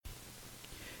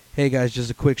Hey guys, just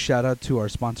a quick shout out to our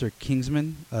sponsor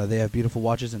Kingsman. They have beautiful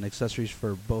watches and accessories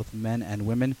for both men and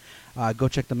women. Go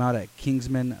check them out at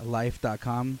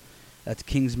kingsmanlife.com. That's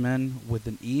Kingsman with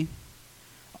an E.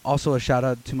 Also a shout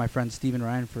out to my friend Steven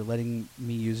Ryan for letting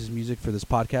me use his music for this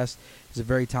podcast. He's a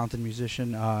very talented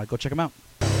musician. Go check him out.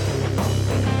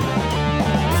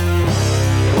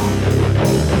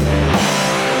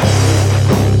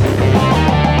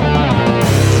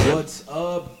 What's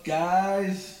up,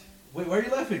 guys? Wait, why are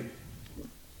you laughing?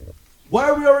 Why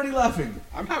are we already laughing?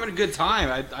 I'm having a good time.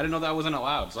 I didn't know that wasn't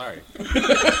allowed. Sorry.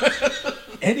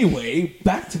 Anyway,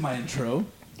 back to my intro.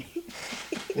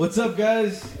 What's up,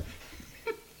 guys?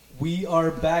 We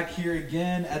are back here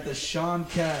again at the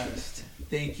Seancast.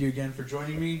 Thank you again for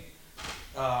joining me.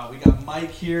 We got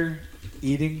Mike here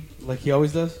eating like he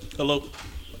always does. Hello.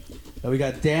 We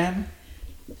got Dan.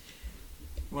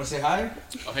 You want to say hi?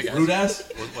 Oh, hey guys. Rude ass.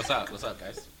 What's up? What's up,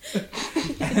 guys?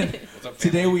 What's up,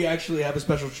 Today we actually have a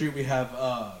special treat. We have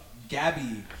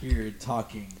Gabby here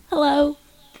talking. Hello.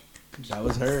 That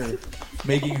was her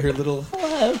making her little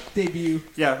Hello. debut.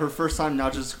 Yeah, her first time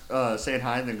not just saying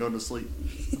hi and then going to sleep.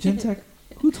 Gentech,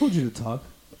 who told you to talk?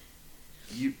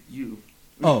 You.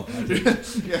 Oh, I did.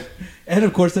 Yeah. And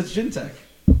of course, that's Gentech.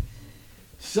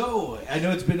 So, I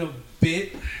know it's been a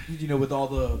bit, with all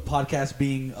the podcasts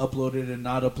being uploaded and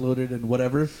not uploaded and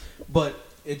whatever, but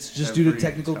it's just due to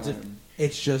technical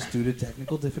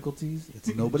difficulties.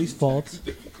 It's nobody's fault.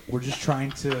 We're just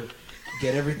trying to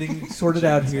get everything sorted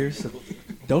out here, so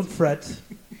don't fret.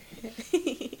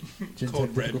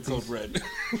 Cold red.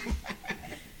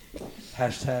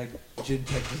 Hashtag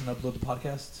Gentech doesn't upload the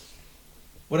podcast.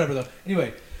 Whatever, though.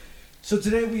 Anyway, so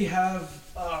today we have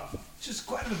just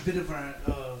quite a bit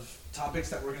of topics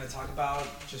that we're going to talk about.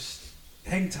 Just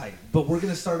hang tight. But we're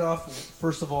going to start off,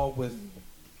 first of all, with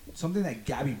something that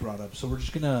Gabby brought up. So we're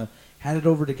just going to hand it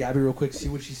over to Gabby real quick, see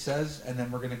what she says, and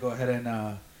then we're going to go ahead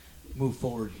and move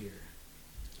forward here.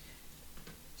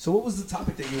 So what was the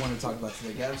topic that you want to talk about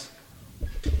today, Gabs?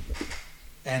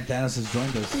 And Thanos has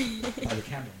joined us by the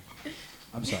camera.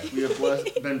 I'm sorry. We have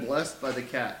been blessed by the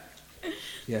cat.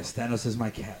 Yes, Thanos is my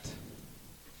cat.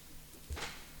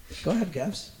 Go ahead,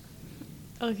 Gabs.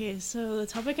 Okay, so the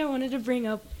topic I wanted to bring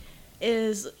up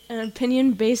is an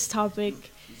opinion-based topic,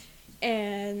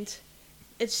 and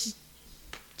it's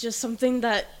just something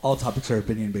that All topics are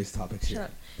opinion-based topics here.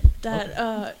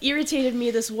 irritated me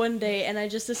this one day, and I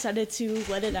just decided to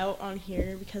let it out on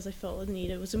here because I felt the need.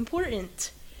 It was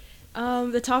important.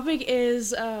 The topic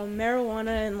is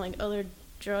marijuana and like other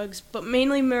drugs, but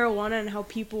mainly marijuana and how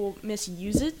people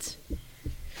misuse it.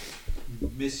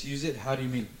 Misuse it? How do you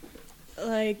mean?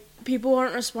 Like, people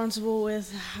aren't responsible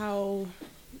with how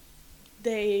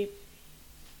they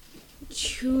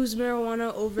choose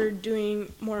marijuana over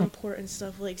doing more important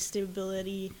stuff like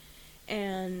stability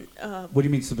and What do you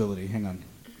mean stability? Hang on.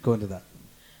 Go into that.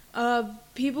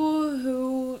 people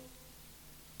who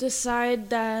decide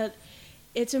that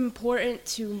it's important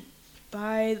to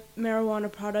buy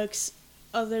marijuana products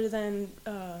other than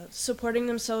supporting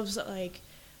themselves, like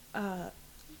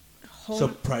So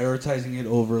prioritizing it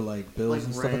over like bills Like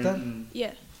and stuff like that?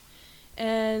 Yeah,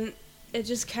 and it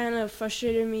just kind of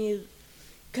frustrated me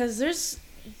because there's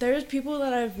people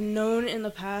that I've known in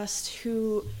the past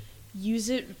who use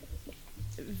it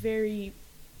very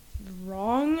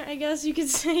wrong, I guess you could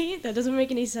say. That doesn't make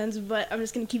any sense, but I'm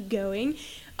just gonna keep going.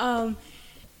 There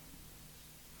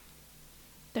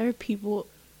are people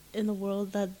in the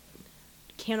world that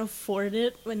can't afford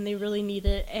it when they really need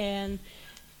it, and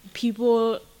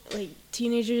people like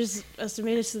teenagers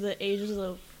estimated to the ages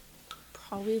of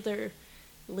probably their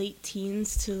late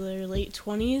teens to their late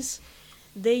 20s,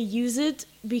 they use it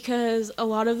because a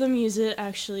lot of them use it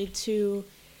actually to...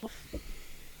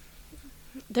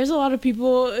 There's a lot of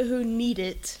people who need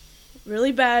it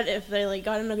really bad if they like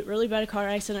got in a really bad car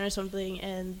accident or something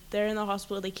and they're in the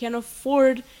hospital. They can't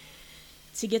afford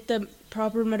to get the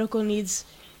proper medical needs,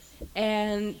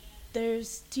 and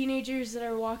there's teenagers that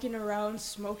are walking around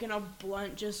smoking a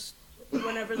blunt just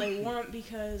whenever they want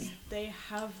because they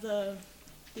have the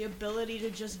ability to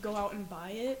just go out and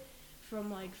buy it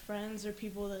from like friends or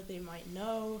people that they might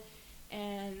know,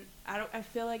 and I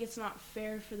feel like it's not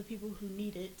fair for the people who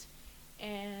need it.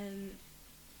 And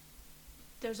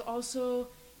there's also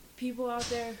people out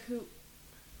there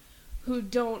who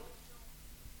don't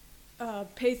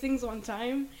pay things on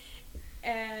time,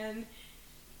 and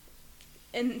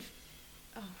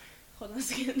oh, hold on a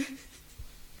second.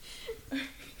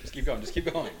 Just keep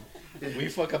going. We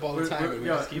fuck up all the time, but we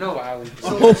just keep filing.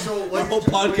 So Our whole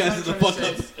podcast is a fuck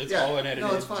up. It's all in editing.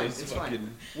 No, it's fine. Just It's fucking...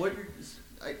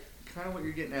 fine. What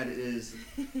you're getting at is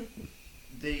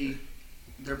they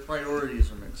their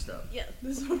priorities are mixed up. Yeah,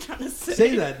 this is what I'm trying to say.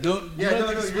 Say that. Don't. Yeah, no,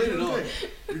 explain you're it doing all. good.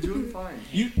 You're doing fine.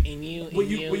 What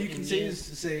you can say is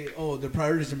say, oh, their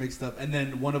priorities are mixed up, and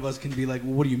then one of us can be like,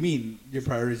 well, what do you mean your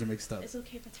priorities are mixed up? It's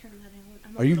okay if I turn that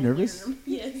in. Are you nervous?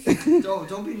 Yes.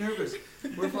 Don't be nervous.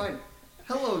 We're fine.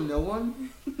 Hello, no one.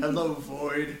 Hello,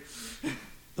 Void.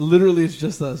 Literally, it's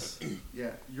just us.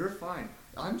 Yeah, you're fine.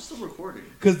 I'm still recording.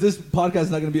 Because this podcast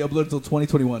is not going to be uploaded until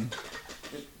 2021.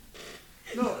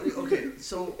 No, okay.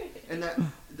 So, and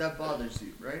that bothers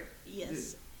you, right?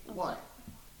 Yes. Why?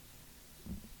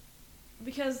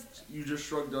 Because You just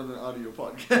shrugged on an audio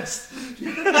podcast.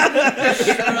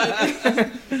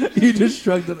 You just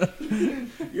shrugged it up.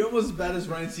 You're almost as bad as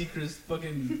Ryan Seacrest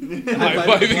fucking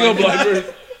High-fiving a blind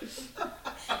person.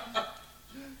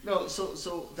 No,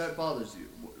 so that bothers you.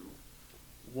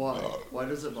 Why? Why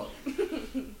does it bother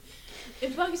you?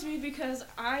 it bugs me because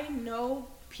I know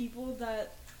people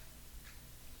that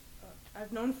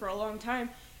I've known for a long time,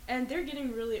 and they're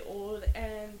getting really old,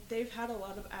 and they've had a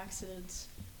lot of accidents,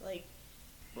 like.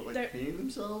 But They're- like peeing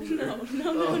themselves? No,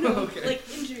 Oh, no. okay. Like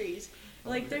injuries.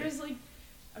 Like Okay. there's like,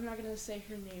 I'm not gonna say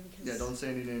her name because. Yeah, don't say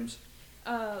any names.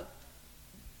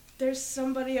 There's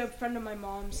somebody, a friend of my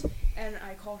mom's, and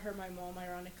I call her my mom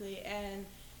ironically, and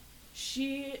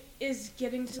she is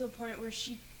getting to the point where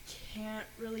she can't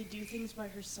really do things by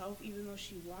herself even though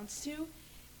she wants to,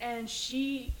 and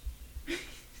she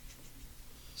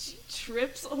she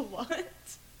trips a lot,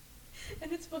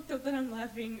 and it's fucked up that I'm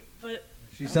laughing, but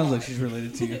She sounds like she's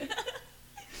related to you.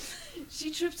 she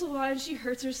trips a lot and she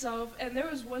hurts herself. And there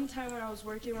was one time when I was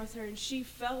working with her and she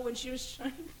fell when she was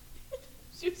trying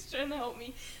to help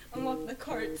me unlock the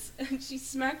carts, and she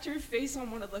smacked her face on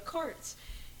one of the carts.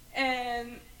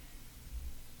 And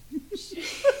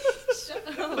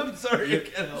shut up. I'm sorry, I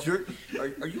can't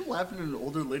help. Are you laughing at an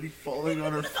older lady falling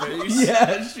on her face?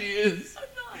 Yeah, she is.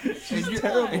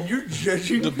 And you're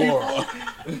judging Deborah.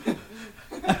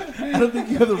 I don't think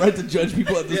you have the right to judge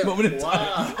people at this moment in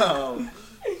time. Wow.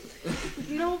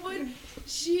 No, but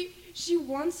she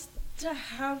wants to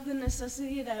have the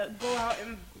necessity to go out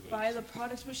and buy the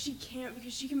products, but she can't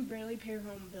because she can barely pay her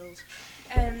own bills.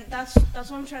 And that's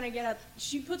what I'm trying to get at.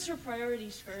 She puts her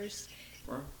priorities first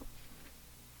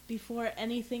before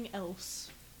anything else.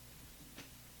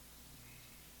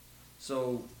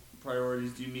 So,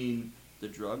 priorities, do you mean the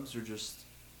drugs or just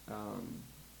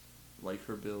like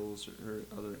her bills or her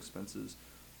other expenses?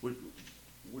 What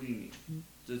do you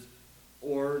mean?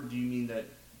 Or do you mean that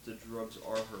the drugs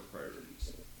are her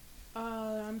priorities?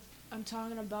 I'm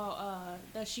talking about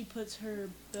that she puts her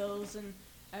bills and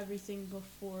everything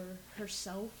before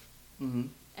herself, Mm-hmm.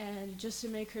 and just to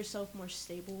make herself more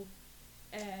stable.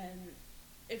 And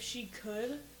if she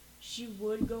could, she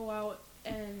would go out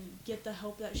and get the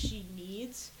help that she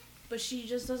needs, but she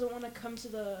just doesn't want to come to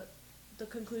the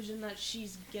conclusion that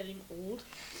she's getting old.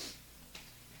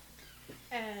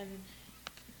 And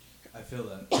I feel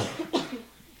that.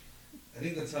 I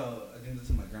think that's how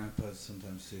my grandpa is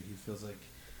sometimes too. He feels like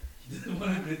he doesn't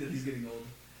want to admit that he's getting old.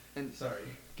 And Sorry,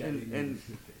 and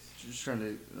just trying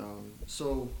to.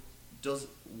 So,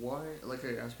 why? Like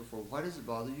I asked before, why does it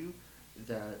bother you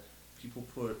that people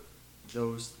put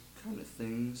those kind of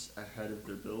things ahead of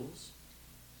their bills?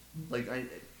 Like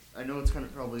I know it's kind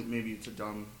of probably maybe it's a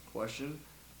dumb question,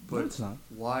 but No, it's not.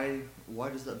 Why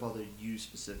does that bother you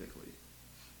specifically?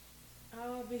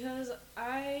 because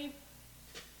I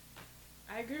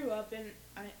grew up and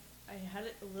I had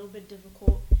it a little bit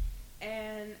difficult,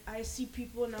 and I see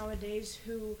people nowadays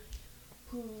who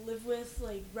live with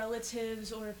like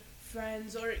relatives or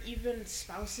friends or even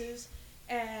spouses,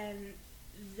 and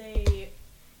they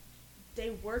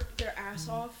work their ass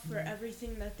off for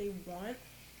everything that they want,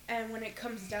 and when it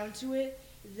comes down to it,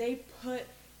 they put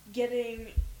getting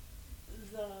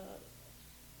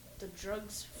the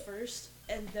drugs first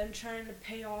and then trying to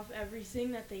pay off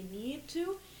everything that they need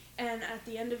to, and at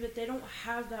the end of it they don't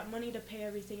have that money to pay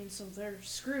everything, and so they're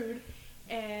screwed,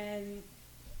 and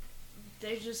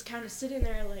they're just kind of sitting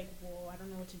there like, well, I don't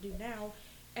know what to do now.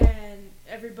 And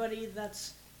everybody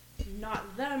that's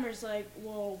not them is like,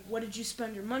 well, what did you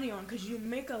spend your money on? Because you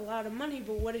make a lot of money,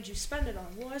 but what did you spend it on?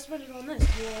 Well, I spent it on this.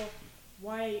 Well,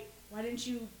 why didn't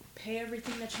you pay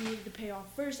everything that you needed to pay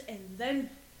off first and then,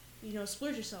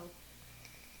 splurge yourself?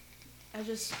 I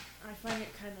find it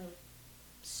kind of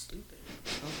stupid.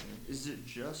 Okay. Is it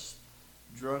just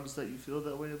drugs that you feel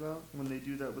that way about when they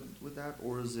do that with that,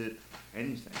 or is it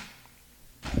anything?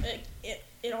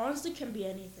 It honestly can be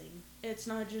anything. It's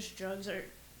not just drugs, or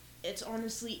it's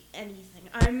honestly anything.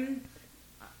 I'm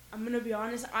gonna be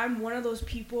honest. I'm one of those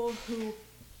people who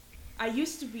I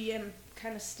used to be and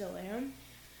kind of still am,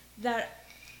 that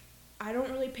I don't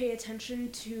really pay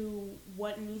attention to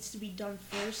what needs to be done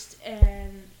first,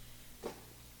 and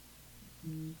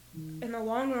in the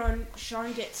long run,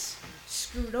 Sean gets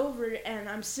screwed over, and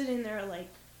I'm sitting there like,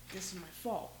 this is my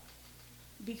fault.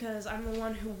 Because I'm the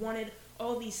one who wanted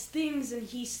all these things, and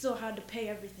he still had to pay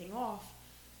everything off.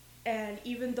 And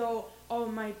even though all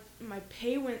my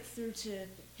pay went through to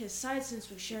his side since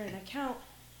we share an account,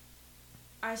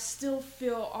 I still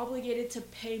feel obligated to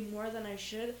pay more than I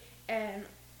should. And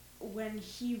when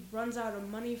he runs out of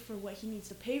money for what he needs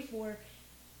to pay for,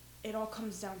 it all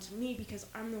comes down to me because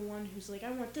I'm the one who's like, I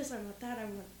want this, I want that, I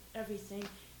want everything,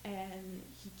 and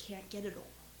he can't get it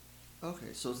all.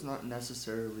 Okay, so it's not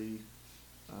necessarily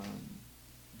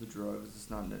the drugs.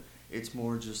 It's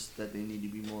more just that they need to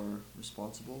be more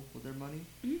responsible with their money.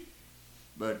 Mm-hmm.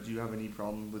 But do you have any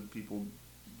problem with people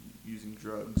using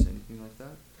drugs, anything like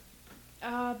that?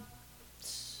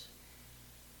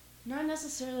 Not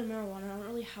necessarily marijuana. I don't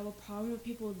really have a problem with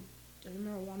people doing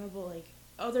marijuana, but like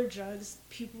other drugs,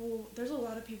 there's a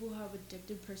lot of people who have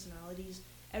addictive personalities.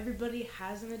 Everybody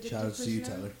has an addictive Shout out to you,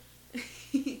 personality.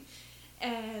 Tyler.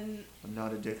 And I'm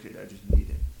not addicted. I just need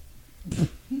it.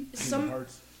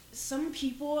 some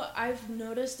people I've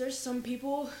noticed, there's some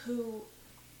people who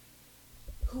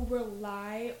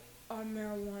rely on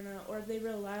marijuana or they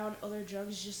rely on other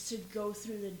drugs just to go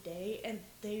through the day, and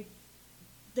they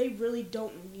really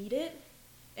don't need it,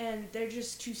 and they're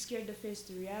just too scared to face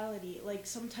the reality. Like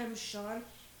sometimes Sean,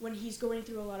 when he's going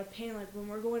through a lot of pain, like when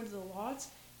we're going to the lots,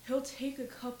 he'll take a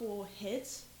couple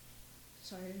hits.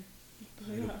 Sorry.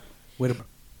 Wait a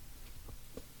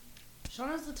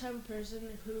Sean is the type of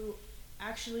person who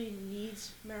actually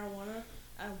needs marijuana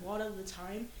a lot of the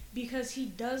time because he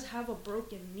does have a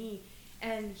broken knee,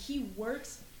 and he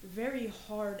works very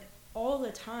hard all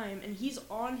the time, and he's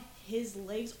on his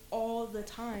legs all the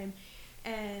time.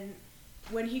 And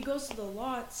when he goes to the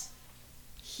lots,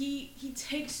 he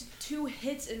takes 2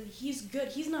 hits and he's good.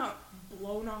 He's not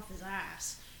blown off his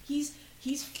ass. He's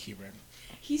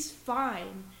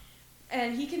fine,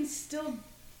 and he can still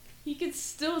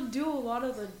do a lot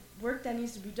of the work that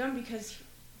needs to be done because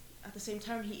at the same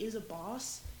time he is a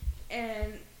boss.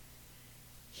 And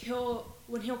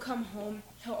when he'll come home,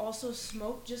 he'll also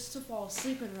smoke just to fall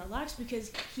asleep and relax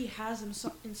because he has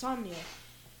insomnia.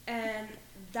 And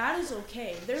that is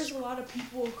okay. There's a lot of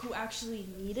people who actually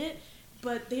need it,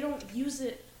 but they don't use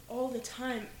it all the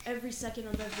time, every second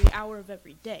of every hour of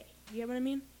every day. You get what I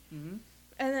mean? Mm-hmm.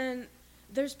 And then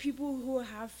there's people who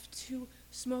have to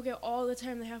smoke it all the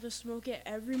time. They have to smoke it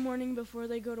every morning before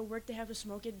they go to work. They have to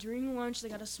smoke it during lunch. They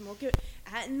got to smoke it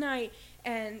at night,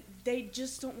 and they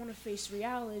just don't want to face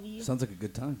reality. Sounds like a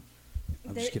good time.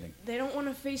 I'm just kidding. They don't want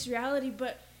to face reality,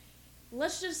 but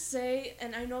let's just say,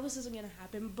 and I know this isn't going to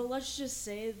happen, but let's just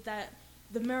say that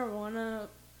the marijuana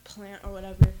plant or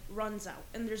whatever runs out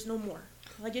and there's no more.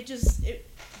 Like it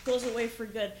goes away for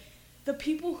good. The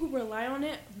people who rely on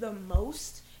it the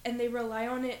most, and they rely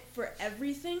on it for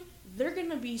everything, they're going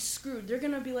to be screwed. They're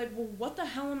going to be like, well, what the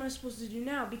hell am I supposed to do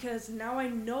now? Because now I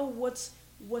know what's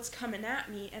coming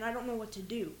at me, and I don't know what to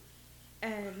do.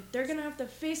 And they're going to have to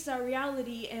face that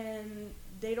reality, and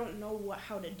they don't know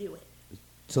how to do it.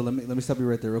 So let me stop you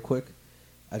right there real quick.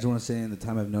 I just want to say, in the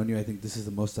time I've known you, I think this is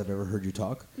the most I've ever heard you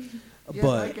talk. Yeah,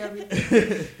 but,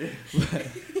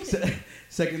 but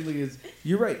secondly is,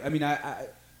 you're right. I mean,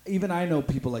 I know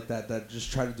people like that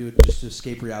just try to do it just to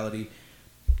escape reality.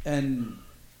 And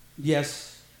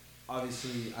yes,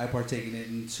 obviously I partake in it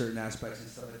in certain aspects and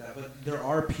stuff like that. But there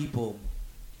are people,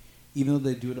 even though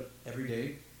they do it every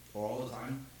day or all the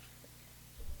time,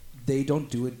 they don't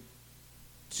do it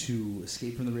to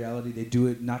escape from the reality. They do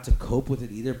it not to cope with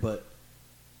it either, but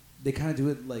they kind of do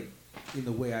it like in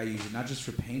the way I use it, not just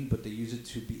for pain, but they use it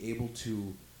to be able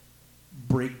to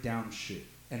break down shit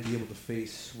and be able to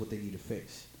face what they need to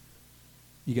face.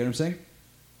 You get what I'm saying?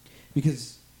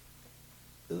 Because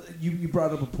you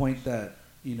brought up a point that,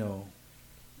 you know,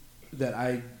 that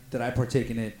I partake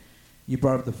in it. You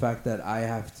brought up the fact that I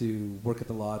have to work at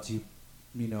the lots. You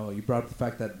brought up the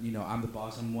fact that, you know, I'm the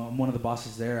boss. I'm one of the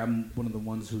bosses there. I'm one of the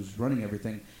ones who's running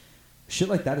everything. Shit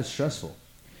like that is stressful.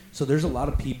 So there's a lot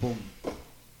of people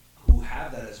who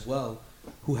have that as well,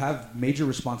 who have major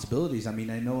responsibilities. I mean,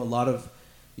 I know a lot of,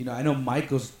 you know, I know Mike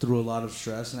goes through a lot of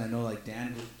stress, and I know like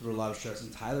Dan goes through a lot of stress,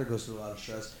 and Tyler goes through a lot of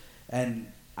stress. And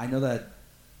I know that,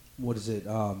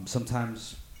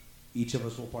 sometimes each of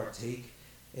us will partake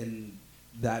in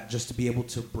that just to be able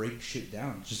to break shit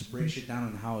down, just to break shit down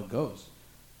on how it goes.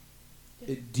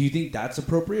 Do you think that's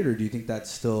appropriate, or do you think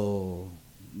that's still,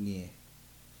 yeah?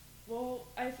 Well,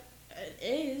 it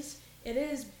is,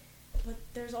 but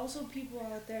there's also people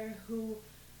out there who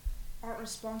aren't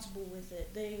responsible with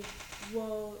it. They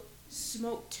will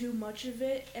smoke too much of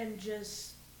it and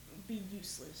just be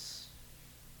useless.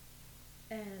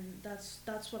 And that's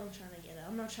what I'm trying to get at.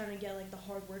 I'm not trying to get like the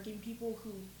hardworking people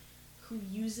who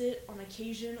use it on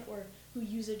occasion or who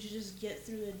use it to just get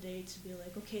through the day to be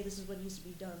like, okay, this is what needs to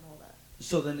be done, all that.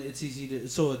 So then it's easy to.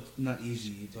 So it's not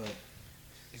easy, but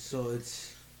so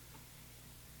it's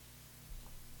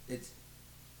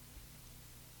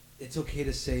okay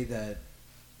to say that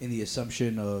in the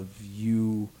assumption of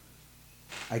you,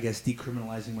 I guess,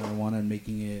 decriminalizing marijuana and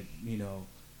making it,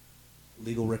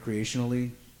 legal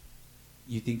recreationally,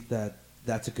 you think that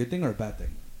that's a good thing or a bad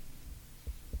thing?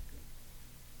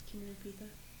 Can you repeat that?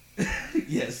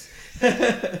 Yes.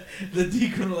 The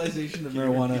decriminalization of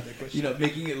marijuana,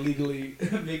 making it legal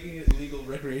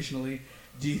recreationally,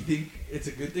 do you think it's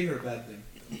a good thing or a bad thing?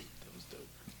 That was dope.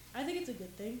 I think it's a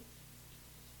good thing.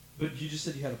 But you just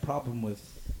said you had a problem with...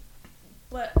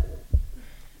 But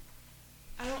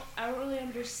I don't really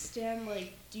understand,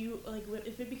 like, do you, like,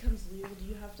 if it becomes legal, do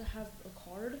you have to have a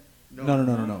card?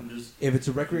 No. If it's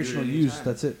a recreational use,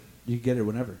 that's it. You get it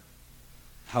whenever.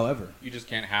 However, you just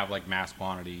can't have like mass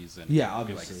quantities and yeah, be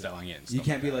obviously like selling it. And you stuff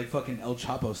can't like be like fucking El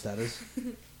Chapo status.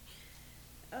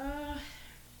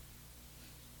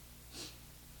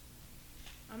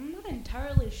 I'm not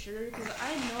entirely sure because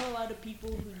I know a lot of people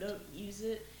who don't use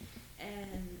it,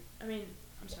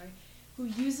 who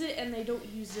use it and they don't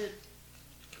use it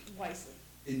wisely.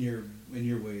 In your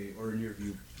way or in your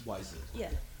view, wisely. Yeah.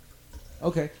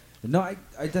 Okay. No, I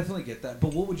definitely get that.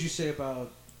 But what would you say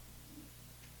about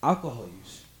alcohol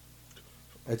use?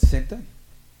 It's the same thing.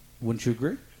 Wouldn't you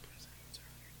agree?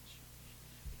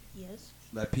 Yes.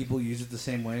 That people use it the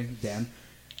same way, Dan,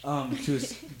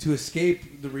 to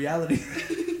escape the reality.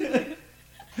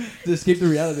 To escape the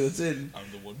reality that's in. I'm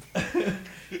the one.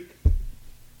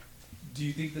 Do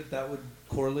you think that would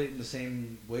correlate in the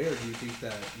same way, or do you think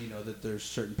that that there's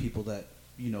certain people that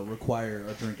require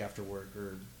a drink after work,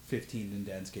 or 15 in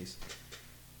Dan's case?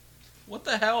 What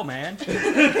the hell, man?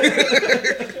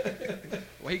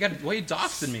 Why you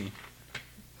doxing me?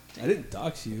 I didn't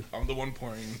dox you. I'm the one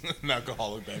pouring an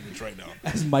alcoholic beverage right now.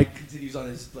 As Mike continues on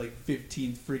his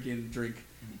 15th freaking drink.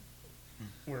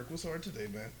 Work was hard today,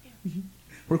 man.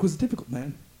 Work was difficult,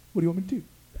 man. What do you want me to do?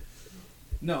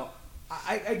 No,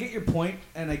 I get your point,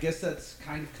 and I guess that's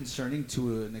kind of concerning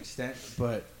to an extent,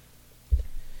 but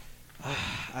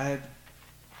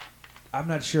I'm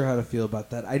not sure how to feel about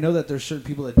that. I know that there's certain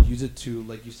people that use it to,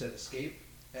 like you said, escape,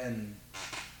 and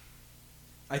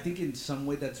I think in some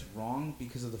way that's wrong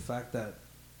because of the fact that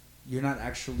you're not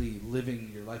actually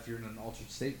living your life. You're in an altered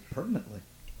state permanently.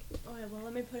 Okay, well,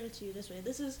 let me put it to you this way.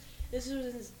 This isn't,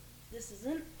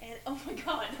 and oh my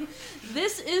god,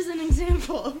 this is an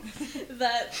example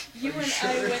that you and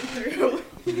I went through.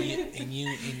 And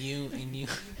you.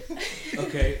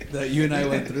 Okay, that you and I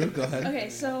went through. Go ahead. Okay,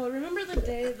 so remember the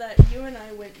day that you and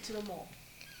I went to the mall,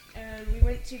 and we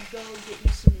went to go get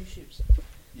you some new shoes.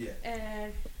 Yeah.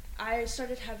 And I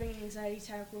started having an anxiety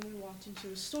attack when we walked into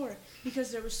the store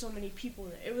because there were so many people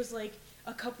there. It was like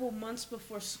a couple months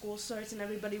before school starts, and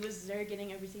everybody was there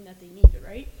getting everything that they needed,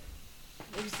 right?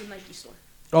 It was the Nike store.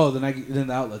 Oh, the Nike, then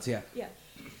the outlets, yeah. Yeah.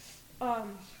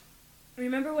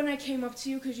 Remember when I came up to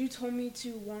you because you told me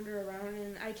to wander around,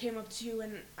 and I came up to you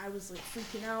and I was like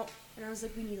freaking out, and I was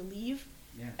like, we need to leave.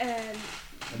 Yeah. And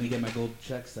let me get my gold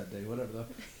checks that day, whatever though.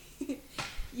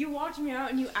 You walked me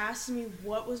out and you asked me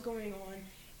what was going on,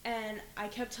 and I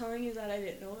kept telling you that I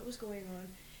didn't know what was going on,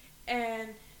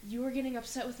 and you were getting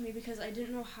upset with me because I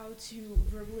didn't know how to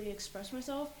verbally express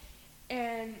myself,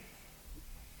 and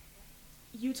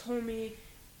you told me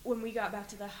when we got back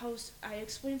to the house, I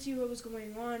explained to you what was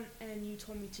going on, and you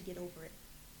told me to get over it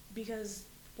because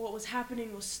what was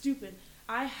happening was stupid.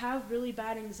 I have really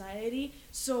bad anxiety,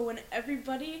 so when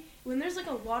there's like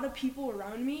a lot of people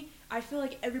around me, I feel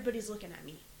like everybody's looking at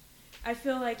me. I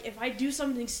feel like if I do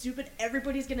something stupid,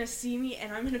 everybody's gonna see me,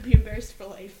 and I'm gonna be embarrassed for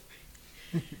life.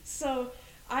 So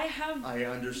I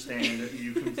understand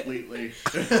you completely.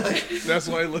 That's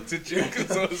why I looked at you,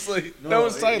 because I was like, no, that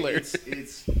was Tyler.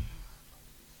 It's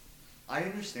I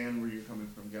understand where you're coming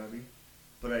from, Gabby,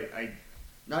 but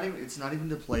it's not even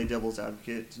to play devil's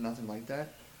advocate, it's nothing like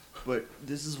that. But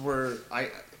this is where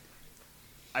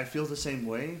I feel the same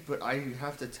way, but I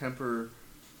have to temper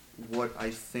what I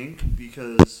think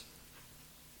because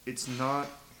it's not.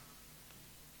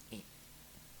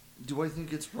 Do I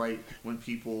think it's right when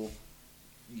people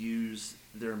use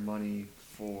their money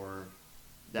for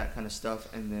that kind of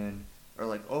stuff and then are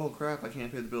like, oh crap, I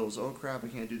can't pay the bills. Oh crap, I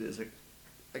can't do this.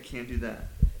 I can't do that.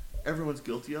 Everyone's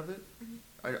guilty of it.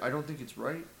 Mm-hmm. I don't think it's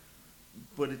right,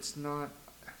 but it's not.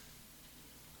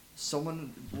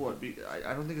 someone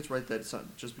I don't think it's right that it's not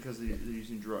just because they're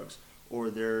using drugs or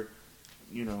they're,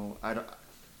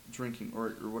 drinking or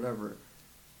whatever.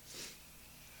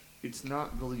 It's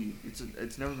not really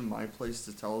it's never been my place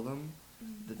to tell them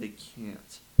that they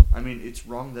can't. I mean, it's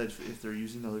wrong that if they're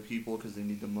using other people because they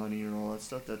need the money and all that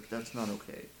stuff, that's not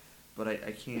okay. But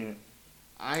I can't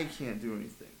do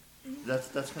anything. That's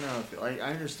kind of how I feel.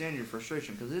 I understand your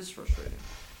frustration because it is frustrating.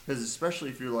 Because especially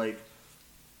if you're like,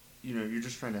 you're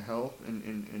just trying to help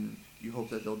and you hope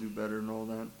that they'll do better and all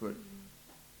that, but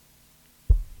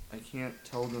I can't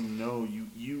tell them, no,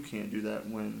 you can't do that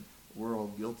when we're all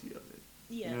guilty of it.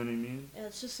 Yeah. You know what I mean? Yeah,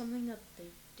 it's just something that they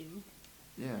do.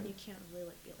 Yeah. And you can't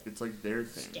really be like. It's like their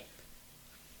thing. Step.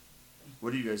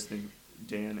 What do you guys think,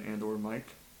 Dan and or Mike?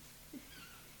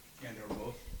 And or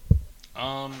both.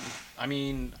 I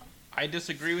mean, I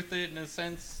disagree with it in a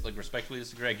sense. Like, respectfully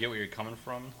disagree. I get where you're coming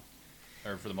from,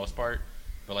 or for the most part.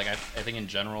 But, like, I think in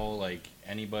general, like,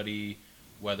 anybody,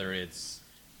 whether it's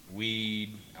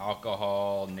weed,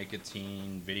 alcohol,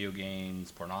 nicotine, video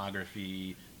games,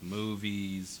 pornography,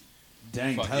 movies.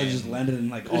 Dang, Tyler just landed in,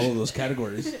 like, all of those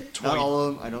categories. Not all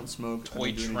of them. I don't smoke.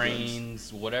 Toy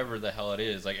trains, whatever the hell it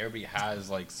is. Like, everybody has,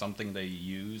 like, something they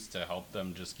use to help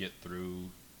them just get through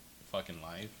fucking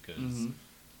life. Because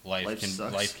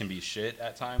life can be shit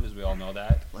at times. We all know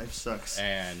that. Life sucks.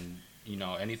 And,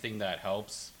 anything that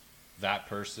helps that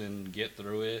person get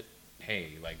through it, hey,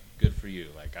 like, good for you.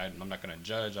 Like, I'm not going to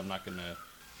judge. I'm not going to,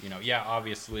 yeah,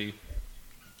 obviously,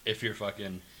 if you're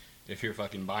fucking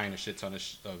buying a shit ton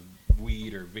of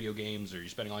weed or video games, or you're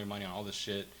spending all your money on all this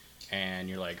shit, and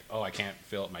you're like, oh, I can't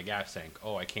fill up my gas tank.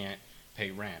 Oh, I can't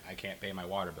pay rent. I can't pay my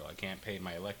water bill. I can't pay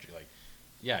my electric. Like,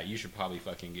 yeah, you should probably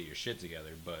fucking get your shit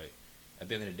together. But at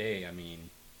the end of the day, I mean,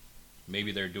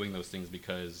 maybe they're doing those things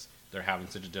because they're having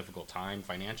such a difficult time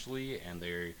financially, and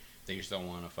they just don't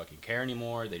want to fucking care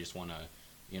anymore. They just want to,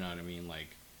 you know what I mean? Like,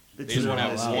 they just want to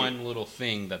have one little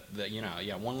thing that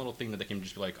one little thing that they can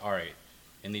just be like, all right,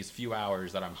 in these few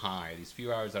hours that I'm high, these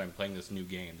few hours that I'm playing this new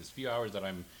game, these few hours that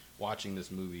I'm watching this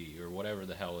movie or whatever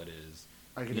the hell it is,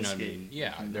 you know what I mean?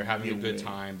 Yeah, they're having a good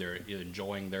time. They're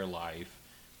enjoying their life.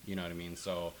 You know what I mean?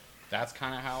 So that's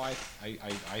kind of how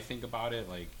I think about it.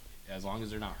 Like, as long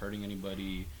as they're not hurting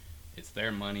anybody, it's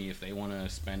their money. If they want to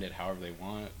spend it however they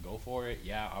want, go for it.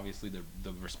 Yeah, obviously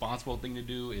the responsible thing to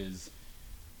do is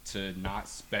to not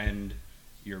spend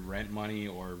your rent money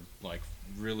or, like,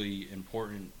 really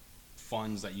important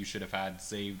funds that you should have had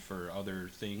saved for other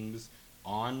things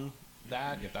on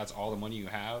that. If that's all the money you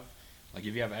have, like,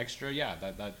 if you have extra, yeah,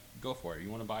 that go for it. You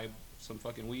want to buy some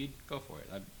fucking weed, go for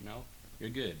it. You're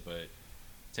good, but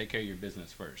take care of your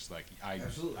business first. Like,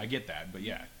 I get that, but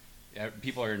yeah,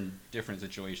 people are in different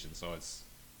situations, so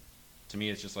to me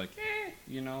it's just like,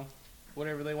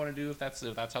 whatever they want to do. If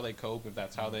that's how they cope, if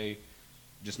that's how they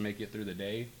just make it through the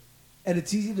day. And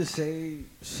it's easy to say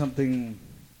something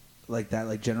like that,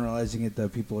 like generalizing it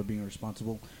that people are being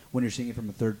irresponsible when you're seeing it from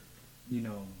a third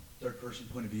person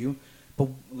point of view. But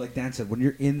like Dan said, when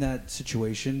you're in that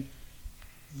situation,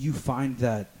 you find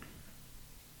that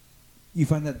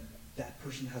that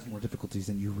person has more difficulties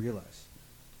than you realize.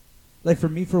 Like, for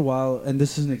me, for a while, and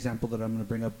this is an example that I'm going to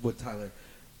bring up with Tyler.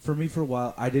 For me, for a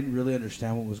while, I didn't really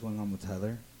understand what was going on with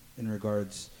Tyler in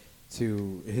regards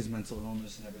to his mental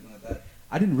illness and everything like that.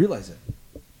 I didn't realize it.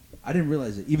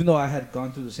 Even though I had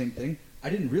gone through the same thing, I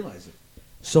didn't realize it.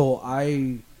 So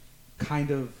I kind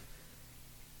of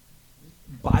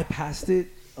bypassed it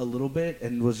a little bit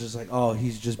and was just like, oh,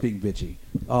 he's just being bitchy.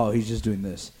 Oh, he's just doing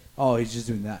this. Oh, he's just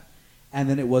doing that. And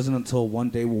then it wasn't until one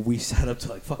day where we sat up to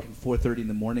like fucking 4:30 in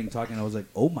the morning talking, I was like,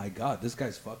 oh my God, this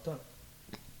guy's fucked up.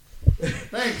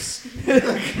 Thanks.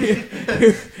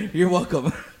 You're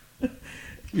welcome.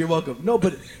 You're welcome. No,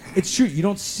 but it's true. You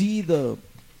don't see the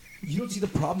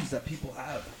problems that people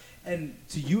have. And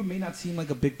to you, it may not seem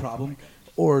like a big problem,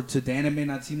 or to Dan, it may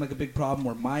not seem like a big problem,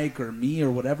 or Mike, or me,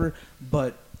 or whatever,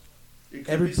 but it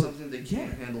could be something they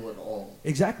can't handle at all.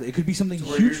 Exactly. It could be something huge.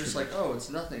 Where you're just like, oh, it's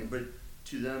nothing, but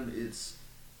to them, it's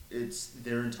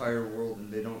their entire world,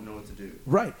 and they don't know what to do.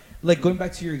 Right. Like, going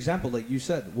back to your example, like you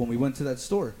said, when we went to that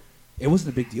store, it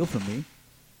wasn't a big deal for me,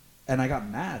 and I got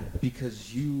mad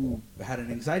because you had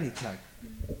an anxiety attack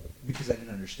because I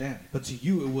didn't understand. But to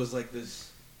you, it was like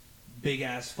this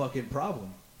big-ass fucking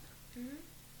problem. Mm-hmm.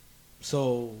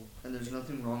 So... And there's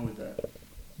nothing wrong with that.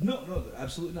 No,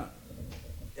 absolutely not.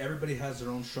 Everybody has their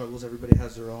own struggles. Everybody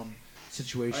has their own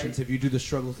situations. If you do the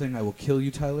struggle thing, I will kill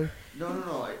you, Tyler.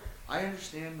 No. I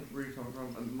understand where you're coming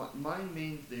from. My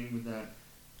main thing with that,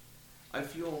 I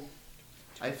feel,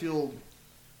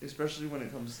 especially when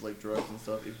it comes to like drugs and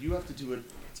stuff, if you have to do it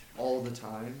all the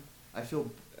time, I feel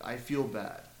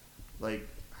bad. Like,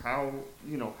 how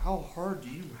hard do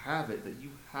you have it that you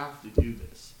have to do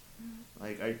this?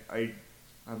 Like,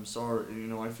 I'm sorry,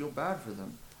 I feel bad for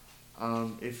them.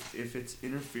 If it's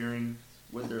interfering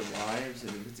with their lives,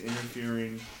 and if it's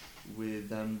interfering with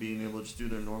them being able to just do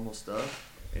their normal stuff,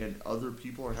 and other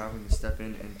people are having to step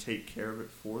in and take care of it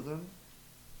for them,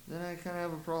 then I kind of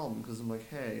have a problem, because I'm like,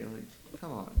 hey, like,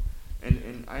 come on.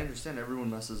 And I understand everyone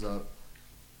messes up.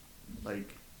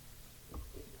 Like,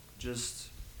 just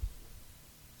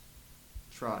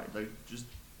try. Like, just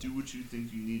do what you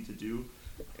think you need to do,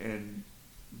 and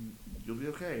you'll be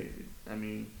okay. I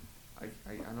mean, I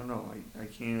don't know. I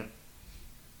can't,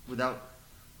 without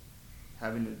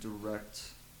having a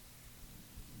direct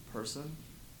person,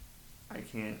 I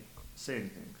can't say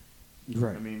anything.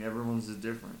 Right. I mean, everyone's is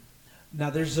different. Now,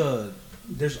 there's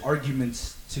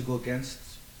arguments to go against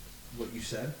what you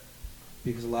said,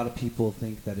 because a lot of people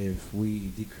think that if we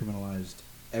decriminalized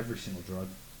every single drug,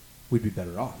 we'd be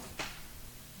better off.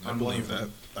 I believe that.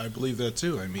 I believe that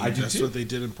too. I mean, that's too. what they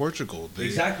did in Portugal.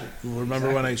 Exactly.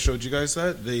 Remember when I showed you guys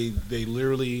that? They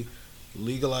literally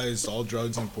legalized all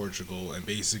drugs in Portugal, and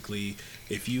basically,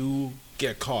 if you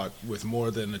get caught with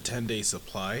more than a 10-day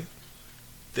supply,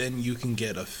 then you can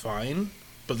get a fine,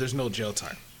 but there's no jail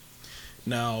time.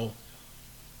 Now,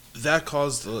 that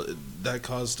caused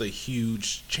a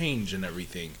huge change in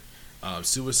everything.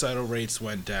 Suicidal rates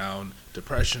went down,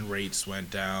 depression rates went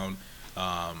down.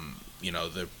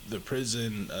 The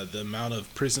prison, the amount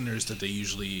of prisoners that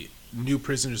new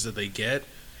prisoners that they get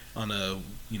on a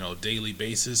daily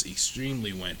basis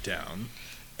extremely went down,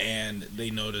 and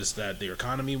they noticed that their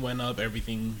economy went up,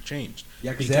 everything changed.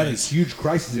 Yeah, because they had a huge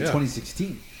crisis in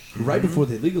 2016, right before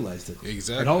they legalized it.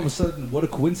 Exactly. And all of a sudden, what a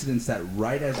coincidence that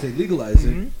right as they legalized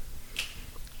it,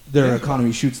 their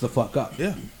economy shoots the fuck up.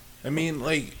 Yeah. I mean,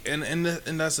 like, and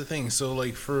that's the thing. So,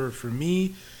 like, for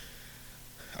me,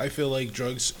 I feel like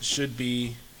drugs should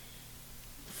be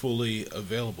fully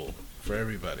available for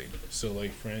everybody. So,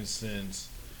 like, for instance,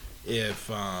 if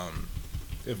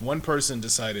one person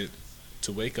decided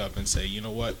to wake up and say, you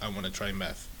know what, I want to try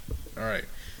meth. All right,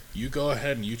 you go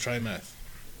ahead and you try meth.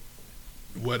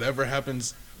 Whatever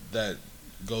happens that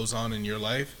goes on in your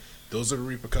life, those are the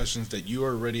repercussions that you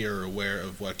already are aware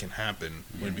of what can happen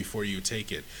before you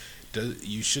take it.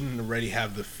 You shouldn't already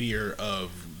have the fear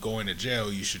of going to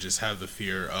jail. You should just have the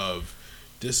fear of,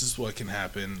 this is what can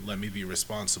happen, let me be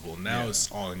responsible. Now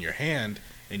it's all in your hand,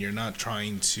 and you're not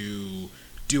trying to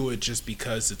do it just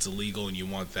because it's illegal and you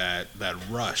want that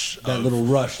rush. That little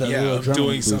rush, that little of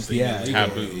doing something illegal.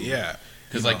 Taboo. Yeah.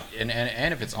 Because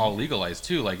and if it's all legalized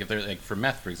too, like if they're like for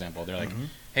meth, for example, they're like,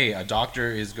 hey, a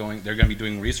doctor they're going to be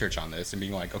doing research on this and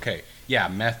being like, okay, yeah,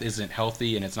 meth isn't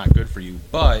healthy and it's not good for you,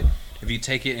 but if you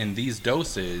take it in these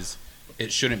doses,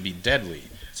 it shouldn't be deadly.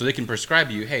 So they can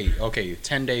prescribe you, hey, okay,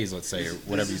 10 days, let's say, or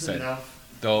whatever you said.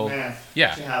 They'll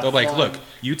be like, look,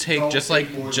 you take just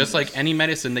like any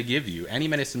medicine they give you, any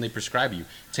medicine they prescribe you,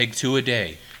 take 2 a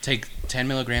day, take 10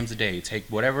 milligrams a day, take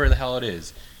whatever the hell it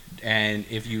is, and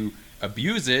if you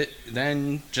abuse it,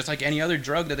 then just like any other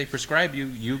drug that they prescribe you,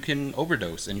 you can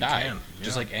overdose and die.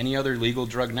 Just like any other legal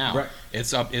drug now. Right.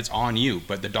 It's on you.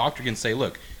 But the doctor can say,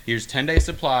 look, here's 10-day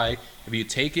supply. If you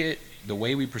take it the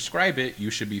way we prescribe it, you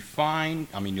should be fine.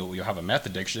 I mean, you'll have a meth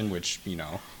addiction, which,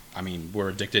 we're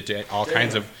addicted to all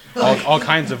kinds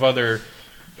of other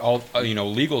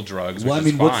legal drugs. Well, which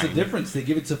is fine. What's the difference? They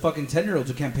give it to fucking 10-year-olds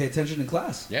who can't pay attention in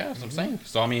class. Yeah, that's what I'm saying.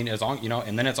 So as long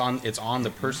and then it's on the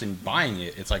person buying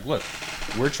it. It's like, look,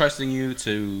 we're trusting you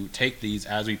to take these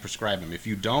as we prescribe them. If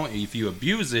you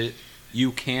abuse it,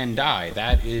 you can die.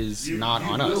 That is not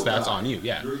on us. That's on you.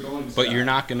 Yeah. But we're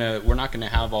not gonna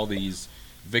have all these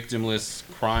victimless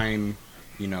crime,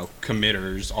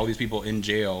 committers, all these people in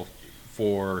jail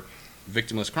for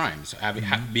victimless crimes,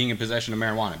 being in possession of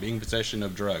marijuana, being in possession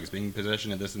of drugs, being in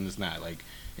possession of this and this and that. Like,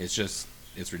 it's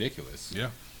ridiculous. Yeah.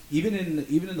 Even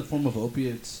in the form of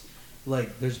opiates,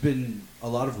 like, there's been a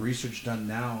lot of research done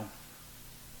now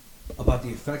about the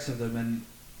effects of them, and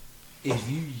if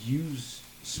you use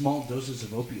small doses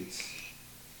of opiates,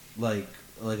 like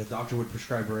a doctor would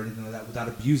prescribe or anything like that, without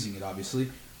abusing it, obviously,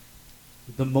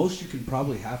 the most you can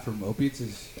probably have from opiates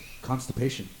is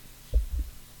constipation.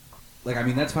 Like,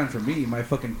 that's fine for me. My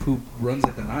fucking poop runs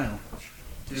like the Nile.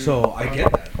 Dude, so I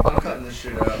get that. I'm cutting this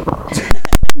shit out.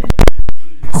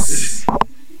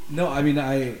 No, I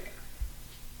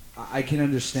can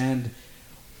understand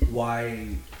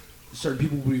why certain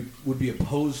people would be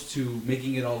opposed to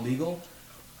making it all legal.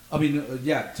 To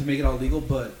make it all legal,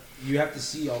 but you have to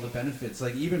see all the benefits.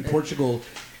 Like, even Portugal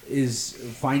is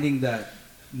finding that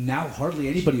now hardly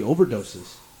anybody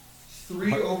overdoses.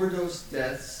 3 overdose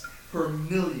deaths per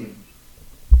million.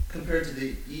 compared to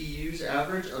the EU's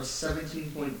average of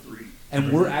 17.3.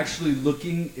 And we're actually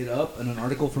looking it up in an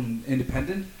article from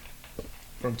Independent.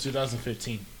 From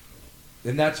 2015.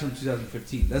 And that's from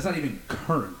 2015. That's not even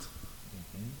current.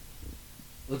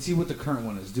 Let's see what the current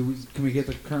one is. Can we get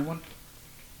the current one?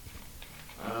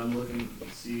 I'm looking to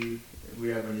see if we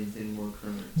have anything more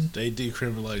current. They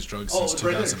decriminalized drugs Oh, since it's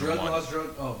right there. 2001.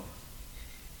 Drug laws, Oh.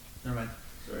 Never mind.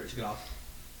 Sorry, took it off.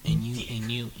 And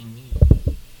you.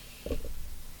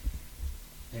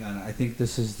 Hang on, I think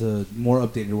this is the more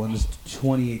updated one. This is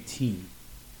 2018.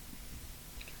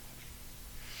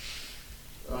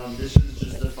 This is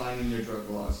just defining their drug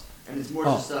laws. And it's more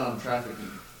just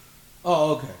trafficking.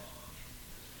 Oh, okay.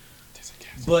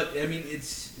 But, I mean,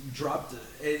 it's dropped.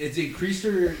 It's increased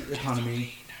their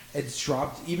economy. It's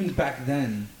dropped, even back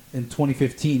then, in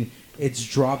 2015, it's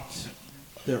dropped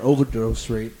their overdose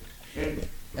rate. And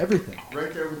everything.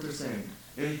 Right there what they're saying.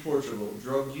 In Portugal,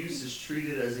 drug use is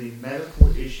treated as a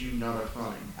medical issue, not a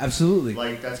crime. Absolutely.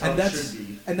 Like, that's how it should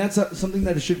be. And that's something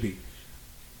that it should be.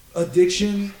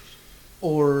 Addiction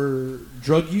or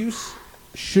drug use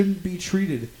shouldn't be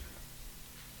treated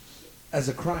as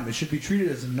a crime. It should be treated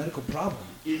as a medical problem.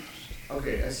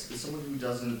 Okay, as someone who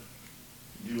doesn't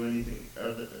do anything,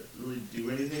 really do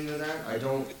anything to that, I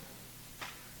don't.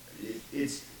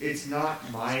 It's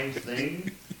not my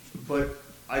thing, but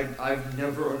I've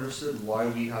never understood why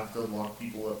we have to lock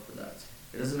people up for that.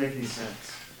 It doesn't make any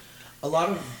sense. A lot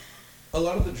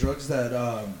of the drugs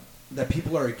that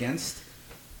people are against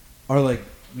are like,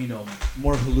 you know,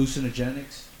 more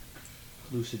hallucinogenics.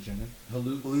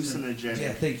 Hallucinogenic.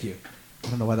 Yeah, thank you. I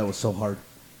don't know why that was so hard.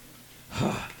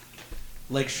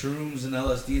 Like shrooms and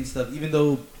LSD and stuff. Even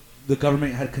though the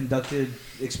government had conducted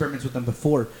experiments with them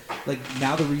before, like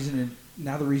now the reason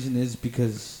is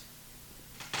because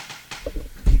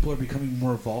people are becoming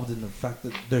more involved in the fact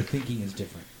that their thinking is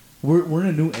different. We're in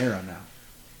a new era now.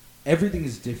 Everything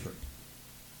is different.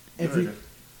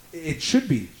 It should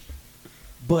be,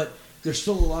 but there's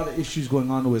still a lot of issues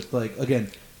going on with, like, again,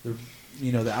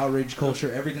 the outrage culture,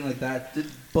 everything like that.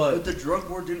 But the drug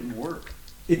war didn't work.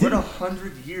 It did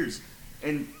 100 years,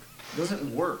 and it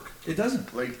doesn't work. It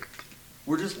doesn't. Like,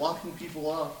 we're just locking people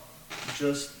up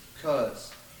just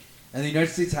cause. And the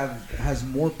United States has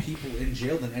more people in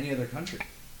jail than any other country.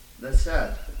 That's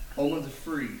sad. Home of the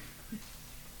free.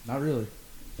 Not really.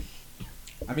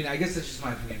 I mean, I guess that's just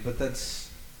my opinion, but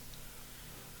that's...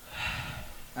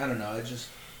 I don't know,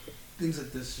 things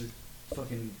like this are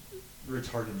fucking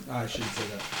retarded. I shouldn't say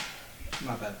that.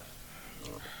 Not bad.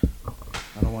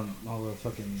 I don't want all the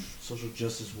fucking social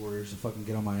justice warriors to fucking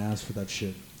get on my ass for that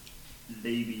shit.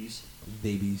 Babies.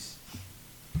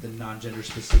 The non-gender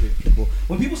specific people.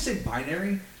 When people say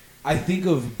binary, I think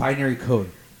of binary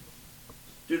code.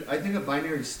 Dude, I think of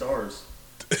binary stars.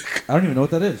 I don't even know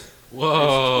what that is.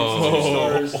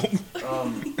 Whoa. It's two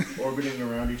stars orbiting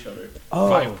around each other. Oh.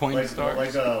 5-point stars?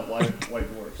 Like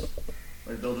white dwarfs.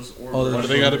 Like they'll just orbit. Why do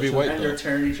they gotta be white, and though? they're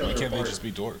tearing each other Why can't apart. they just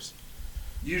be dwarfs?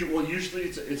 Usually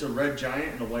it's a red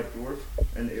giant and a white dwarf,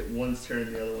 and one's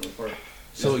tearing the other one apart.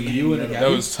 So you and a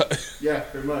Gabby? Yeah,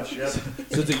 pretty much, yeah. So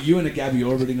it's like you and a Gabby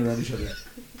orbiting around each other.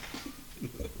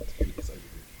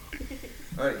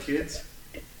 Alright, kids.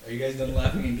 Are you guys done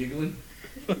laughing and giggling?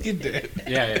 Fucking dead.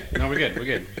 Yeah. No, we're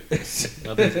good.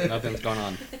 Nothing's going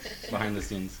on behind the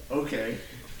scenes. Okay.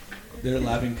 They're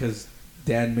laughing because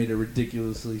Dan made a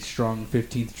ridiculously strong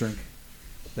 15th drink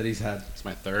that he's had. It's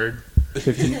my third.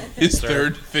 15? His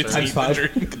third 15th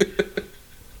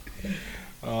drink.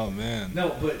 Oh, man.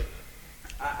 No, but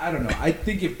I don't know. I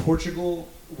think if Portugal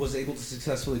was able to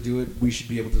successfully do it, we should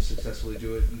be able to successfully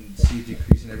do it and see a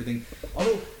decrease in everything.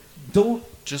 Although,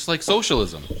 just like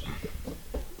socialism.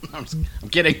 I'm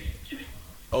kidding.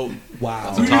 Oh,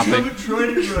 wow. That's a topic. haven't tried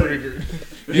it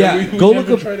right. Yeah, we go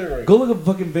never look tried it right. Go look up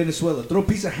fucking Venezuela. Throw a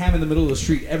piece of ham in the middle of the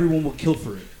street. Everyone will kill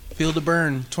for it. Feel the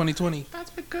burn, 2020.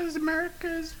 That's because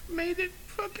America's made it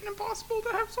fucking impossible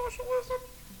to have socialism.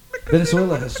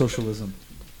 Venezuela has socialism.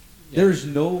 Yeah.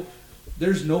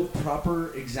 There's no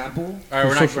proper example. All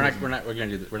right, we're not gonna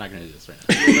do this. We're not gonna do this right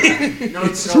now. No,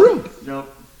 it's true. No.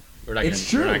 We're not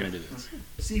gonna do this.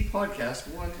 See podcast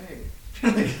 1A.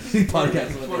 See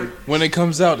podcast 1A. When it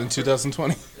comes out in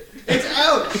 2020. It's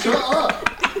out. Shut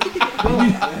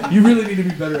up. You really need to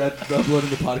be better at uploading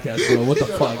the podcast, bro. What the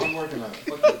fuck? I'm working on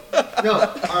it. No,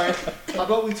 alright. How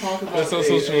about we talk about That's how a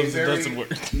socialism very doesn't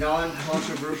work.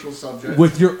 non-controversial subject.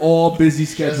 With your all busy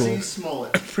schedule. Jussie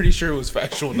Smollett. Pretty sure it was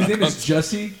factual. His name is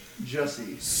Jussie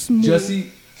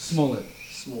Smollett.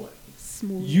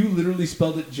 You literally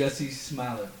spelled it Jussie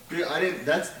Smollett. Dude, I didn't.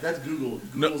 That's Google.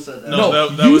 Google said that. No,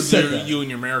 that you was said that. you and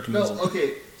your Americanism. No,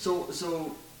 okay.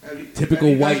 So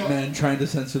Typical white man trying to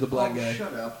censor the black guy.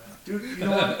 Shut up. Dude, you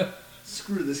know what?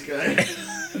 Screw this guy.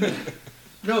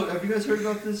 No, have you guys heard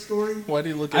about this story? Why do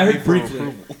you look at me for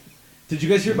approval? Did you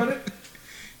guys hear about it?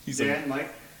 Dan,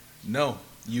 Mike? No.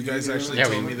 You guys actually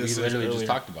told me this. We literally just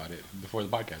talked about it before the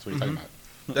podcast. What are you talking about?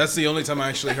 That's the only time I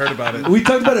actually heard about it. We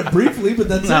talked about it briefly, but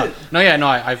that's it.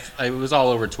 I was all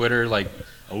over Twitter like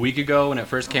a week ago when it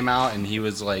first came out, and he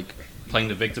was like playing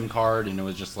the victim card, and it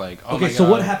was just like, oh my God. So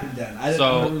what happened, Dan? I'm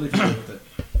not really familiar with it.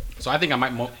 So I think I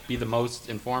might be the most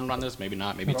informed on this. Maybe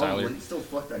not. Maybe Probably. Tyler. Still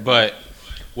fuck that guy. But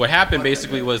what happened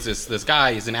basically was this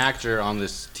guy. He's an actor on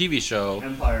this TV show.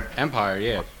 Empire.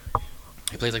 Yeah.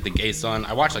 He plays like the gay son.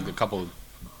 I watched like a couple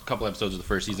episodes of the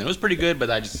first season. It was pretty good, but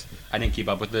I didn't keep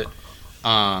up with it.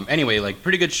 Anyway, like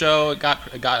pretty good show. It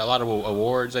got a lot of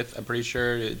awards. I'm pretty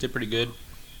sure it did pretty good.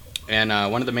 And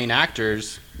one of the main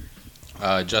actors,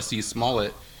 Jussie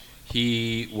Smollett,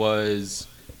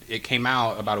 it came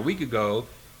out about a week ago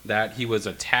that he was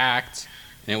attacked,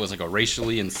 and it was like a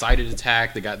racially incited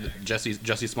attack. They got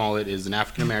Jussie Smollett is an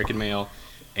African American male,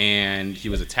 and he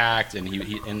was attacked, and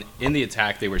in the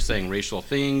attack they were saying racial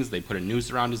things. They put a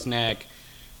noose around his neck.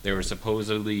 They were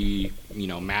supposedly,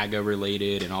 MAGA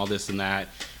related and all this and that.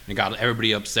 And it got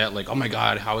everybody upset, like, oh my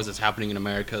God, how is this happening in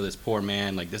America? This poor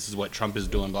man, like, this is what Trump is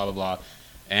doing, blah, blah, blah.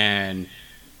 And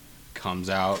come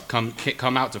to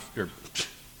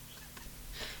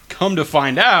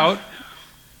find out,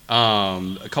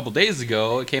 a couple days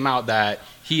ago, it came out that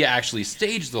he actually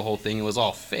staged the whole thing. It was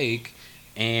all fake.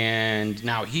 And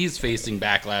now he's facing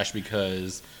backlash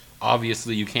because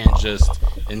obviously you can't just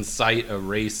incite a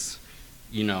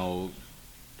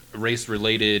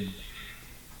race-related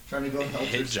trying to go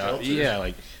hit job. Yeah,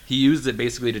 like he used it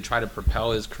basically to try to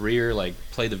propel his career, like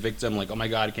play the victim, like, oh my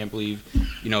God, I can't believe,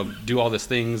 do all these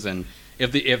things. And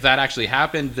if that actually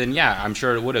happened, then yeah, I'm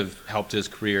sure it would have helped his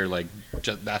career. Like,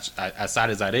 just that's as sad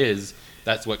as that is.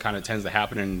 That's what kind of tends to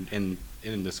happen in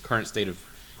this current state of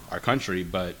our country.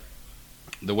 But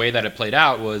the way that it played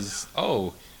out was,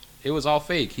 it was all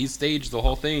fake. He staged the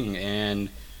whole thing, and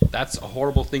that's a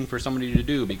horrible thing for somebody to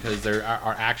do because there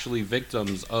are actually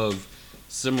victims of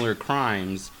similar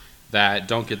crimes that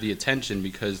don't get the attention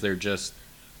because they're just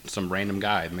some random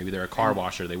guy. Maybe they're a car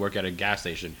washer. They work at a gas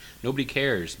station. Nobody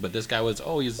cares. But this guy was,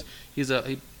 he's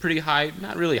a pretty high,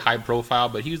 not really high profile,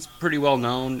 but he's pretty well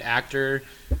known actor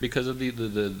because of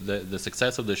the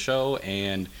success of the show.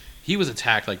 And he was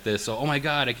attacked like this. So, oh my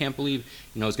God, I can't believe,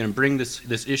 it's going to bring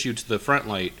this issue to the front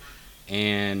light.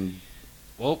 And,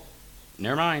 well,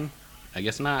 never mind. I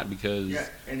guess not, because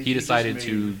he decided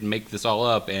to make this all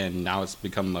up, and now it's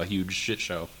become a huge shit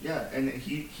show. Yeah, and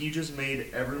he just made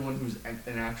everyone who's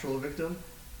an actual victim,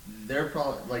 they're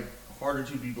probably like harder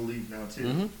to be believed now too.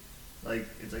 Mm-hmm. Like,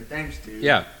 it's like, thanks, dude.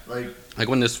 Yeah. Like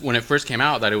when it first came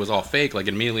out that it was all fake, like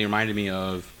it immediately reminded me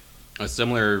of a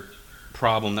similar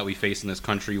problem that we face in this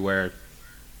country, where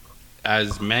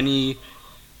as many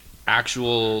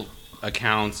actual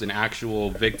accounts and actual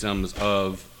victims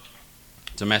of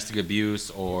domestic abuse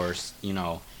or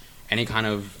any kind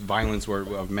of violence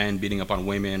of men beating up on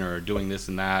women or doing this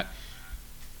and that,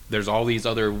 there's all these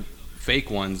other fake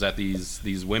ones that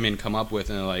these women come up with,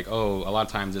 and they're like, a lot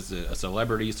of times it's a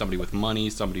celebrity, somebody with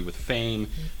money, somebody with fame,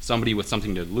 somebody with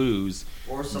something to lose,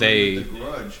 or somebody with a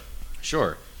grudge.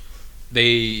 Sure,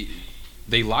 they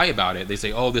lie about it. They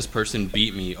say, this person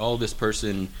beat me, this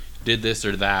person did this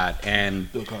or that.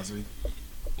 And Bill Cosby.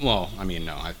 Well, I mean,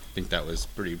 no, I think that was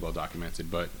pretty well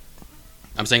documented, but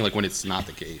I'm saying like when it's not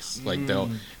the case. Like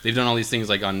they've done all these things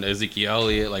like on Ezekiel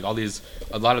Elliott, like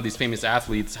a lot of these famous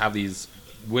athletes have these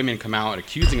women come out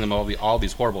accusing them of all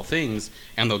these horrible things,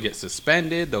 and they'll get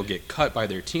suspended, they'll get cut by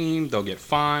their team, they'll get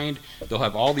fined, they'll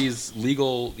have all these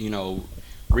legal,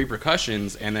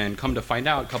 repercussions, and then come to find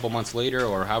out a couple months later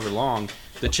or however long,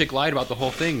 the chick lied about the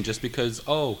whole thing just because,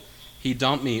 he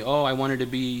dumped me. I wanted to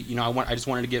be, I just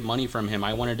wanted to get money from him.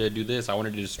 I wanted to do this. I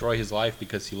wanted to destroy his life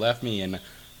because he left me, and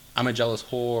I'm a jealous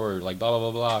whore, like blah,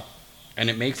 blah, blah, blah. And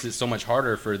it makes it so much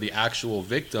harder for the actual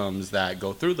victims that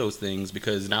go through those things,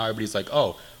 because now everybody's like,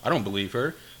 I don't believe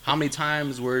her. How many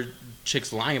times were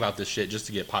chicks lying about this shit just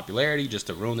to get popularity, just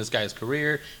to ruin this guy's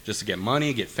career, just to get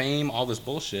money, get fame, all this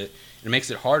bullshit? It makes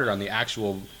it harder on the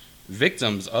actual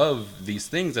victims of these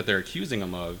things that they're accusing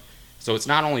them of. So it's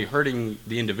not only hurting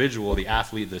the individual, the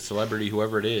athlete, the celebrity,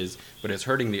 whoever it is, but it's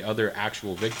hurting the other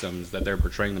actual victims that they're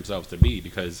portraying themselves to be,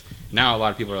 because now a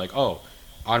lot of people are like,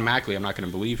 automatically I'm not going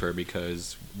to believe her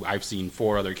because I've seen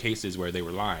 4 other cases where they were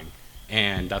lying.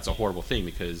 And that's a horrible thing,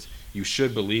 because you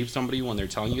should believe somebody when they're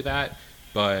telling you that,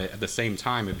 but at the same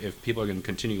time, if people are going to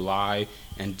continue to lie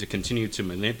and to continue to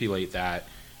manipulate that,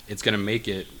 it's going to make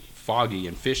it foggy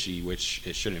and fishy, which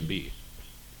it shouldn't be,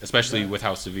 especially with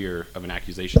how severe of an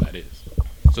accusation that is.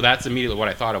 So that's immediately what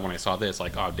I thought of when I saw this.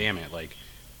 Like, oh, damn it. Like,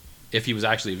 if he was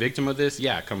actually a victim of this,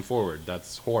 yeah, come forward.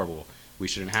 That's horrible. We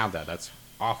shouldn't have that. That's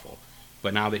awful.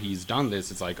 But now that he's done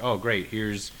this, it's like, oh, great.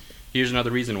 Here's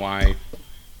another reason why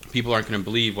people aren't going to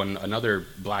believe when another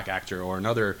black actor or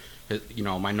another,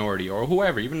 minority or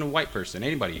whoever, even a white person,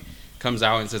 anybody, comes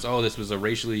out and says, oh, this was a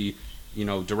racially,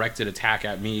 directed attack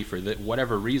at me for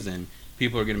whatever reason.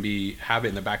 People are going to have it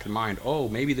in the back of the mind, oh,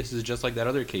 maybe this is just like that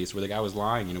other case where the guy was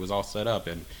lying and it was all set up,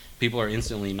 and people are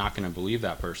instantly not going to believe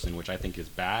that person, which I think is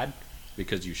bad,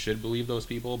 because you should believe those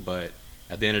people, but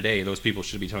at the end of the day, those people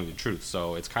should be telling the truth.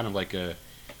 So it's kind of like it's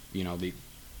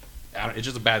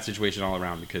just a bad situation all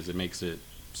around, because it makes it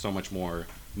so much more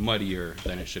muddier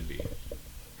than it should be.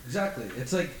 Exactly.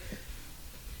 It's like,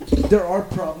 there are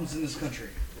problems in this country.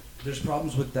 There's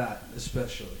problems with that,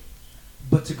 especially.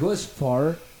 But to go as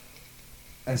far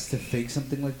as to fake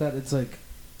something like that, it's like,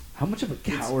 how much of a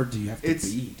coward do you have to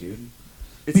be, dude?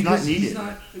 It's not needed.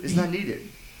 It's not needed.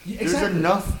 Yeah, exactly. There's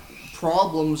enough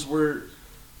problems where,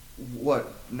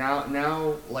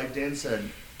 now, like Dan said,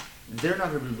 they're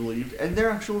not going to be believed, and they're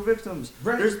actual victims.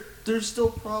 Right. There's still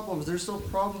problems. There's still a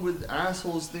problem with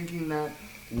assholes thinking that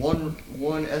one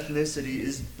ethnicity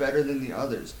is better than the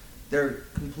others. They're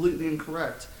completely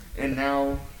incorrect, and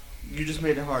now you just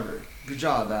made it harder. Good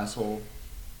job, asshole.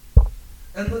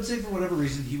 And let's say for whatever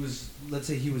reason he was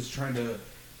trying to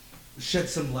shed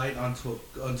some light onto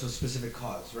a specific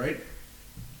cause, right?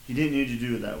 He didn't need to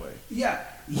do it that way. Yeah,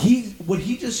 what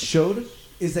he just showed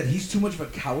is that he's too much of a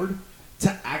coward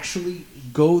to actually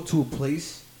go to a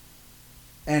place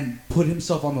and put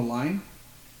himself on the line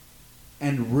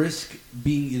and risk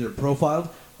being either profiled,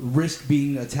 risk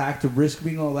being attacked, or risk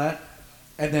being all that,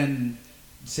 and then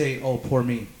say, oh, poor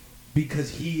me, because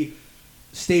he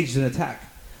staged an attack.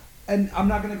 And I'm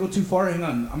not going to go too far. Hang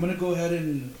on. I'm going to go ahead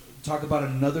and talk about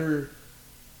another,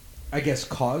 I guess,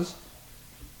 cause.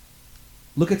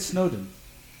 Look at Snowden.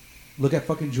 Look at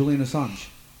fucking Julian Assange.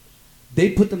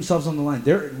 They put themselves on the line.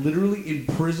 They're literally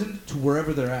imprisoned to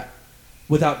wherever they're at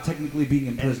without technically being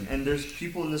in prison. And there's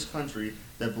people in this country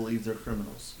that believe they're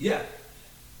criminals. Yeah.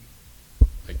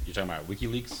 Like, you're talking about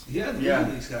WikiLeaks? Yeah, the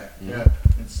WikiLeaks guy. Mm-hmm. Yeah.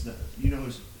 It's,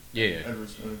 who's... Yeah. Edward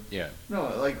Snowden. Yeah.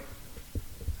 No, like...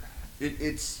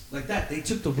 It's... Like that. They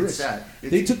took the risk. Sad.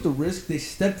 They took the risk. They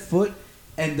stepped foot,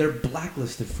 and they're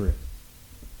blacklisted for it.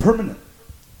 Permanent.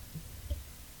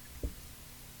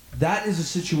 That is a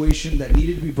situation that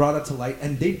needed to be brought out to light,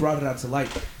 and they brought it out to light.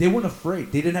 They weren't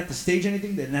afraid. They didn't have to stage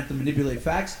anything. They didn't have to manipulate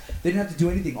facts. They didn't have to do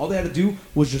anything. All they had to do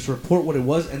was just report what it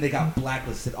was, and they got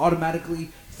blacklisted. Automatically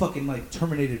fucking,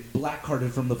 terminated,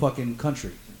 blackcarded from the fucking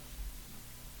country.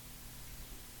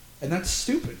 And that's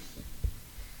stupid.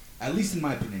 At least in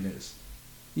my opinion it is.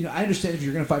 I understand if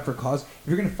you're going to fight for a cause. If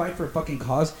you're going to fight for a fucking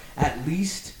cause, at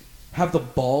least have the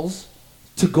balls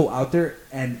to go out there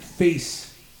and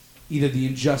face either the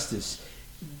injustice,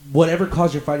 whatever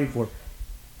cause you're fighting for.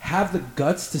 Have the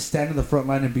guts to stand in the front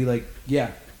line and be like,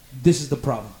 yeah, this is the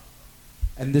problem.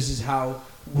 And this is how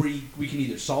we can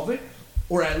either solve it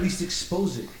or at least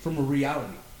expose it from a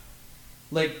reality.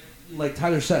 Like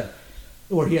Tyler said,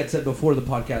 or he had said before the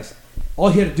podcast, all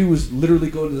he had to do was literally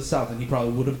go into the South and he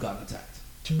probably would have gotten attacked.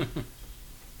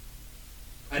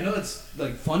 I know it's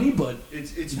funny, but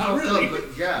it's not really. Up, but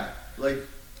yeah,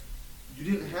 you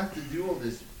didn't have to do all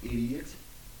this, idiot.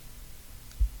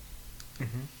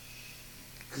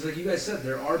 Because like you guys said,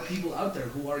 there are people out there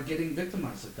who are getting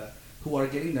victimized like that, who are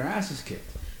getting their asses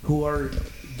kicked, who are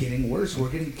getting worse, who are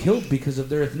getting killed because of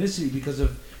their ethnicity, because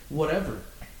of whatever.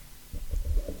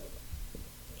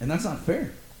 And that's not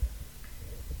fair.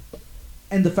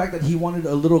 And the fact that he wanted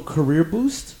a little career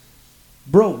boost,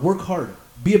 bro, work hard.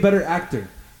 Be a better actor.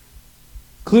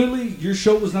 Clearly, your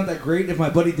show was not that great if my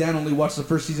buddy Dan only watched the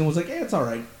first season and was like, it's all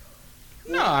right.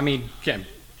 No, I mean, can't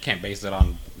base it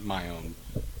on my own.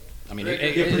 I mean,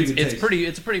 it's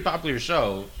a pretty popular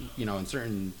show, in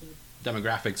certain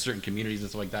demographics, certain communities and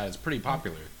stuff like that. It's pretty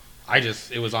popular.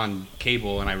 It was on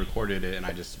cable and I recorded it and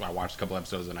I watched a couple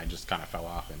episodes and I just kind of fell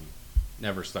off and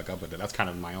never stuck up with it. That's kind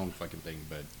of my own fucking thing,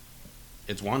 but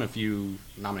it's won a few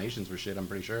nominations for shit, I'm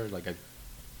pretty sure.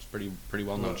 It's pretty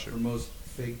well known shit. For most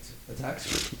faked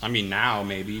attacks? I mean, now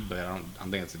maybe, but I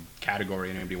don't think it's a category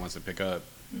anybody wants to pick up.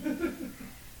 What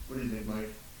do you think, Mike?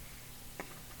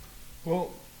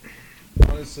 Well,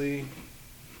 honestly,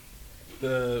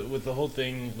 with the whole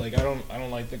thing, I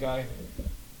don't like the guy.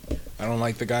 I don't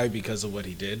like the guy because of what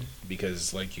he did.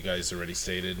 Because, like you guys already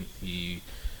stated, he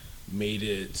made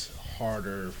it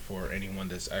harder for anyone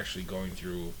that's actually going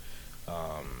through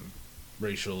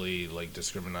racially like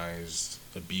discriminized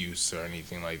abuse or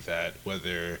anything like that.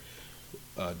 Whether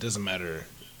doesn't matter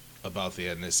about the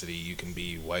ethnicity. You can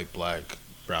be white, black,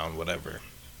 brown, whatever.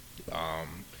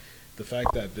 The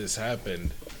fact that this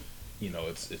happened,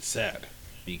 it's sad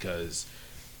because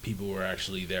people were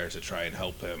actually there to try and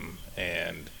help him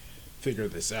and figure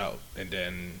this out, and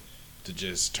then to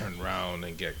just turn around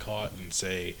and get caught and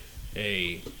say,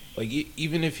 hey, like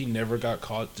even if he never got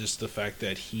caught, just the fact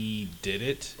that he did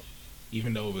it,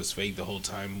 even though it was fake the whole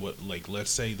time,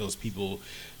 let's say those people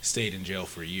stayed in jail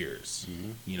for years,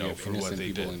 for what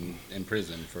they did in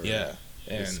prison for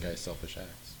this guy's selfish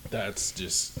acts. That's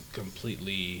just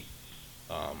completely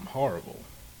horrible,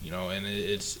 and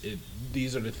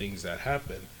these are the things that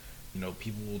happen.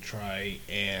 People will try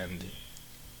and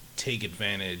take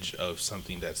advantage of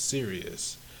something that's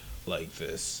serious like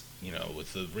this,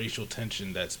 with the racial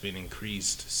tension that's been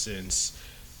increased since,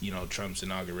 Trump's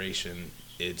inauguration.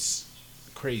 It's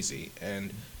crazy.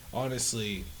 And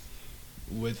honestly,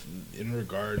 in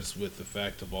regards with the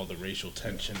fact of all the racial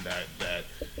tension that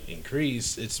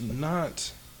increased, it's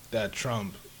not that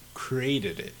Trump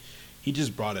created it. He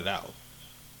just brought it out.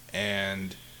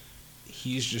 And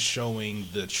he's just showing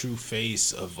the true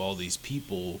face of all these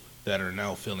people that are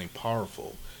now feeling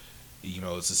powerful.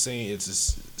 It's the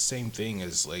same thing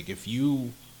as, like, if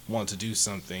you want to do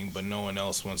something but no one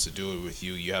else wants to do it with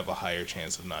you, you have a higher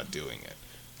chance of not doing it.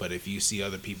 But if you see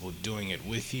other people doing it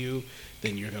with you,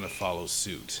 then you're going to follow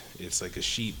suit. It's like a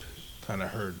sheep kind of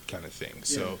herd kind of thing.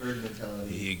 So herd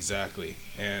mentality. Exactly.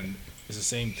 And it's the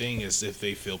same thing as if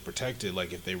they feel protected,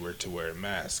 like if they were to wear a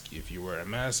mask. If you wear a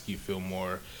mask, you feel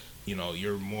more,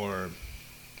 you're more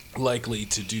likely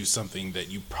to do something that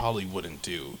you probably wouldn't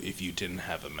do if you didn't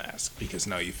have a mask, because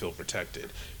now you feel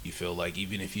protected. You feel like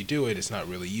even if you do it, it's not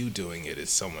really you doing it,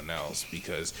 it's someone else,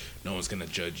 because no one's going to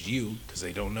judge you because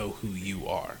they don't know who you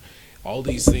are. All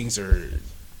these things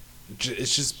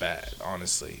it's just bad,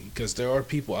 honestly, because there are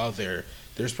people out there.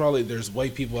 There's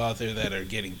white people out there that are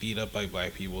getting beat up by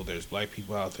black people. There's black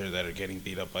people out there that are getting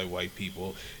beat up by white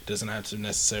people. It doesn't have to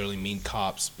necessarily mean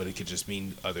cops, but it could just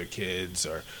mean other kids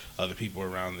or other people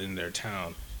around in their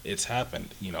town. It's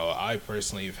happened. I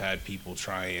personally have had people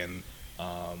try and,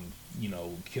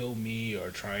 kill me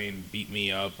or try and beat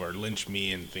me up or lynch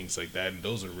me and things like that. And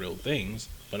those are real things,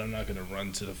 but I'm not going to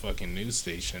run to the fucking news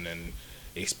station and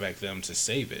expect them to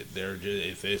save it.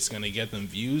 If it's going to get them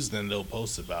views, then they'll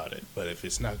post about it. But if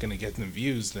it's not going to get them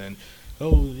views, then,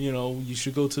 you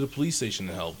should go to the police station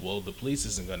to help. Well, the police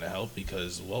isn't going to help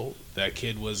because, that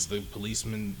kid was the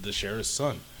policeman, the sheriff's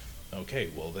son. Okay,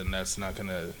 well, then that's not going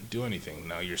to do anything.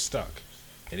 Now you're stuck.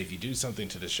 And if you do something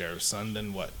to the sheriff's son,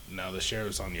 then what? Now the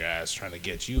sheriff's on your ass trying to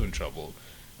get you in trouble.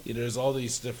 There's all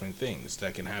these different things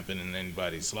that can happen in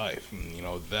anybody's life. And,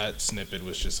 that snippet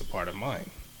was just a part of mine.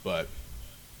 But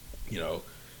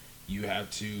you have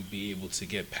to be able to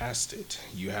get past it.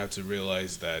 You have to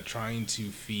realize that trying to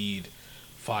feed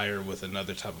fire with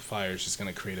another type of fire is just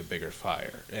going to create a bigger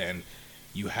fire. And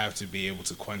you have to be able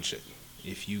to quench it.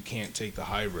 If you can't take the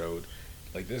high road,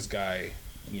 like this guy,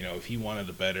 if he wanted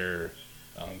a better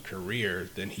career,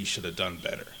 then he should have done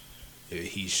better.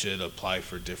 He should apply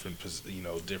for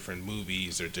different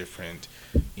movies or different,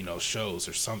 shows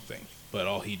or something. But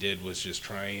all he did was just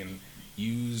try and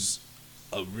use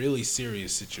a really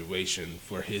serious situation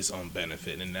for his own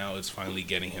benefit, and now it's finally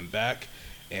getting him back.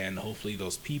 And hopefully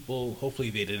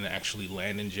they didn't actually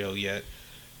land in jail yet,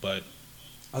 but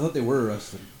I thought they were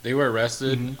arrested. They were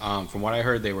arrested. Mm-hmm. From what I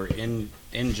heard, they were in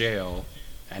jail,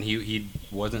 and he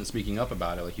wasn't speaking up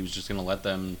about it. Like, he was just gonna let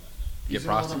them get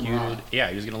prosecuted. Yeah,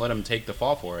 he was gonna let them take the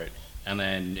fall for it. And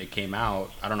then it came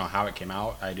out. I don't know how it came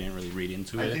out. I didn't really read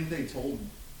into it. I think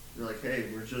they're like, hey,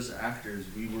 we're just actors.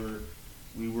 We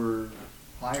were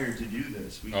hired to do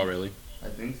this. Oh, really? I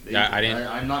think. I didn't.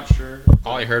 I'm not sure.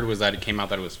 All I heard was that it came out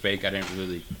that it was fake. I didn't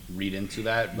really read into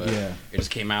that, but it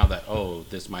just came out that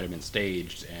this might have been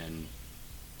staged. And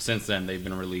since then, they've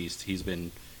been released.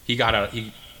 He got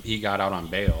out on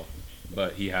bail,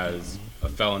 but he has a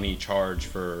felony charge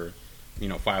for,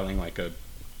 filing like a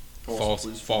false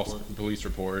police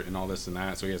report and all this and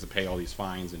that. So he has to pay all these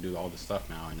fines and do all this stuff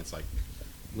now. And it's like,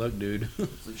 look, dude,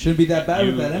 shouldn't be that bad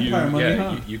with that Empire money,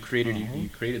 huh? You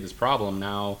created this problem.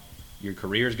 Now your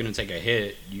career is going to take a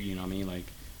hit. You know what I mean? Like,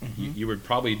 you were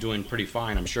probably doing pretty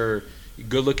fine. I'm sure.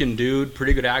 Good looking dude,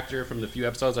 pretty good actor from the few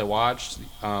episodes I watched.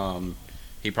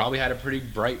 He probably had a pretty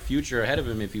bright future ahead of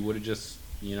him if he would have just,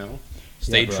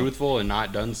 stayed truthful and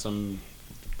not done some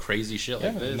crazy shit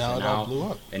like this. Now it all blew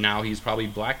up. And now he's probably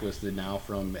blacklisted now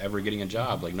from ever getting a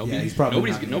job. Like, nobody's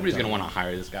nobody's going to want to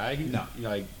hire this guy. No.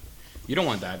 Like, you don't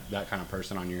want that kind of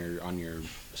person on your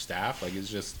staff. Like, it's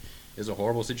just, was a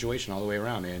horrible situation all the way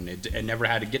around, and it never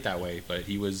had to get that way. But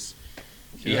he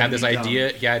had this idea.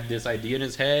 He had this idea in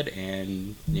his head,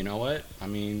 and you know what? I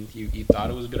mean, he thought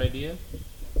it was a good idea.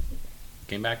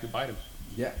 Came back to bite him.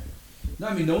 Yeah. No,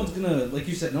 I mean, no one's gonna, like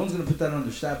you said, no one's gonna put that on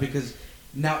their staff because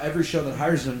now every show that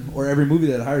hires him or every movie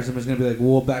that hires him is gonna be like,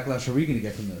 well, what backlash are we gonna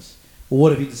get from this? Well,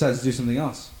 what if he decides to do something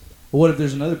else? Well, what if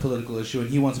there's another political issue and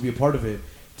he wants to be a part of it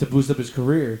to boost up his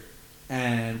career,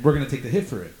 and we're gonna take the hit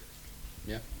for it?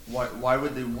 Yeah. Why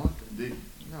would they want it?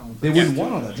 They wouldn't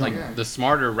want all that drama. Like the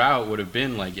smarter route would have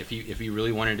been like if he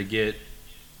really wanted to get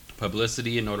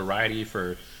publicity and notoriety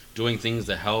for doing things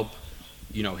that help,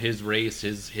 you know, his race,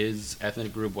 his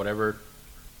ethnic group, whatever.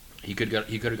 He could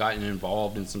have gotten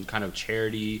involved in some kind of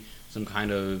charity, some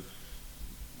kind of,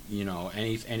 you know,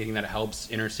 anything that helps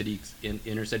inner city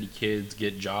kids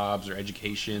get jobs or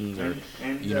educations or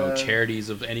you know, charities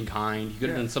of any kind. He could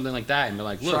have done something like that and be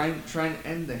like, look, try and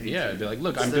end the hatred. Yeah, be like,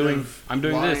 look, I'm doing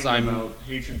this. I'm about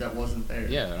hatred that wasn't there.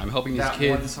 Yeah, I'm helping these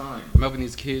kids. I'm helping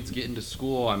these kids get into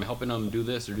school. I'm helping them do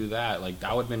this or do that. Like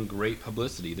that would have been great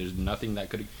publicity. There's nothing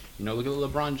that could, you know, look at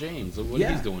LeBron James. Look what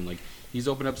he's doing. Like he's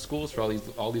opened up schools for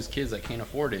all these kids that can't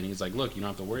afford it. And he's like, look, you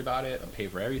don't have to worry about it. I pay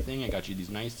for everything. I got you these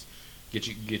nice. Get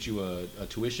you a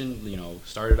tuition, you know,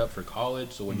 start it up for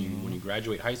college. So when you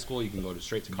graduate high school, you can go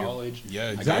straight to college.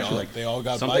 Yeah, exactly. Like they all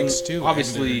got bikes too.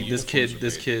 Obviously, this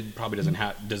kid probably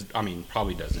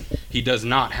doesn't. He does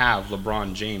not have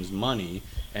LeBron James money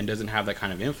and doesn't have that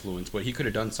kind of influence. But he could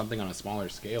have done something on a smaller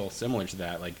scale, similar to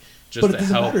that, like just but it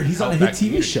doesn't matter. He's on a hit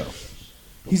TV show.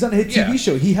 He's on a hit TV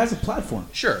show. He has a platform.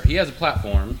 Sure, he has a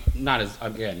platform. Not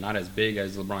as big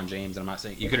as LeBron James. And I'm not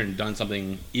saying he couldn't have done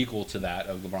something equal to that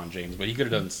of LeBron James, but he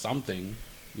could have done something.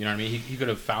 You know what I mean? He could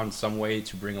have found some way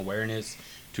to bring awareness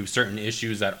to certain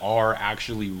issues that are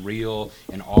actually real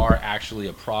and are actually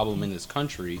a problem in this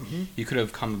country. Mm-hmm. He could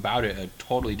have come about it a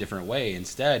totally different way.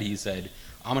 Instead, he said,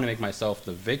 I'm going to make myself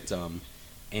the victim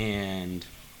and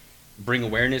bring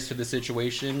awareness to the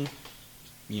situation.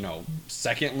 You know,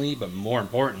 secondly, but more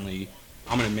importantly,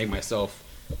 I'm gonna make myself,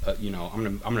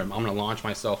 I'm gonna launch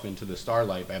myself into the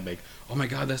starlight by like, oh my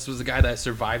God, this was the guy that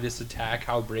survived this attack.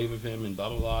 How brave of him, and blah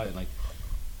blah blah,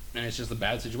 and it's just a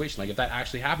bad situation. Like if that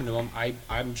actually happened to him,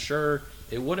 I'm sure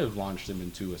it would have launched him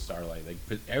into a starlight. Like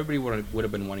everybody would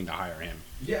have been wanting to hire him.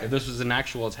 Yeah. If this was an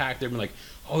actual attack, they'd be like,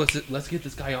 oh, let's get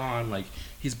this guy on. Like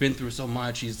he's been through so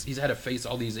much. He's had to face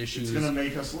all these issues. It's gonna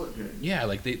make us look good. Yeah,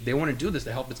 like they want to do this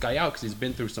to help this guy out because he's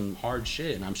been through some hard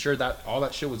shit, and I'm sure that all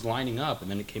that shit was lining up, and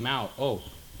then it came out. Oh,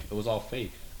 it was all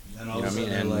fake. And all of a sudden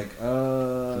they're like,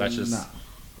 that's just nah.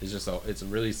 It's a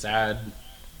really sad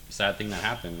thing that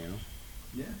happened. You know.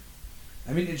 Yeah.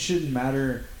 I mean, it shouldn't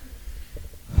matter.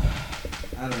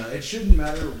 I don't know. It shouldn't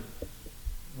matter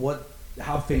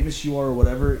how famous you are or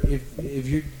whatever. If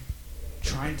you're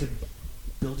trying to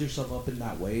build yourself up in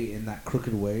that way, in that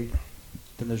crooked way,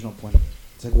 then there's no point.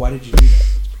 It's like, why did you do that?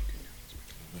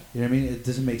 You know what I mean? It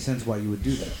doesn't make sense why you would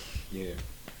do that. Yeah.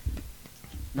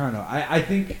 No. I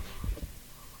think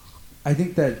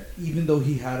that even though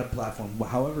he had a platform,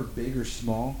 however big or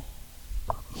small,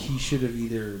 he should have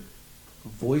either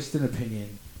voiced an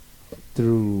opinion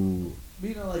through,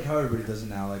 you know, like how everybody does it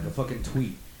now, like a fucking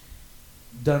tweet,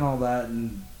 done all that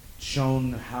and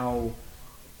shown how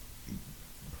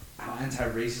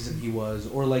anti-racism he was,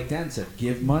 or like Dan said,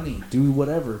 give money, do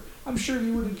whatever. I'm sure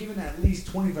he would have given at least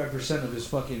 25% of his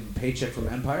fucking paycheck from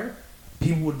Empire.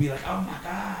 People would be like, oh my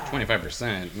God.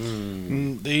 25%.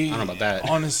 I don't know about that.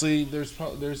 Honestly,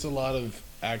 there's a lot of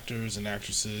actors and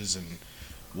actresses and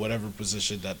whatever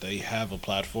position that they have a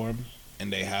platform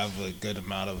and they have a good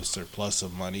amount of a surplus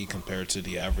of money compared to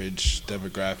the average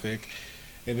demographic.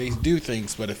 And they do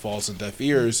things, but it falls on deaf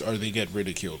ears, or they get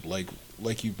ridiculed.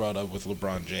 Like you brought up with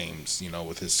LeBron James, you know,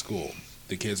 with his school.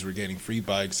 The kids were getting free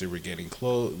bikes, they were getting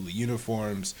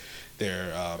uniforms,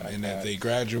 and if they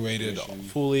graduated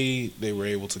fully, they were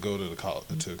able to go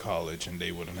to college, and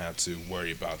they wouldn't have to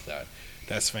worry about that.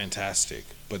 That's fantastic.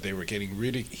 But they were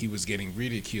he was getting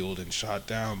ridiculed and shot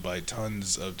down by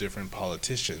tons of different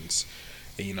politicians.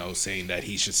 You know, saying that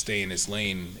he should stay in his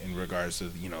lane in regards to,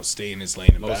 you know, stay in his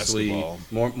lane in basketball.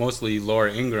 Mostly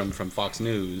Laura Ingraham from Fox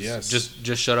News. Yes.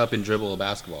 Just shut up and dribble a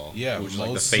basketball. Yeah. Which is like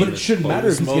the but famous it shouldn't matter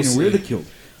if he's getting ridiculed.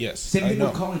 Yes. Same thing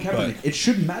with Colin Kaepernick. It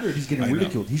shouldn't matter if he's getting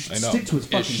ridiculed. He should stick to his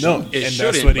fucking show. It and shouldn't,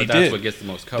 that's what he but did. That's what gets the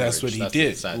most coverage. That's what he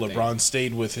did. LeBron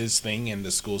stayed with his thing, and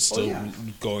the school's still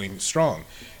going strong.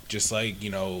 Just like, you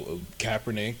know,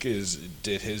 Kaepernick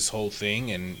did his whole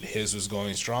thing, and his was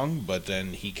going strong, but then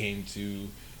he came to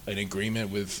an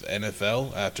agreement with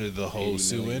NFL after the whole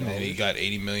sue-in, and he got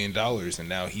 $80 million, and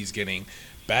now he's getting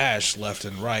bashed left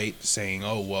and right, saying,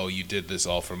 "Oh, well, you did this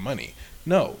all for money."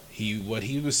 No, what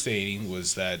he was saying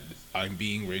was that I'm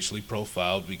being racially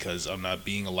profiled because I'm not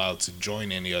being allowed to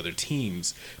join any other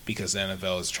teams because the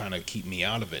NFL is trying to keep me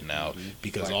out of it now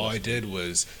because all I did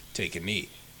was take a knee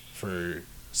for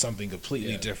something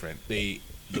completely different. The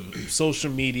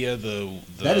social media,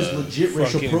 that is legit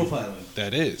racial profiling.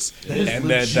 That is and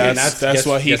that's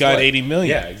why he got $80 million.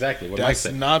 Yeah, exactly. What Mike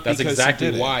said. That's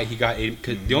exactly why he got 80.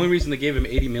 Because the only reason they gave him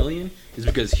 $80 million is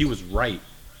because he was right,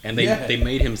 and they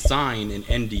made him sign an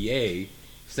NDA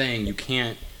saying you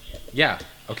can't. Yeah,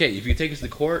 okay. If you take us to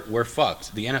court, we're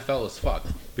fucked. The NFL is fucked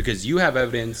because you have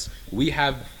evidence. We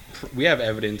have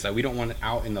evidence that we don't want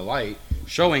out in the light,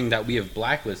 showing that we have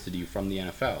blacklisted you from the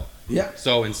NFL. Yeah.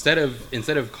 So instead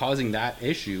of causing that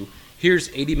issue, here's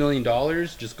 $80 million.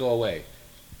 Just go away.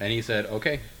 And he said,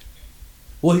 okay.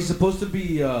 Well, he's supposed to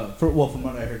be. From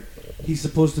what I heard, he's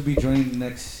supposed to be joining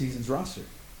next season's roster.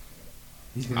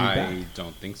 He's gonna be back. I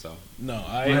don't think so. No,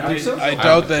 I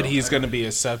doubt that he's going to be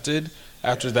accepted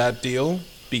after that deal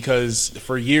because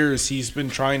for years he's been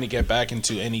trying to get back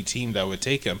into any team that would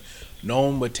take him. No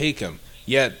one would take him.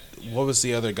 Yet, what was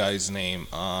the other guy's name?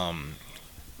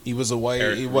 He was a white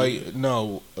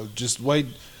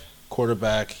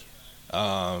quarterback,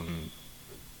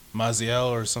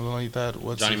 Maziel or something like that.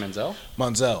 Johnny Manziel?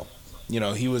 Manziel. You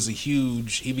know, he was a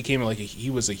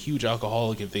huge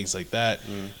alcoholic and things like that.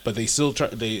 But they still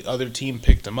the other team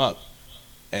picked him up,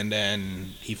 and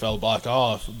then he fell back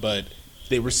off. But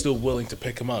they were still willing to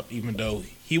pick him up, even though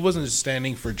he wasn't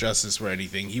standing for justice or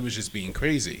anything. He was just being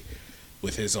crazy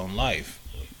with his own life.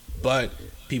 But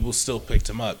people still picked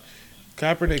him up.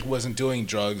 Kaepernick wasn't doing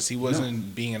drugs. He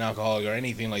wasn't being an alcoholic or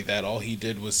anything like that. All he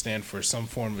did was stand for some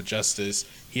form of justice.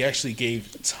 He actually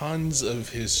gave tons of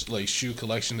his shoe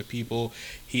collection to people.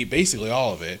 He basically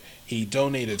all of it. He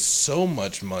donated so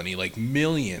much money, like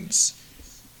millions.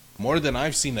 More than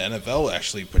I've seen the NFL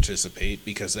actually participate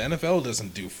because the NFL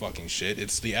doesn't do fucking shit.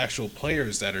 It's the actual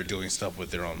players that are doing stuff with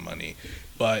their own money.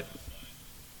 But,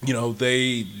 you know,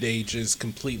 they just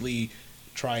completely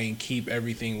try and keep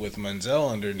everything with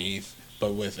Manziel underneath.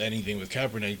 But with anything with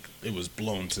Kaepernick, it was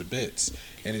blown to bits.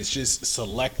 And it's just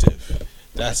selective.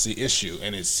 That's the issue.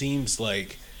 And it seems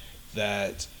like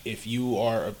that if you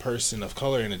are a person of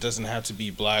color, and it doesn't have to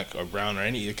be black or brown or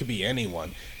it could be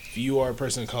anyone. If you are a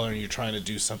person of color and you're trying to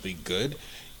do something good,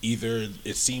 either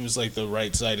it seems like the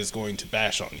right side is going to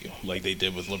bash on you, like they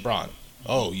did with LeBron.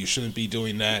 Oh, you shouldn't be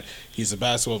doing that. He's a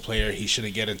basketball player. He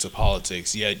shouldn't get into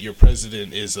politics. Yet your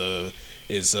president is a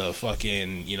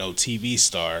fucking, TV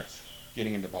star.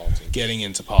 Getting into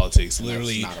politics.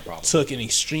 Literally took an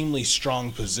extremely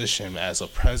strong position as a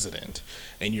president,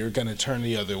 and you're going to turn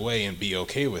the other way and be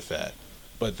okay with that.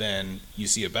 But then you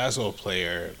see a basketball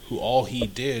player who all he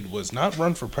did was not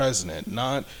run for president,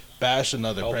 not bash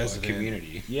another president. The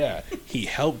community. Yeah, he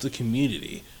helped the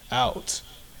community out,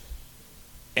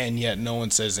 and yet no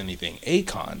one says anything.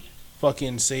 Akon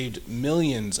fucking saved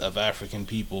millions of African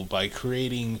people by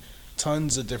creating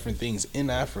tons of different things in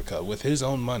Africa with his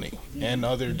own money and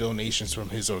other donations from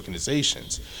his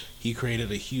organizations. He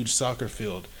created a huge soccer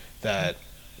field that,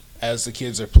 as the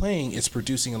kids are playing, it's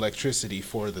producing electricity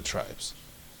for the tribes,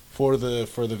 for the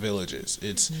villages.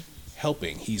 It's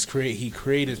helping. He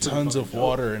created tons of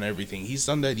water and everything. He's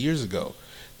done that years ago.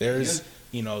 There's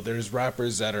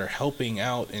rappers that are helping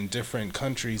out in different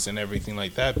countries and everything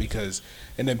like that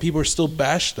and then people still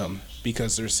bash them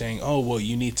because they're saying, oh, well,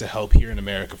 you need to help here in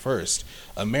America first.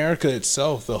 America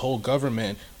itself, the whole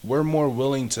government, we're more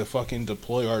willing to fucking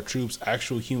deploy our troops,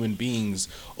 actual human beings,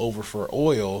 over for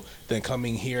oil than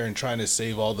coming here and trying to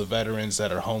save all the veterans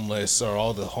that are homeless or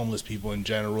all the homeless people in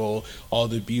general, all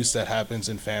the abuse that happens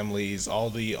in families,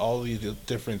 all the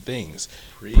different things.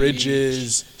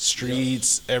 Bridges,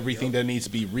 streets, everything that needs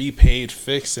to be repaid,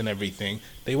 fixed, and everything.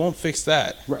 They won't fix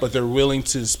that, but they're willing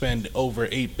to spend over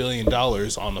 $8 billion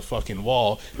on a fucking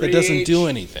wall that doesn't do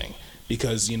anything.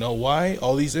 Because you know why?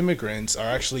 All these immigrants are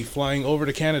actually flying over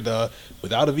to Canada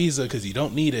without a visa because you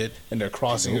don't need it, and they're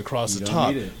crossing across the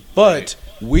top. But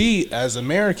we, as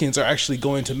Americans, are actually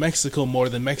going to Mexico more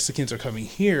than Mexicans are coming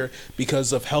here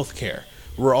because of healthcare.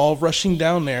 We're all rushing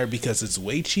down there because it's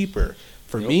way cheaper.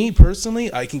 For me,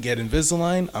 personally, I can get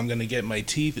Invisalign, I'm going to get my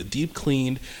teeth deep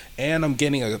cleaned, and I'm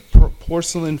getting a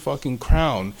porcelain fucking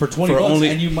crown. For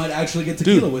 $20, and you might actually get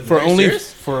tequila with it.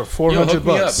 For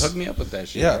 $400. Hook me up with that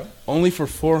shit, yeah, bro. Only for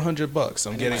 $400.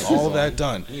 I'm getting all that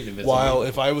done. While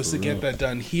if I was to get that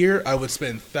done here, I would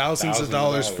spend thousands of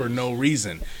dollars for no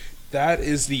reason. That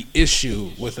is the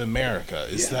issue with America,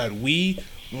 is that we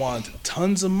want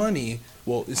tons of money.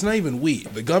 Well, it's not even we.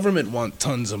 The government want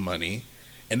tons of money.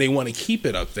 and they want to keep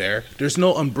it up there, there's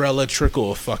no umbrella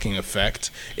trickle fucking effect.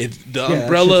 The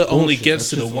umbrella only gets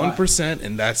to the 1%,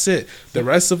 and that's it. The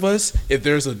rest of us, if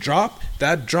there's a drop,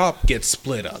 that drop gets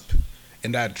split up,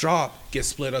 and that drop gets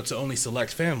split up to only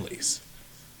select families.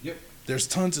 Yep. There's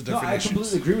tons of different issues. I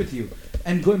completely agree with you.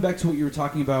 And going back to what you were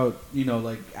talking about,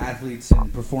 like athletes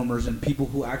and performers and people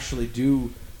who actually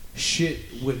do shit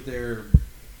with their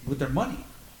money.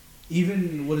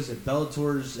 Even,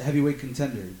 Bellator's heavyweight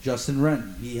contender, Justin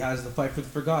Wren. He has the Fight for the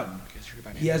Forgotten.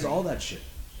 He has all that shit.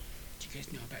 Do you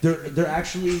guys know about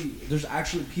there's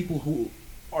actually people who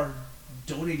are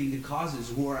donating to causes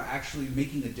who are actually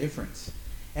making a difference.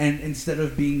 And instead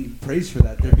of being praised for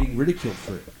that, they're being ridiculed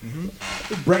for it.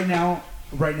 Mm-hmm.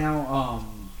 Right now,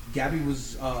 Gabby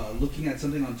was looking at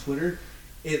something on Twitter.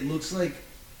 It looks like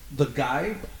the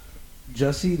guy,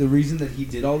 Jussie, the reason that he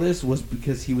did all this was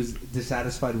because he was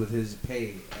dissatisfied with his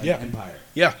pay at Empire.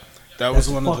 Yeah, that's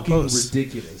one of the posts.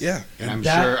 Ridiculous. Yeah, and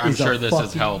I'm sure this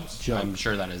has helped. I'm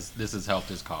sure this has helped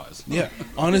his cause. Yeah,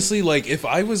 honestly, like if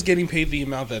I was getting paid the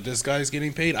amount that this guy's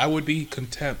getting paid, I would be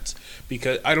content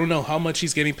because I don't know how much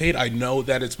he's getting paid. I know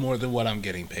that it's more than what I'm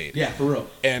getting paid. Yeah, for real.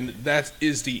 And that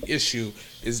is the issue: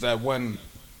 is that when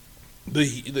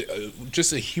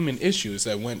just a human issue is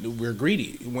that when we're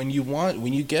greedy, when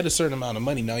you get a certain amount of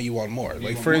money, now you want more.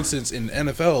 Like for instance, in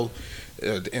NFL,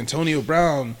 Antonio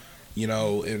Brown,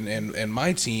 and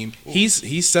my team,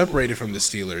 he's separated from the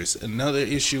Steelers. Another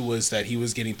issue was that he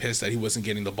was getting pissed that he wasn't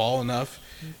getting the ball enough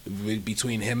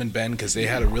between him and Ben because they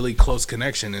had a really close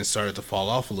connection and started to fall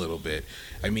off a little bit.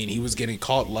 I mean, he was getting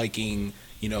caught liking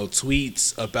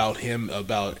tweets about him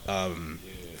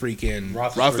freaking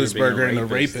Roethlisberger and the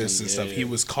rapist and stuff. He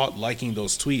was caught liking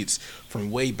those tweets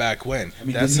from way back when. I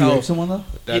mean, did he rape someone though?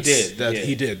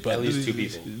 He did. But at least 2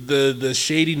 people. The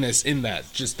shadiness in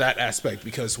that, just that aspect,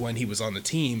 because when he was on the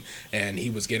team and he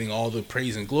was getting all the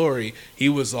praise and glory, he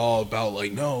was all about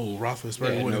like, no,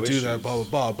 Roethlisberger wouldn't do that, blah blah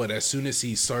blah. But as soon as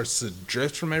he starts to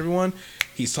drift from everyone,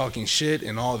 he's talking shit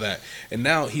and all that. And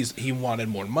now he wanted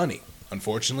more money.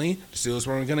 Unfortunately, the Steelers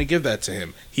weren't going to give that to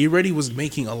him. He already was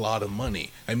making a lot of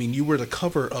money. I mean, you were the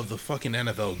cover of the fucking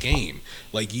NFL game.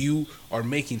 Like, you are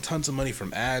making tons of money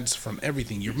from ads, from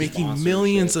everything. You're making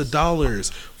millions of dollars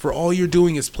for all you're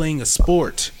doing is playing a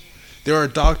sport. There are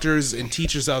doctors and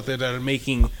teachers out there that are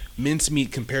making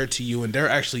mincemeat compared to you, and they're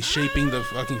actually shaping the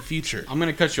fucking future. I'm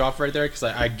going to cut you off right there because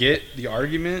I get the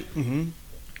argument,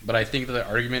 but I think that the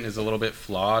argument is a little bit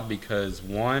flawed because,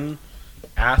 one,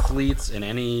 athletes in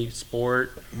any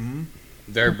sport,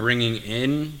 they're bringing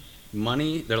in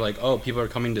money. They're like, oh, people are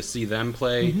coming to see them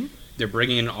play. They're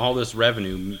bringing in all this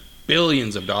revenue,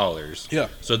 billions of dollars. Yeah.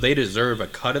 So they deserve a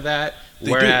cut of that.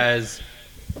 Whereas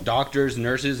doctors,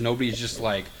 nurses, nobody's just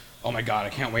like, oh my God, I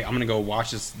can't wait. I'm going to go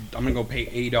watch this. I'm going to go pay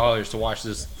 $80 to watch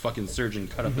this fucking surgeon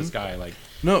cut up this guy. Like,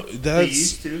 no, that's... They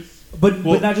used to. But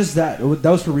not just that. That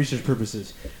was for research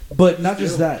purposes. But not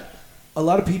just that. A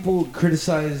lot of people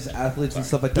criticize athletes and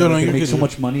stuff like that. They make so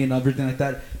much money and everything like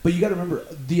that. But you got to remember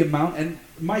the amount. And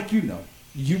Mike, you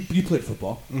played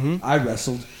football. I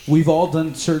wrestled. We've all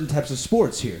done certain types of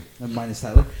sports here, minus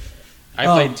Tyler. I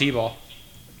played t-ball.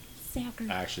 Soccer.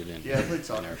 I actually didn't. Yeah, I played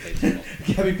soccer. I never played t-ball.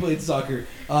 Gabby played soccer.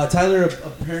 Tyler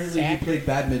apparently he played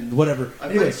badminton. Whatever. I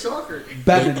played soccer.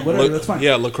 Badminton. Whatever. That's fine.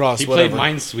 Yeah, lacrosse. He whatever.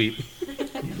 played Minesweep.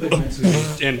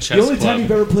 And chess the only club. time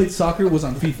you've ever played soccer was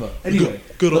on FIFA. Anyway,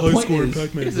 go to the high point school in is-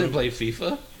 Pac-Man. He doesn't play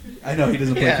FIFA. I know he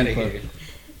doesn't play Get outta FIFA. here.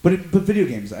 But video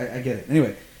games, I get it.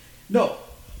 Anyway, no.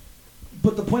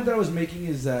 But the point that I was making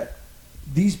is that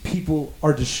these people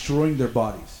are destroying their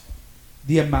bodies.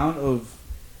 The amount of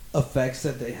effects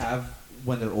that they have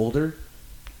when they're older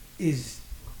is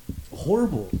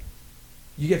horrible.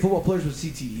 You get football players with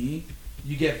CTE.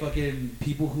 You get fucking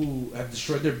people who have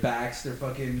destroyed their backs, their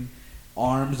fucking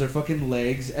arms, their fucking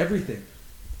legs, everything.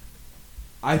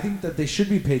 I think that they should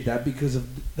be paid that because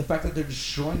of the fact that they're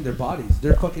destroying their bodies.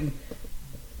 They're fucking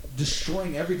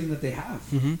destroying everything that they have.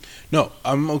 No,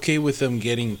 I'm okay with them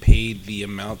getting paid the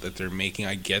amount that they're making.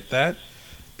 I get that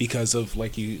because of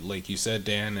like you said,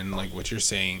 Dan, and like what you're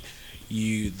saying,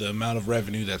 the amount of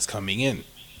revenue that's coming in.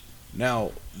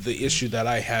 Now, the issue that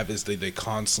I have is that they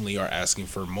constantly are asking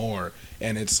for more,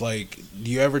 and it's like, do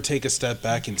you ever take a step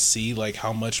back and see like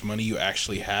how much money you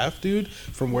actually have, dude?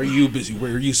 From where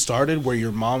you started, where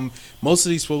your mom, most of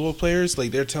these football players,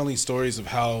 like they're telling stories of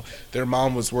how their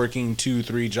mom was working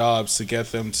 2-3 jobs to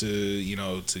get them to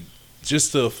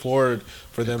just to afford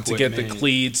for them to get the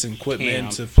cleats and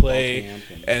equipment to play,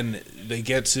 and they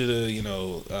get to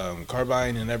the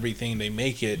Carbine and everything, they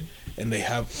make it. And they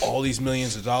have all these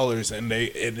millions of dollars, and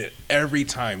every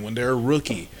time when they're a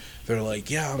rookie, they're like,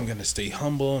 yeah, I'm gonna stay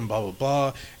humble and blah blah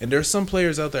blah. And there's some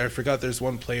players out there. I forgot. There's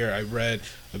one player I read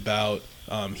about.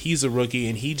 He's a rookie,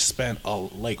 and he spent a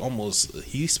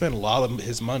lot of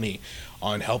his money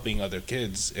on helping other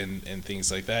kids and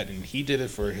things like that. And he did it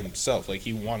for himself, like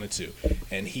he wanted to,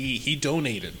 and he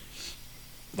donated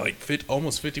like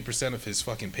almost 50% of his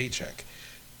fucking paycheck.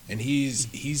 And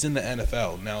he's in the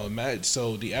NFL now. Imagine,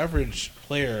 so the average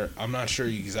player, I'm not sure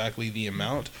exactly the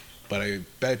amount, but I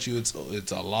bet you it's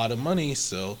a lot of money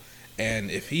still. And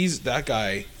if he's that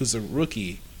guy who's a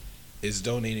rookie is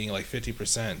donating like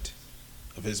 50%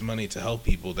 of his money to help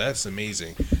people, that's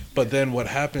amazing. But then what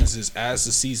happens is, as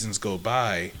the seasons go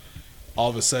by, all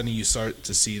of a sudden you start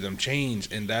to see them change.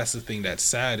 And that's the thing that's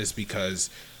sad, is because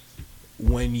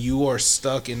when you are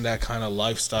stuck in that kind of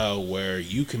lifestyle where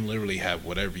you can literally have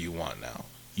whatever you want now,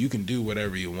 you can do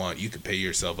whatever you want, you can pay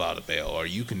yourself out of bail, or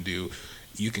you can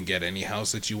get any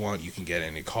house that you want, you can get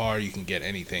any car, you can get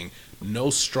anything.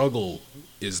 No struggle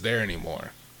is there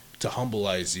anymore to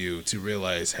humbleize you, to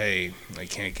realize, hey, I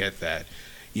can't get that,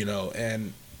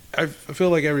 and I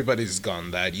feel like everybody's gone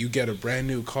that. You get a brand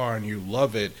new car and you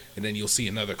love it, and then you'll see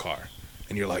another car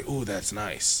and you're like, ooh, that's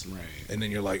nice. Right. And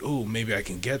then you're like, ooh, maybe I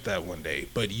can get that one day.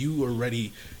 But you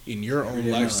already, in your own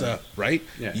lifestyle, right?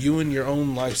 Yeah. You in your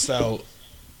own lifestyle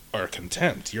are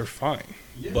content. You're fine.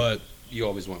 Yeah. But you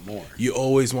always want more. You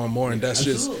always want more, and that's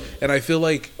Absolutely. just. And I feel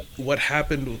like what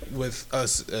happened with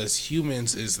us as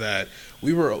humans is that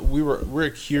we're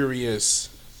a curious,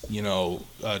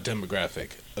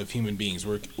 demographic of human beings.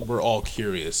 We're all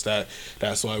curious.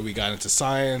 That's why we got into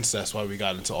science. That's why we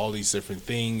got into all these different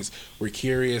things. We're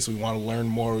curious. We want to learn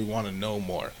more. We want to know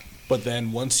more. But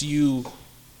then once you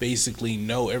basically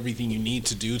know everything you need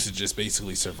to do to just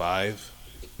basically survive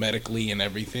medically and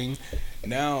everything,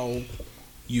 now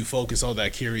you focus all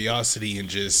that curiosity in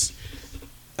just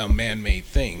a man-made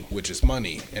thing, which is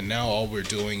money. And now all we're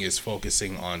doing is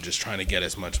focusing on just trying to get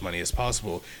as much money as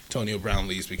possible. Antonio Brown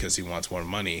leaves because he wants more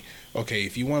money. Okay,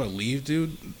 if you want to leave,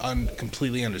 dude, I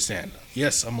completely understand.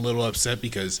 Yes, I'm a little upset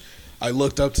because I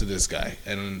looked up to this guy,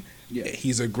 and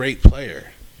he's a great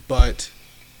player. But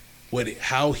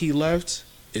how he left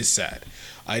is sad.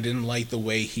 I didn't like the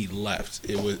way he left.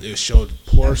 It showed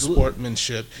poor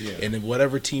sportsmanship, and in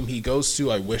whatever team he goes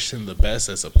to, I wish him the best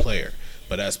as a player.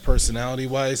 But as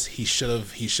personality-wise, he should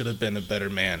have been a better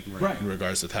man in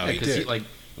regards to how he did. When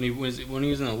he was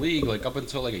in the league, like up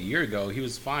until like a year ago, he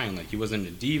was fine. Like he wasn't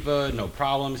a diva, no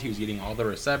problems. He was getting all the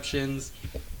receptions.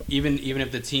 Even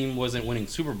if the team wasn't winning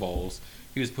Super Bowls,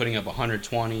 he was putting up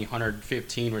 120,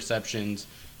 115 receptions,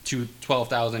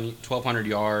 1,200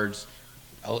 yards.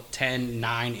 10,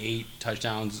 9, 8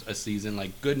 touchdowns a season, like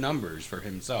good numbers for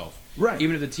himself. Right.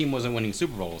 Even if the team wasn't winning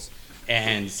Super Bowls.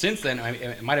 And since then,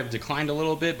 it might have declined a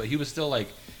little bit, but he was still like,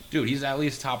 dude, he's at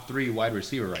least top 3 wide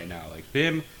receiver right now. Like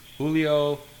Bim,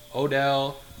 Julio,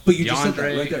 Odell, but you DeAndre, just said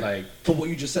that right there. Like, but what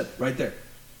you just said right there,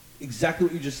 exactly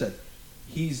what you just said.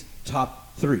 He's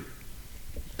top 3.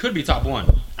 Could be top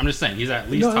 1. I'm just saying he's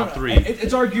at least top 3.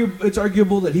 It's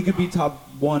arguable that he could be top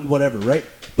 1, whatever, right?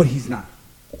 But he's not.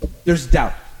 There's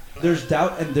doubt. There's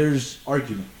doubt and there's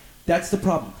argument. That's the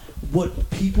problem. What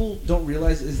people don't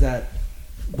realize is that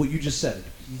what you just said,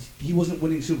 he wasn't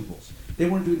winning Super Bowls. They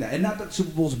weren't doing that. And not that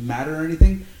Super Bowls matter or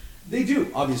anything. They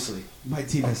do, obviously. My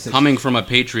team has 6. Coming from a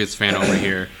Patriots fan over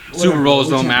here, Super Bowls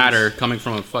don't matter. Coming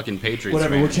from a fucking Patriots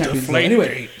fan. We're champions.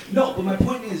 Anyway, no, but my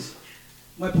point is,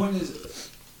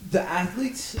 the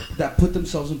athletes that put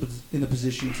themselves in a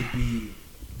position to be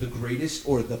the greatest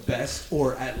or the best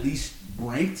or at least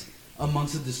ranked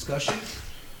amongst the discussion,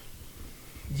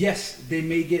 yes, they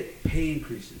may get pay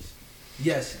increases.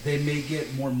 Yes, they may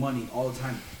get more money all the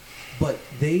time. But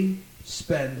they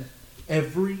spend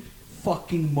every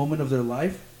fucking moment of their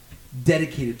life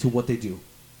dedicated to what they do.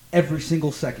 Every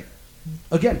single second.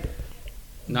 Again,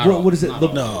 what is it?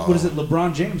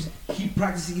 LeBron James, he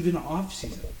practices even off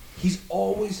season. He's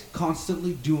always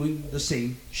constantly doing the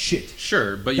same shit.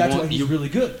 Sure, but that's why he's really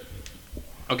good.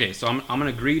 Okay, so I'm gonna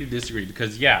agree to disagree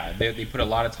because they put a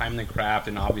lot of time in the craft,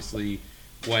 and obviously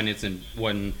when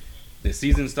the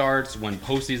season starts, when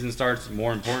postseason starts,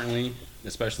 more importantly,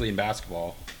 especially in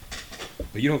basketball,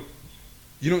 but you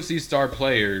don't see star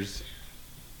players,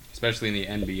 especially in the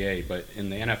NBA, but in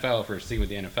the NFL, if we're sticking with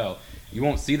the NFL, you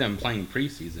won't see them playing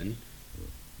preseason.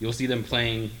 You'll see them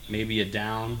playing maybe a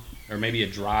down or maybe a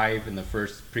drive in the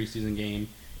first preseason game,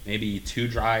 maybe 2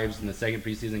 drives in the second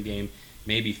preseason game,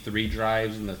 maybe 3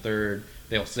 drives in the third.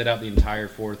 They'll sit out the entire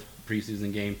 4th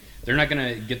preseason game. They're not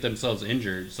going to get themselves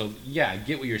injured. So, yeah, I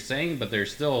get what you're saying, but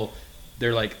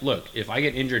they're like, look, if I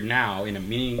get injured now in a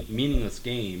meaningless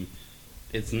game,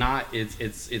 it's not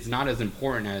as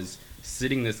important as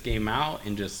sitting this game out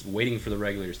and just waiting for the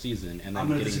regular season and then I'm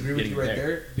going to disagree with you right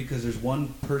there because there's one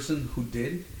person who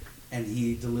did, and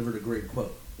he delivered a great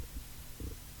quote.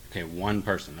 Okay, one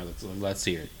person. Let's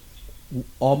hear it.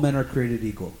 All men are created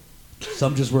equal.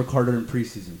 Some just work harder in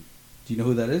preseason. Do you know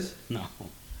who that is? No.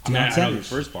 Deion Sanders. I know the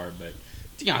first part, but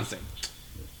Deion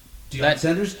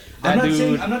Sanders.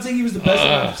 I'm not saying he was the best.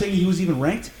 I'm not saying he was even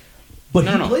ranked. But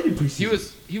he played in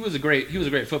preseason. He was a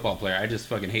great football player. I just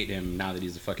fucking hate him now that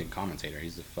he's a fucking commentator.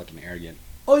 He's a fucking arrogant.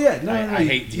 Oh yeah, no. I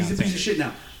hate Deion He's a piece of shit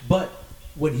now. But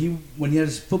when he had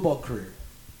his football career,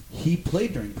 he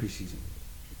played during preseason.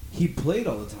 He played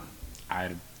all the time.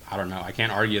 I don't know. I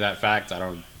can't argue that fact. I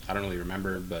don't really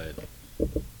remember, but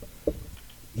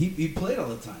he played all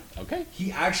the time. Okay.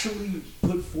 He actually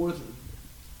put forth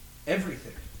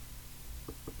everything.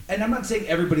 And I'm not saying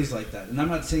everybody's like that, and I'm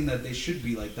not saying that they should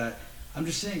be like that. I'm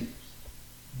just saying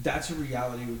that's a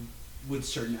reality with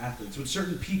certain athletes, with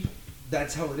certain people.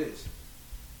 That's how it is.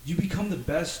 You become the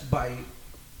best by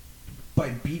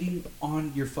beating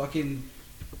on your fucking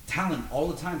talent all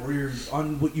the time, or you're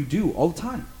on what you do all the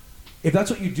time. If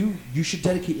that's what you do, you should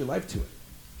dedicate your life to it.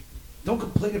 Don't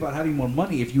complain about having more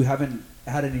money if you haven't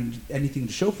had anything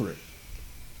to show for it.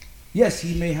 Yes,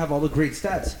 he may have all the great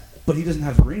stats, but he doesn't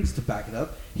have rings to back it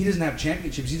up. He doesn't have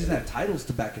championships. He doesn't have titles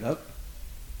to back it up.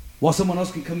 While someone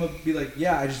else can come up and be like,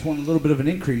 yeah, I just want a little bit of an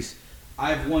increase.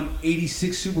 I've won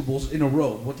 86 Super Bowls in a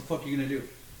row. What the fuck are you going to do?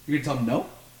 You're going to tell him no?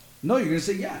 No, you're going to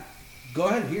say, yeah. Go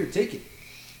ahead, here, take it.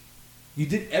 You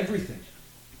did everything.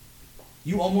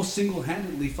 You almost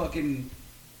single-handedly fucking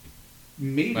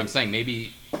made it. I'm saying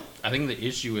I think the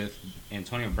issue with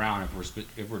Antonio Brown,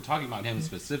 if we're talking about him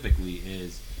specifically,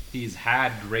 is he's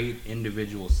had great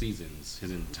individual seasons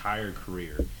his entire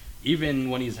career. Even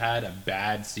when he's had a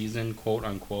bad season, quote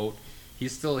unquote,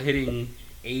 he's still hitting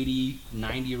 80,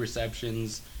 90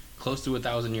 receptions, close to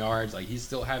 1,000 yards. Like, he's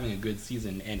still having a good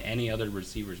season in any other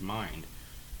receiver's mind.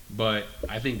 But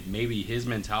I think maybe his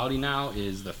mentality now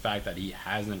is the fact that he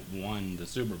hasn't won the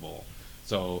Super Bowl.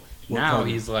 So now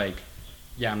he's like,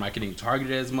 yeah, I'm not getting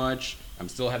targeted as much. I'm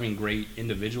still having great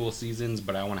individual seasons,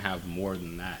 but I want to have more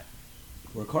than that.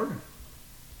 Work harder.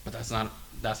 But that's not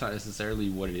necessarily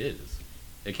what it is.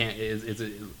 It can't.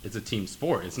 It's a team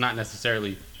sport. It's not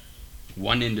necessarily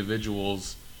one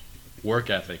individual's work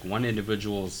ethic, one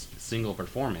individual's single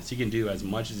performance. He can do as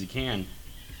much as he can.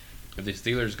 If the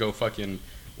Steelers go fucking,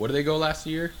 what did they go last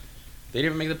year? They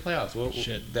didn't even make the playoffs. Well,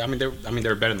 shit. I mean, they're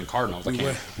better than the Cardinals.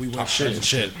 We went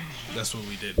shit. That's what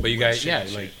we did. But you guys,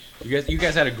 you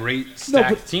guys had a great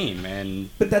stacked team, and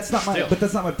but that's not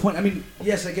my point. I mean,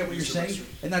 yes, I get what you're saying,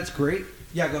 and that's great.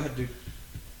 Yeah, go ahead, dude.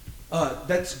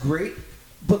 That's great,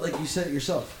 but like you said it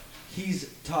yourself,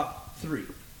 he's top 3.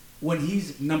 When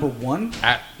he's number 1,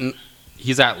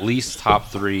 he's at least top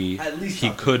 3. At least he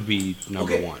could be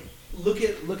number 1. Look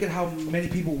at how many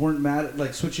people weren't mad at,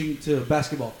 like, switching to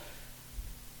basketball.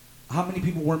 How many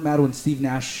people weren't mad when Steve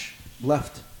Nash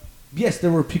left? Yes, there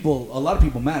were a lot of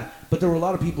people mad, but there were a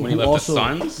lot of people when who also... When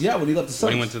he left the Suns? Yeah, when he left the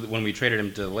Suns. When we traded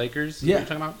him to the Lakers? Yeah. What are you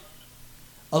talking about?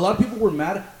 A lot of people were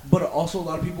mad, but also a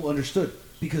lot of people understood.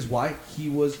 Because why? He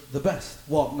was the best.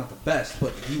 Well, not the best,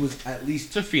 but he was at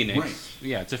least to Phoenix. Ranked.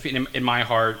 Yeah, to Phoenix. In my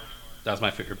heart, that's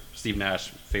my favorite, Steve Nash,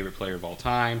 favorite player of all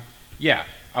time. Yeah,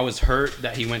 I was hurt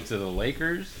that he went to the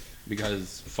Lakers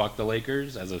because fuck the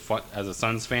Lakers as a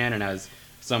Suns fan and as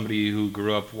somebody who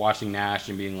grew up watching Nash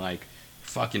and being like,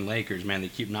 fucking Lakers, man, they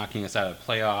keep knocking us out of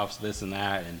playoffs, this and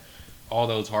that, and all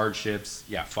those hardships.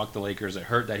 Yeah, fuck the Lakers. It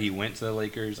hurt that he went to the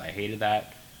Lakers. I hated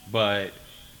that. But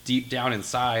deep down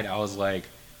inside, I was like,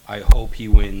 I hope he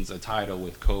wins a title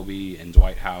with Kobe and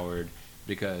Dwight Howard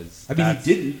because he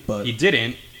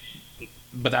didn't.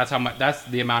 But that's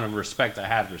the amount of respect I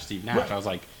had for Steve Nash. Right. I was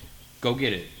like, go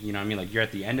get it. You know what I mean? Like, you're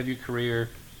at the end of your career.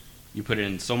 You put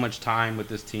in so much time with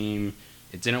this team.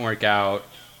 It didn't work out.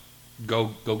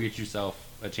 Go get yourself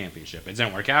a championship. It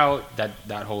didn't work out.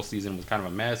 That whole season was kind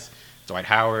of a mess. Dwight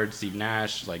Howard, Steve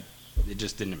Nash, like, it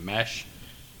just didn't mesh.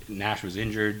 Nash was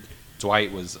injured.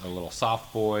 Dwight was a little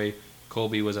soft boy.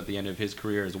 Kobe was at the end of his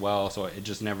career as well, so it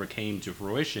just never came to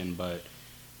fruition. But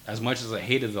as much as I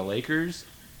hated the Lakers,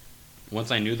 once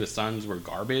I knew the Suns were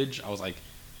garbage, I was like,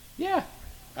 yeah,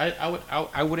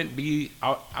 I wouldn't be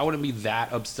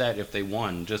that upset if they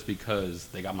won just because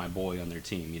they got my boy on their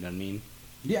team. You know what I mean?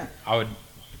 Yeah. I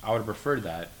would prefer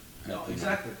that. No,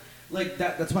 exactly. Like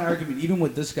that's my argument. Even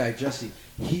with this guy, Jesse,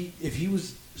 if he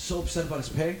was so upset about his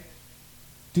pay,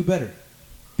 do better.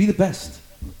 Be the best.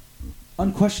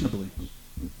 Unquestionably.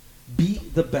 Be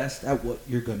the best at what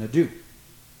you're going to do.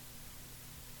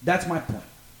 That's my point.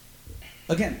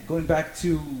 Again, going back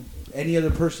to any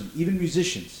other person, even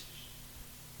musicians.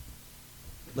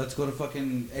 Let's go to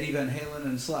fucking Eddie Van Halen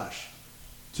and Slash.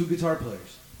 2 guitar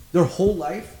players. Their whole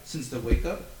life, since they wake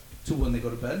up to when they go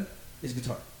to bed, is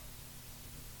guitar.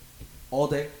 All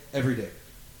day, every day.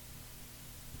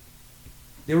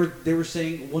 They were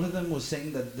saying, one of them was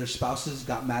saying that their spouses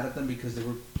got mad at them because they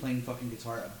were playing fucking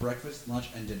guitar at breakfast, lunch,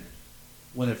 and dinner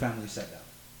when their family sat down.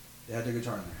 They had their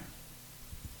guitar in their hand.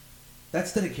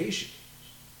 That's dedication.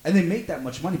 And they make that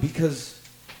much money because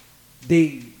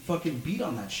they fucking beat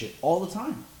on that shit all the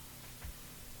time.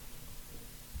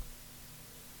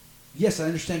 Yes, I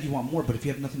understand you want more, but if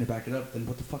you have nothing to back it up, then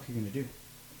what the fuck are you going to do?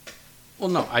 Well,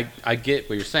 no, I get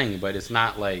what you're saying, but it's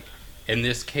not like, in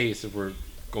this case, if we're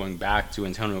going back to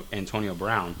Antonio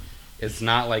Brown, it's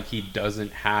not like he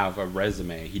doesn't have a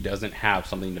resume. He doesn't have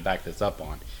something to back this up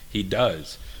on. He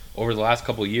does. Over the last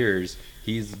couple of years,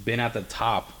 he's been at the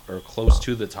top or close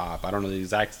to the top. I don't know the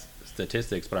exact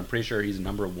statistics, but I'm pretty sure he's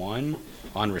number 1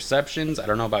 on receptions. I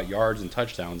don't know about yards and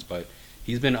touchdowns, but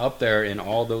he's been up there in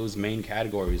all those main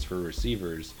categories for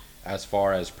receivers as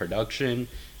far as production,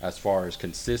 as far as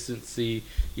consistency.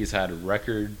 He's had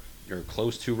record or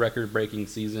close to record-breaking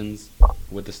seasons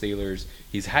with the Steelers.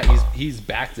 He's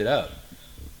backed it up.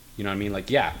 You know what I mean?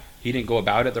 Like, yeah, he didn't go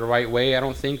about it the right way, I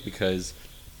don't think, because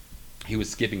he was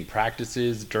skipping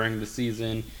practices during the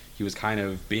season. He was kind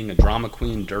of being a drama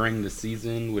queen during the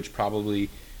season, which probably,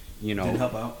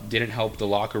 didn't help the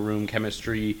locker room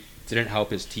chemistry. Didn't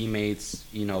help his teammates,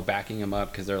 backing him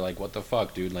up because they're like, what the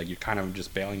fuck, dude? Like, you're kind of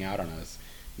just bailing out on us.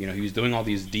 He was doing all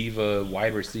these diva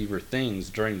wide receiver things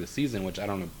during the season, which I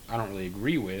don't really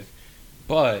agree with.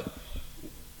 But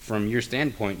from your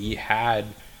standpoint, he had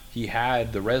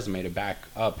the resume to back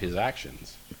up his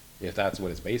actions, if that's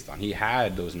what it's based on. He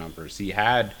had those numbers. He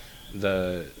had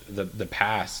the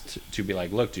past to be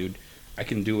like, look, dude, I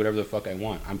can do whatever the fuck I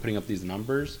want. I'm putting up these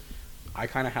numbers. I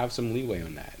kind of have some leeway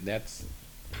on that. That's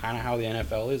kind of how the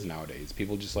NFL is nowadays.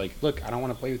 People just like, look, I don't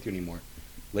want to play with you anymore.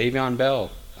 Le'Veon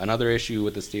Bell, another issue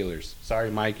with the Steelers.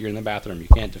 Sorry, Mike, you're in the bathroom. You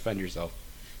can't defend yourself.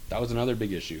 That was another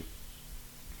big issue.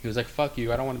 He was like, fuck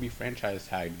you, I don't want to be franchise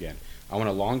tagged again. I want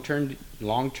a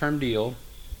long-term deal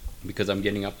because I'm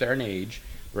getting up there in age.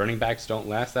 Running backs don't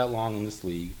last that long in this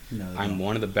league. No, I'm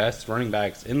one of the best running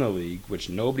backs in the league, which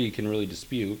nobody can really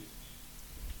dispute.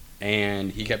 And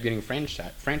he kept getting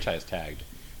franchise tagged.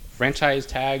 Franchise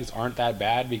tags aren't that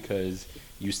bad because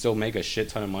you still make a shit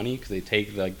ton of money because they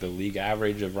take like the league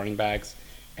average of running backs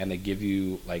and they give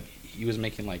you like, he was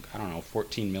making like, I don't know,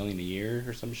 $14 million a year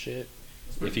or some shit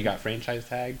if he got franchise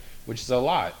tagged, which is a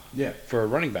lot for a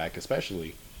running back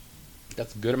especially.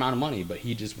 That's a good amount of money, but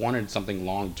he just wanted something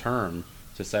long term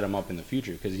to set him up in the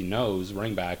future because he knows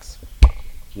running backs,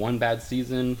 one bad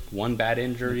season, one bad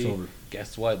injury,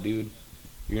 guess what, dude?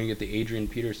 You're gonna get the Adrian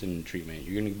Peterson treatment.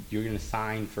 You're gonna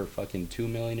sign for fucking $2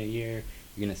 million a year.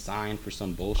 You're gonna sign for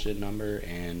some bullshit number,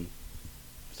 and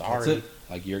sorry,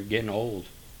 like you're getting old.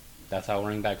 That's how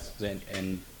running backs.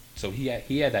 And so he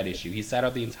had that issue. He sat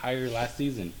out the entire last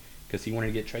season because he wanted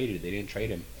to get traded. They didn't trade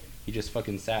him. He just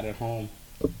fucking sat at home.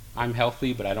 I'm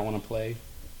healthy, but I don't want to play.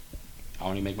 I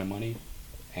want to make my money.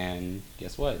 And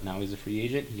guess what? Now he's a free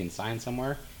agent. He can sign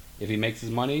somewhere. If he makes his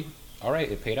money, all right,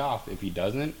 it paid off. If he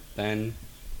doesn't, then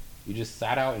you just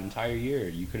sat out an entire year.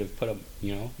 You could have put up,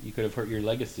 you could have hurt your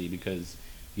legacy because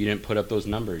you didn't put up those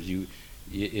numbers.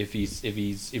 If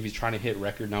he's trying to hit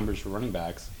record numbers for running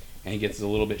backs and he gets a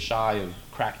little bit shy of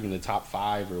cracking the top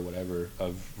 5 or whatever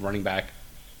of running back,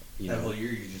 that whole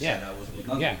year you just said that was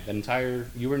nothing. Yeah,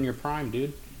 you were in your prime,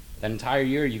 dude. That entire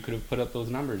year you could have put up those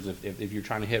numbers if you're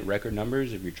trying to hit record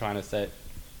numbers, if you're trying to set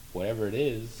whatever it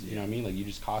is, you know what I mean? Like, you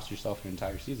just cost yourself an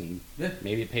entire season. Yeah.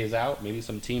 Maybe it pays out. Maybe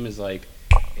some team is like,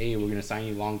 hey, we're going to sign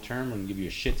you long term. We're going to give you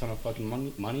a shit ton of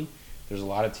fucking money. There's a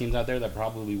lot of teams out there that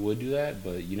probably would do that,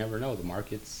 but you never know. The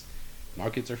markets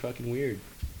are fucking weird.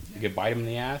 You could bite them in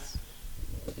the ass.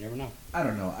 You never know. I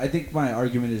don't know. I think my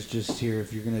argument is just here,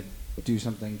 if you're going to do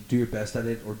something, do your best at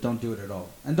it or don't do it at all.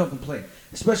 And don't complain.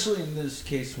 Especially in this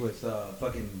case with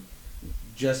fucking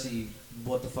Jesse,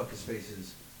 what the fuck his face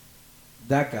is.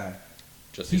 That guy.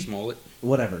 Jesse Smollett?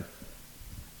 Whatever.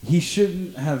 He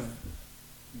shouldn't have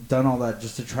done all that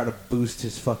just to try to boost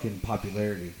his fucking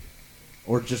popularity.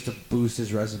 Or just to boost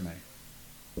his resume.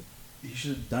 He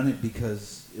should have done it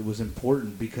because it was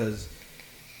important. Because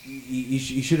he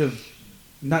should have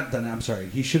not done it. I'm sorry.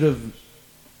 He should have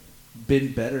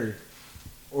been better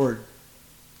or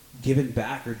given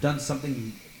back or done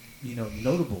something,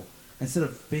 notable. Instead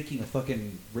of faking a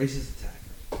fucking racist attack.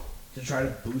 To try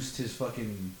to boost his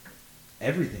fucking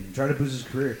everything. Try to boost his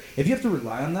career. If you have to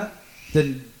rely on that,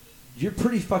 then you're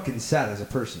pretty fucking sad as a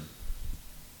person.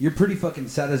 You're pretty fucking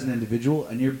sad as an individual,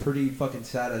 and you're pretty fucking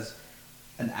sad as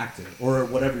an actor or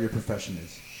whatever your profession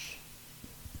is.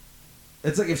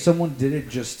 It's like if someone did it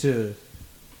just to.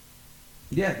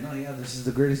 This is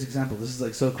the greatest example. This is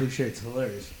like so cliche. It's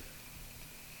hilarious.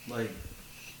 Like,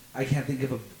 I can't think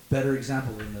of a better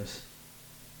example than this.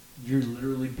 You're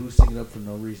literally boosting it up for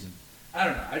no reason. I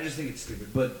don't know. I just think it's stupid.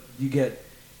 But you get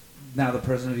now the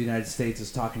president of the United States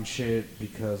is talking shit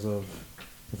because of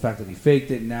the fact that he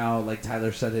faked it. Now, like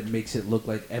Tyler said, it makes it look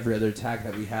like every other attack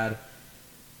that we had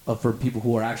for people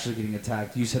who are actually getting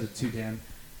attacked. You said it too, Dan.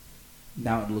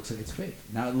 Now it looks like it's fake.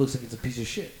 Now it looks like it's a piece of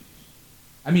shit.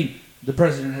 I mean, the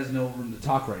president has no room to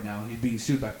talk right now. He's being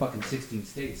sued by fucking 16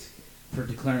 states for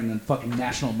declaring a fucking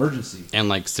national emergency. And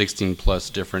like 16 plus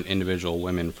different individual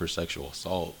women for sexual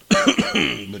assault.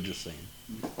 But just saying.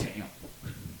 Damn.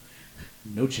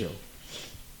 No chill.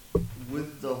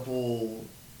 With the whole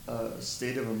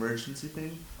state of emergency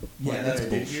thing, that's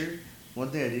bullshit. One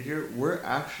thing I did hear, we're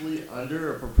actually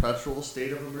under a perpetual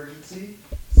state of emergency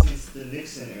since the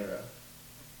Nixon era.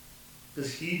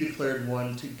 Because he declared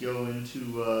one to go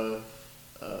into,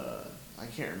 I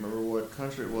can't remember what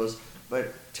country it was,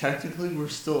 but technically we're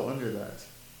still under that.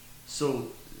 So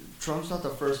Trump's not the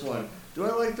first one. Do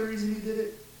I like the reason he did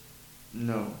it?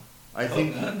 No. I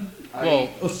think...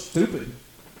 stupid.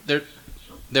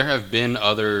 There have been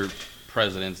other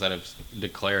presidents that have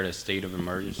declared a state of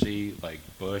emergency, like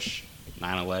Bush,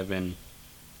 9/11,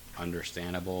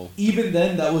 understandable. Even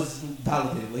then, that was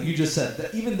validated. Like you just said,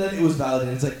 that even then it was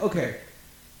validated. It's like, okay,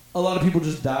 a lot of people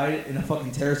just died in a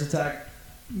fucking terrorist attack.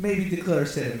 Maybe declare a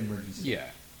state of emergency. Yeah,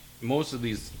 most of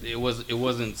these, it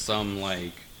wasn't some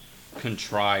like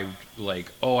contrived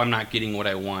like, oh, I'm not getting what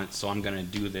I want, so I'm gonna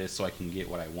do this so I can get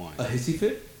what I want. A hissy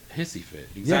fit. Hissy fit,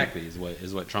 exactly, is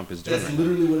what Trump is doing. That's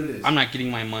literally what it is. I'm not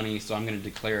getting my money, so I'm going to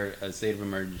declare a state of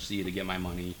emergency to get my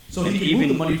money. So he can move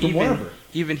the money from wherever.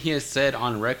 Even he has said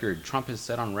on record, Trump has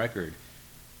said on record,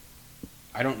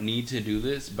 I don't need to do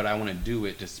this, but I want to do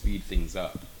it to speed things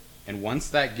up. And once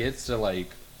that gets to like,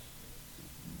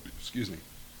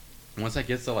 once that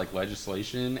gets to like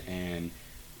legislation and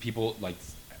people like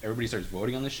everybody starts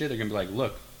voting on this shit, they're gonna be like,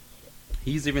 look,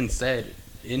 he's even said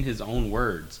in his own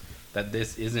words that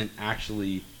this isn't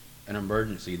actually an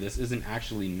emergency. This isn't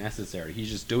actually necessary. He's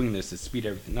just doing this to speed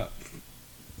everything up.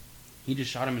 He just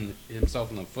shot himself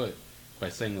in the foot by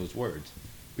saying those words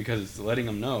because it's letting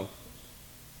him know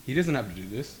he doesn't have to do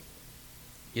this.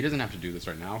 He doesn't have to do this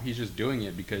right now. He's just doing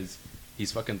it because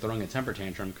he's fucking throwing a temper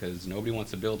tantrum because nobody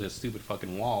wants to build his stupid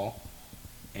fucking wall,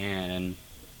 and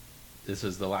this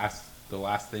is the last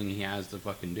thing he has to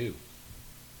fucking do.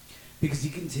 Because he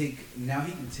can take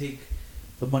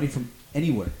the money from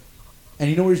anywhere. And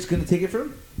you know where he's going to take it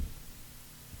from?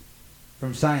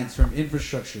 From science, from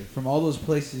infrastructure, from all those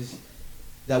places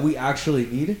that we actually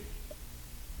need.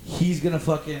 He's going to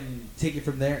fucking take it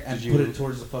from there and put it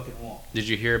towards the fucking wall. Did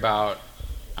you hear about,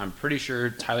 I'm pretty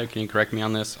sure, Tyler, can you correct me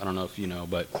on this? I don't know if you know,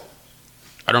 but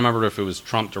I don't remember if it was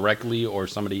Trump directly or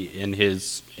somebody in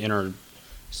his inner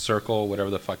circle,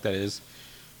 whatever the fuck that is.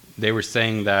 They were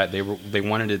saying that they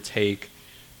wanted to take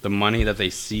the money that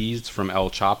they seized from El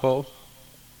Chapo,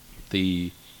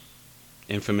 the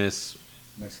infamous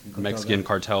Mexican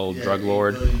cartel drug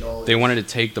lord. They wanted to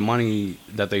take the money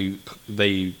that they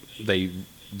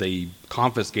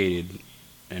confiscated,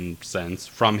 in a sense,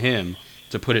 from him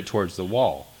to put it towards the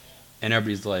wall. And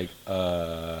everybody's like,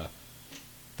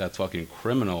 that's fucking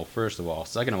criminal, first of all.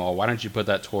 Second of all, why don't you put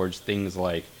that towards things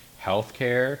like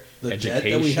healthcare,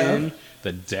 education,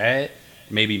 the debt,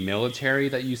 maybe military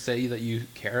that you say that you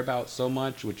care about so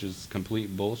much, which is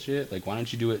complete bullshit. Like, why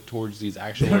don't you do it towards these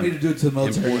actual? We don't need to do it to the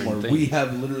military anymore. Things. We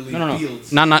have literally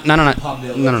fields.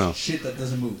 No. Shit that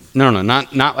doesn't move. No.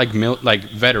 Not like like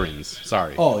veterans.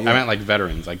 Sorry. Oh, yeah. I meant like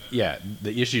veterans. Like, yeah,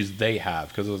 the issues they have,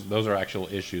 because those are actual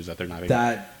issues that they're not.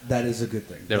 That is a good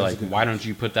thing. They're like, why don't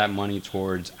you put that money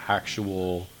towards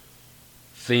actual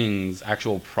things,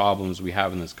 actual problems we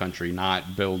have in this country,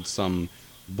 not build some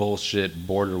bullshit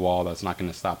border wall that's not going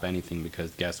to stop anything,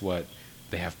 because guess what?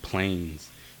 They have planes.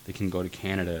 They can go to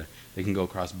Canada. They can go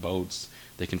across boats.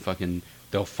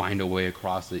 They'll find a way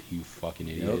across it, you fucking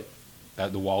idiot.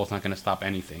 Yep. The wall is not going to stop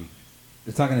anything.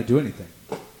 It's not going to do anything.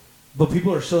 But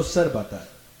people are so set about that.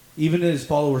 Even his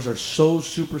followers are so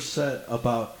super set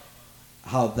about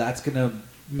how that's going to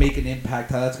make an impact,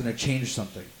 how that's going to change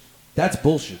something. That's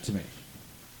bullshit to me.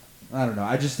 I don't know.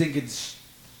 I just think it's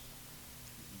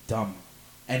dumb.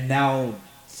 And now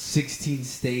 16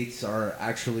 states are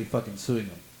actually fucking suing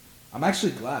them. I'm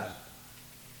actually glad.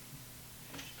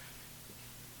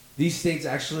 These states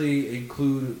actually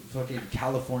include fucking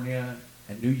California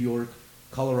and New York,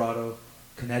 Colorado,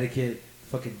 Connecticut,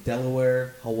 fucking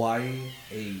Delaware, Hawaii.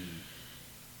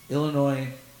 Illinois,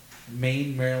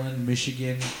 Maine, Maryland,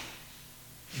 Michigan,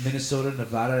 Minnesota,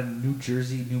 Nevada, New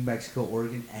Jersey, New Mexico,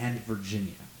 Oregon, and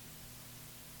Virginia.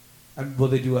 Well,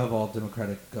 they do have all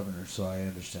Democratic governors, so I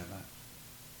understand that.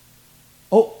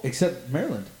 Oh, except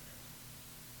Maryland.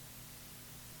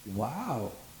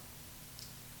 Wow.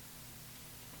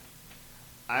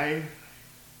 I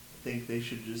think they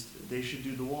should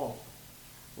do the wall.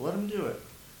 Let them do it.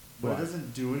 But it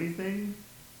doesn't do anything.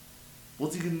 They'll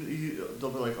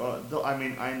be like,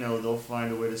 I know they'll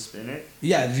find a way to spin it.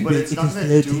 Yeah, but it's not going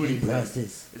to do anything.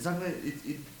 Process. It's not going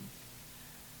to.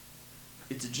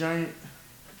 It's a giant.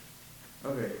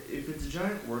 Okay, if it's a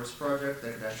giant works project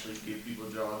that could actually give people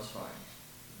jobs, fine.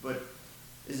 But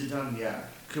is it done? Yeah.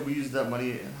 Could we use that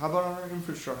money? How about on our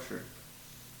infrastructure?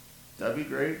 That'd be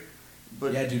great.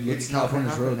 But yeah, dude, it's not going to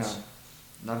happen now.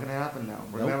 Not going to happen now.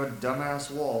 We're going to have a dumbass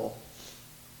wall.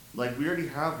 Like, we already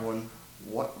have one.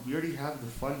 We already have the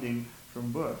funding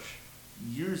from Bush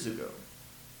years ago.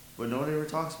 But no one ever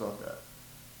talks about that.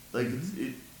 Like,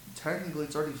 technically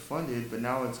it's already funded, but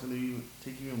now it's going to be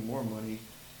taking even more money.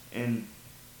 And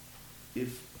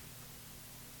if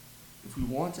we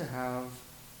want to have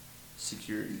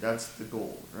security, that's the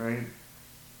goal, right?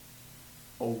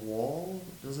 A wall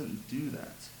doesn't do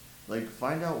that. Like,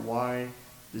 find out why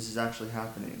this is actually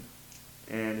happening.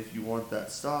 And if you want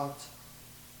that stopped,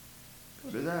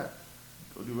 go do that.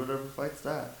 Go do whatever fights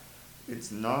that.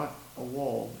 It's not a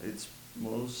wall. It's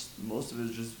most of it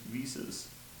is just visas.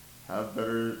 Have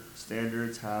better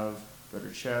standards, have better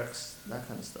checks, that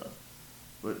kind of stuff.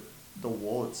 But the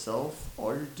wall itself,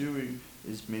 all you're doing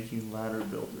is making ladder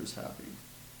builders happy.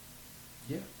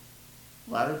 Yeah.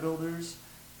 Ladder builders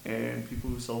and people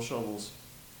who sell shovels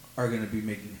are going to be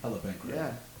making hella bankrupt.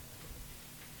 Yeah.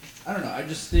 I don't know.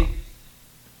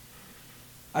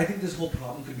 I think this whole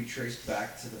problem could be traced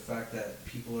back to the fact that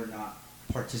people are not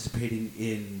participating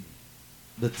in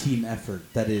the team effort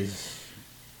that is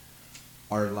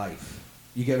our life.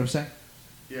 You get what I'm saying?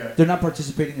 Yeah. They're not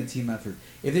participating in team effort.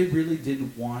 If they really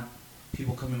didn't want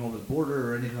people coming over the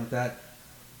border or anything like that,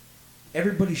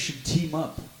 everybody should team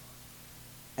up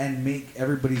and make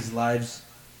everybody's lives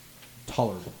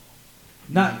tolerable.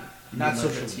 Not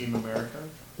socialism. Team America?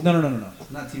 No.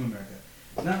 Not Team America.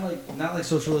 Not like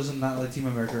socialism, not like Team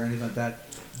America or anything like that.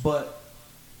 But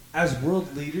as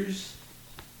world leaders,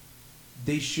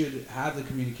 they should have the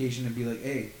communication and be like,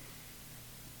 hey,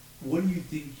 what do you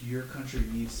think your country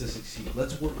needs to succeed?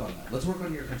 Let's work on that. Let's work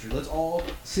on your country. Let's all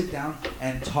sit down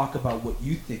and talk about what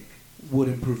you think would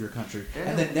improve your country.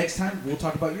 And then next time, we'll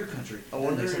talk about your country. I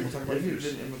wonder if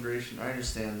in immigration, I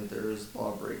understand that there is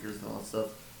lawbreakers and all that stuff,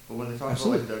 but when they talk about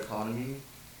like the economy,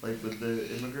 like with the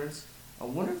immigrants, I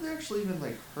wonder if they actually even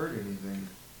like hurt anything.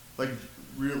 Like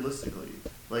realistically.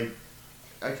 Like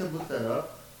I could look that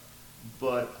up,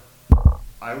 but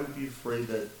I would be afraid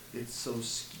that it's so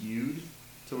skewed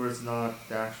to where it's not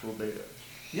the actual data.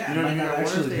 Yeah, you know what I mean? I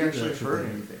wonder if they actually data. hurt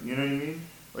anything. You know what I mean?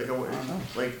 Like, I don't know.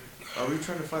 Like, are we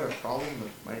trying to fight a problem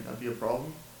that might not be a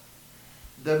problem?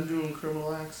 Them doing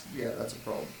criminal acts, yeah, that's a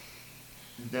problem.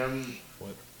 Them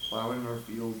plowing our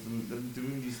fields and them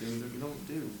doing these things that we don't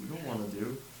want to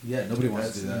do. Yeah, nobody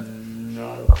wants to do that. That's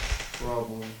not a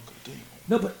problem.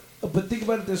 No, but think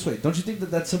about it this way. Don't you think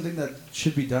that that's something that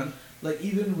should be done? Like,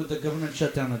 even with the government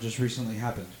shutdown that just recently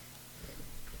happened,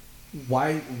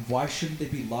 why shouldn't they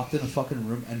be locked in a fucking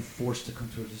room and forced to come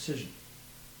to a decision?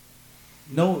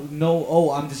 No,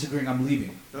 I'm disagreeing, I'm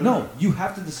leaving. No, you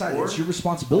have to decide. It's your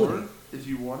responsibility. Or if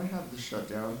you want to have the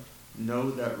shutdown,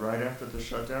 know that right after the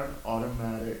shutdown,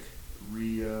 automatic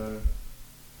re-elections.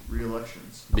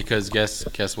 Because guess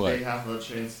what? They have a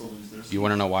chance to lose their seat. You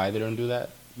want to know why they don't do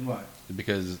that? Why?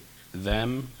 Because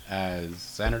them, as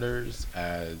senators,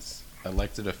 as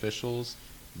elected officials,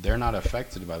 they're not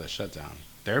affected by the shutdown.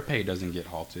 Their pay doesn't get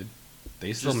halted.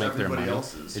 They still make their money.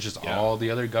 Else's. It's just all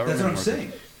the other government That's what I'm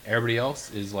workers. saying. Everybody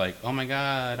else is like, oh my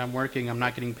god, I'm working, I'm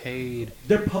not getting paid.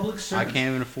 They're public servants. I can't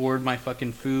even afford my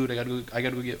fucking food. I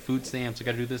gotta go get food stamps. I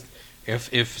gotta do this.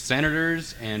 If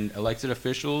senators and elected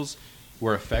officials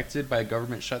were affected by a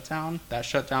government shutdown, that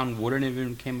shutdown wouldn't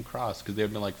even came across because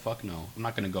they'd been like, fuck no, I'm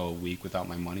not gonna go a week without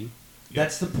my money.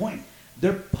 That's the point.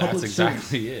 They're public That's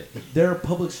servants. exactly it. They're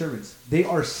public servants. They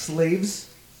are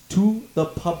slaves to the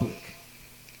public.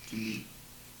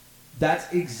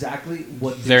 That's exactly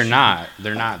what They're not.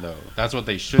 They're not though. That's what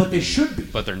they should be. But they should be.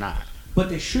 But they're not. But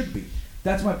they should be.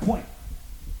 That's my point.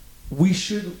 They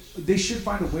should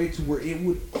find a way to where it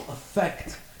would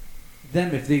affect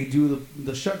them if they do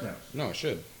the shutdown. No, it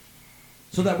should.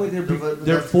 So that way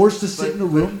they're forced to sit in a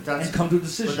room and come to a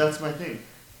decision. But that's my thing.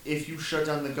 If you shut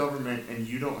down the government and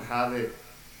you don't have it,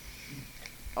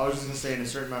 I was just gonna say in a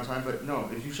certain amount of time, but no,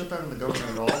 if you shut down the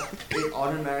government at all, it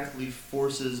automatically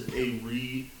forces a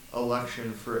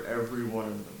re-election for every one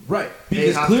of them. Right,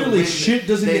 because clearly shit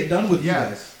doesn't get done with you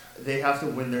guys. They have to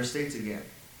win their states again.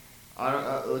 I don't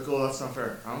like, oh, that's not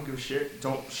fair. I don't give a shit.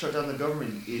 Don't shut down the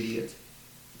government, you idiot.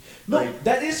 No, like,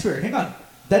 that is fair. Hang on,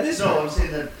 that is fair. No, I'm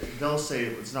saying that they'll say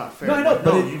it's not fair. No, I know,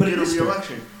 but you get a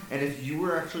re-election. Fair. And if you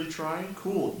were actually trying,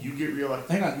 cool, you get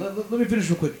re-elected. Hang on, let me finish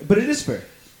real quick. But it is fair.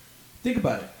 Think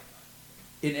about it.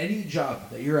 In any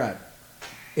job that you're at,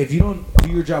 if you don't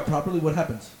do your job properly, what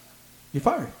happens? You're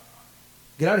fired.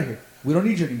 Get out of here. We don't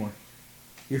need you anymore.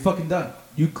 You're fucking done.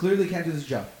 You clearly can't do this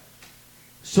job.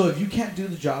 So if you can't do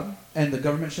the job and the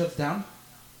government shuts down,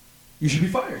 you should be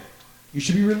fired. You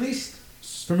should be released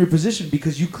from your position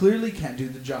because you clearly can't do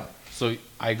the job. So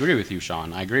I agree with you,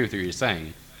 Sean. I agree with what you're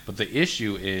saying. But the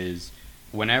issue is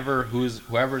whenever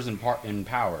whoever's in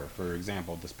power, for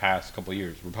example, this past couple of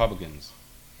years, Republicans,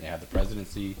 they had the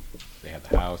presidency, they had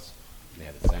the House, they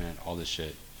had the Senate, all this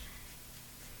shit.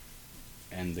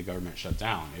 And the government shut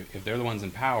down. If they're the ones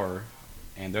in power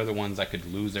and they're the ones that could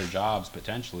lose their jobs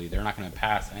potentially, they're not going to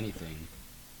pass anything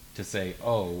to say,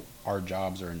 oh, our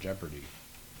jobs are in jeopardy.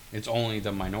 It's only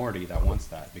the minority that wants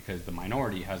that because the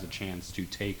minority has a chance to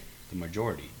take the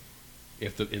majority.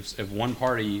 If one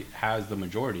party has the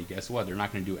majority, guess what? They're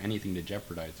not going to do anything to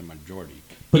jeopardize the majority.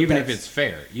 But even if it's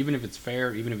fair, even if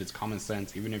it's common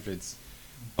sense, even if it's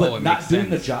but not doing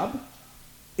the job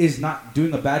is not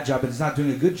doing a bad job and it's not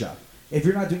doing a good job. If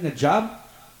you're not doing a job,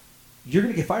 you're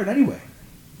going to get fired anyway.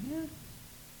 Yeah.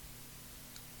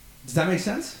 Does that make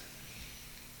sense?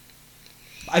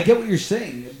 I get what you're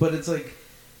saying, but it's like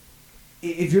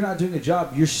if you're not doing a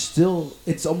job,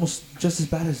 it's almost just as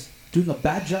bad as doing a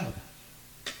bad job.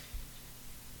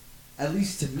 At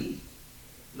least to me.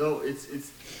 No,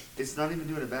 it's not even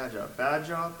doing a bad job. Bad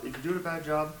job, if you're doing a bad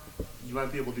job, you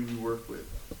might be able to be worked with.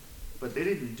 But they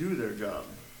didn't do their job.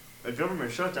 A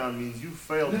government shutdown means you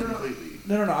failed completely.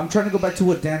 No. I'm trying to go back to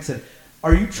what Dan said.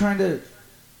 Are you trying to...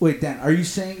 Wait, Dan, are you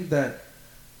saying that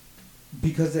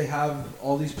because they have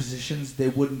all these positions, they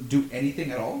wouldn't do anything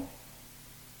at all?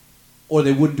 Or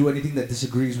they wouldn't do anything that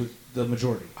disagrees with the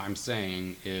majority? I'm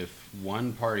saying if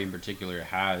one party in particular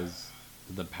has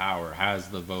the power, has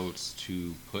the votes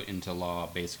to put into law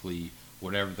basically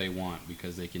whatever they want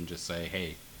because they can just say,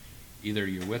 hey, either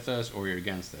you're with us or you're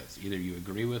against us. Either you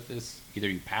agree with this, either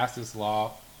you pass this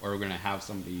law, or we're going to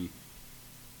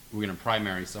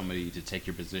primary somebody to take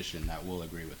your position that will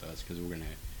agree with us because we're going to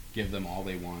give them all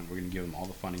they want. We're going to give them all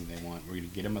the funding they want. We're going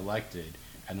to get them elected,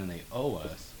 and then they owe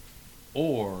us.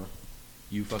 Or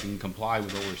you fucking comply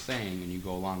with what we're saying and you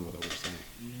go along with what we're saying.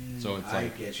 So it's I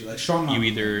get you. Like strong you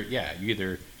either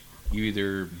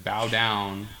bow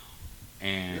down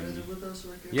and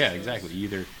exactly. You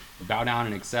either bow down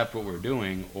and accept what we're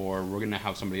doing, or we're gonna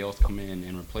have somebody else come in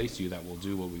and replace you that will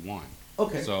do what we want.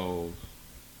 Okay. So.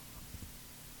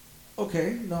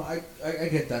 Okay. No, I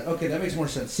get that. Okay, that makes more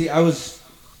sense. See, I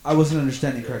wasn't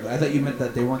understanding correctly. I thought you meant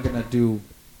that they weren't gonna do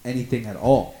anything at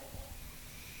all.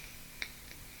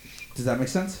 Does that make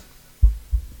sense?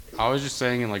 I was just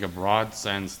saying in like a broad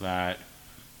sense that,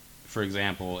 for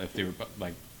example, if the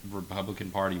Republican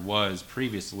Party was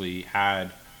previously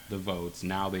had the votes,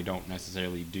 now they don't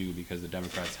necessarily do because the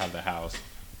Democrats have the House.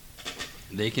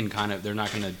 They can they're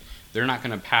not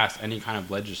gonna pass any kind of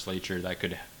legislature that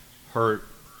could hurt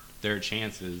their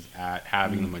chances at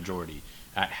having the majority,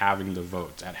 at having the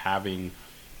votes, at having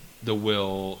the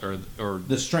will or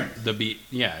the strength,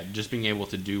 just being able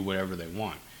to do whatever they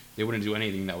want. They wouldn't do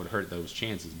anything that would hurt those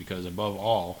chances because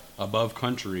above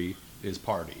country is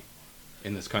party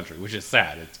in this country, which is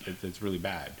sad. It's really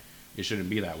bad. It shouldn't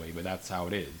be that way, but that's how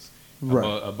it is.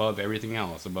 Right. Above everything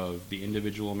else, above the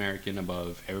individual American,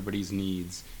 above everybody's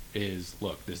needs is,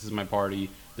 look, this is my party.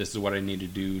 This is what I need to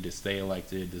do to stay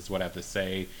elected. This is what I have to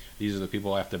say. These are the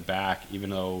people I have to back, even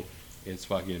though it's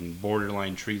fucking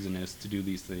borderline treasonous to do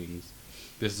these things.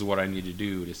 This is what I need to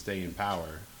do to stay in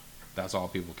power. That's all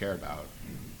people care about.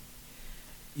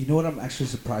 You know what I'm actually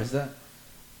surprised at?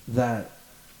 That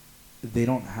they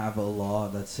don't have a law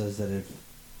that says that if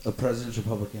a president's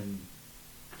Republican,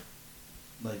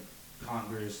 like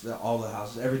Congress, all the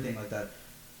houses, everything like that,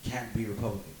 can't be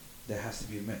Republican. There has to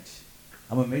be a mix.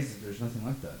 I'm amazed that there's nothing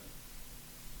like that.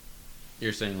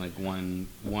 You're saying like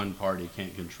one party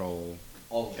can't control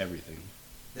all everything.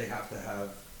 They have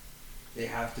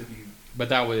to be. But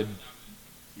that would.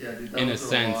 Yeah, dude, in a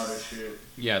sense,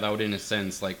 that would in a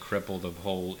sense like cripple the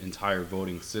whole entire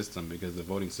voting system because the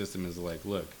voting system is like,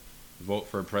 look, vote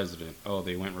for a president. Oh,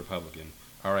 they went Republican.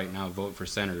 All right, now vote for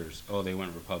senators. Oh, they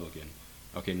went Republican.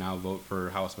 Okay, now vote for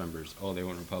House members. Oh, they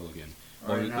went Republican.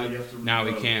 Now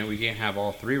we can't have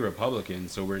all 3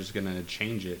 Republicans, so we're just gonna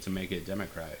change it to make it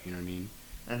Democrat. You know what I mean?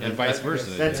 And vice versa.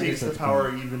 That takes the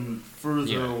power even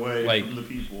further away from the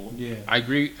people. Yeah, I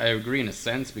agree in a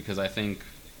sense, because I think,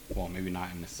 well, maybe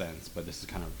not in a sense, but this is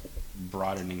kind of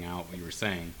broadening out what you were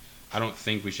saying. I don't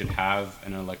think we should have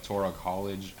an electoral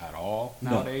college at all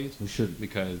nowadays. We shouldn't,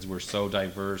 because we're so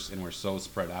diverse and we're so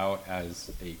spread out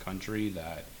as a country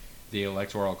that the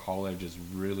electoral college is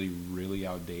really, really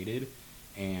outdated.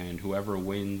 And whoever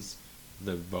wins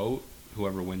the vote,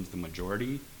 whoever wins the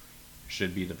majority,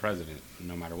 should be the president,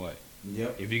 no matter what.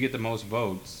 Yep. If you get the most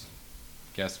votes,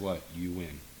 guess what? You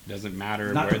win. Doesn't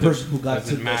matter. Not where the person who got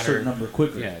to a certain number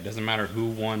quicker. Yeah, it doesn't matter who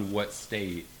won what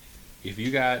state. If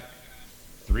you got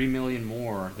 3 million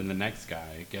more than the next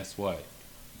guy, guess what?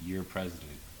 You're president.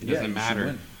 It doesn't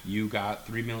matter. You got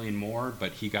 3 million more,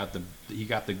 but he got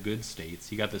the good states.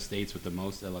 He got the states with the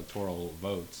most electoral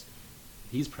votes.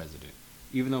 He's president,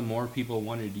 even though more people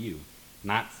wanted you.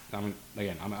 I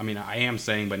am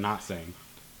saying, but not saying.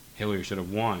 Hillary should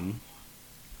have won.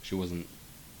 She wasn't.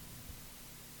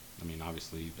 I mean,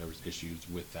 obviously there was issues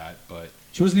with that, but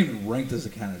she wasn't even ranked as a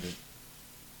candidate.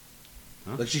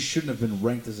 Huh? Like, she shouldn't have been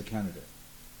ranked as a candidate.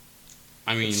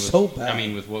 I mean,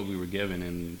 with what we were given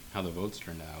and how the votes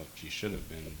turned out, she should have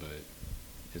been, but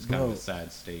it's kind of a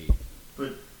sad state.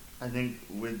 But I think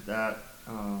with that,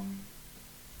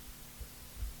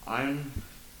 I'm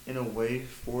in a way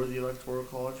for the Electoral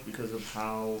College because of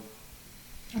how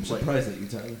I'm surprised at you,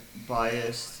 Tyler.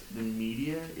 Biased the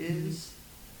media is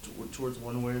towards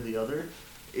one way or the other.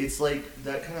 It's like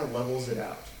that kind of levels it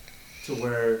out to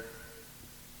where,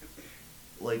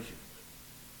 like,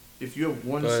 if you have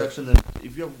one section of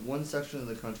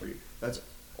the country that's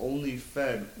only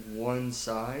fed one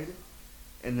side,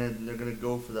 and then they're gonna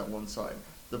go for that one side.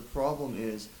 The problem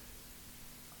is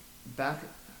back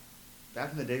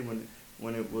in the day when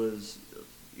it was,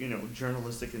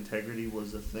 journalistic integrity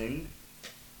was a thing.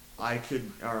 I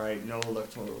could, no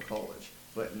electoral college,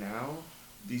 but now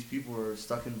these people are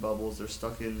stuck in bubbles. They're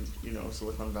stuck in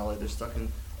Silicon Valley. They're stuck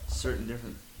in certain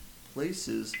different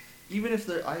places. Even if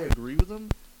I agree with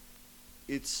them,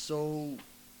 it's so.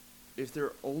 If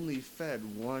they're only fed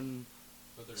one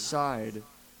side,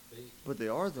 but they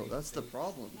are though. That's the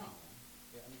problem. No,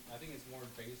 I think it's more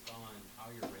based on how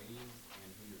you're raised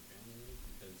and who your family is,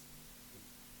 because.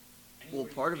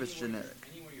 Part of it's genetic.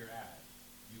 Anywhere you're at,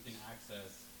 you can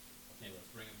access. Okay, let's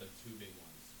bring up the 2 big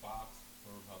ones: Fox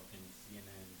for Republicans,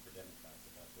 CNN for Democrats.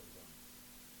 If that's what we're doing.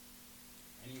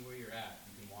 Anywhere you're at,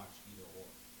 you can watch either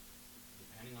or.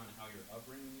 Depending on how your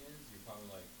upbringing is, you're probably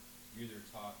like, you're either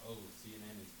taught, oh,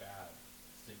 CNN is bad,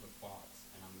 stick with Fox,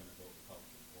 and I'm going to vote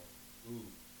Republican. Or, ooh,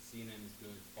 CNN is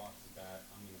good, Fox is bad,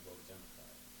 I'm going to vote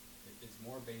Democrat. It's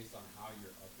more based on how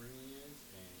your upbringing is,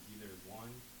 and either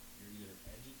one, you're either an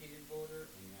educated voter,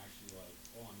 and you're actually like,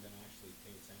 oh, I'm going to actually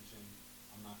pay attention.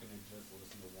 I'm not going to just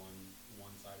listen to one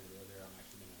side or the other. I'm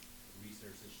actually going to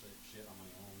research this shit on my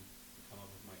own and come up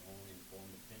with my own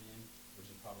informed opinion, which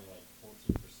is probably like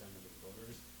 14% of the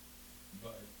voters.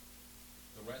 But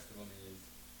the rest of them is,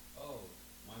 oh,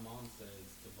 my mom says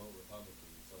to vote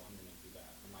Republican, so I'm going to do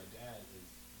that. And my dad is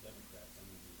Democrat, so I'm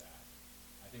going to do that.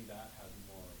 I think that has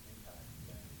more impact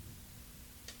than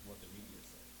what the media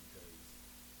says, because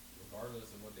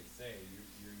regardless of what they say,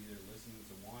 you're either listening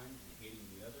to one and hating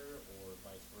the other, or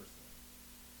vice versa.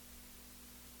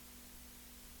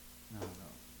 No.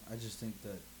 I just think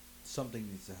that something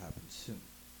needs to happen soon.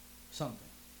 Something.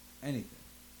 Anything.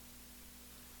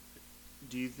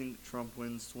 Do you think Trump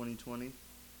wins 2020?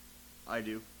 I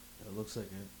do. It looks like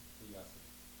it.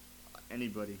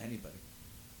 Anybody. Anybody.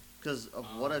 Because of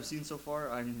what I've seen so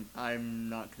far, I'm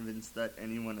not convinced that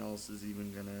anyone else is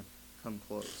even gonna come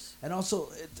close. And also,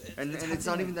 it's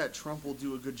not even that Trump will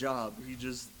do a good job. He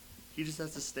just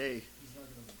has to stay.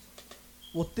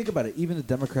 Well, think about it. Even the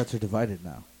Democrats are divided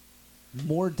now.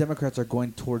 More Democrats are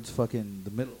going towards fucking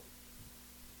the middle.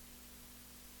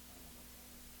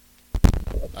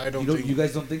 I don't think... You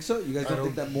guys don't think so? You guys don't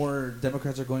think that more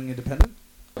Democrats are going independent?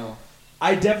 No.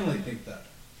 I definitely think that.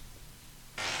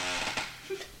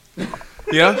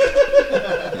 Yeah?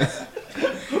 That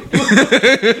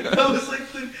was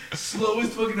like the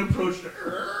slowest fucking approach to...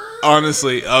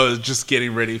 Honestly, I was just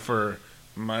getting ready for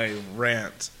my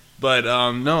rant. But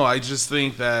no, I just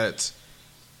think that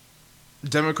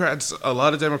a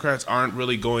lot of Democrats aren't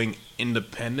really going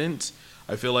independent.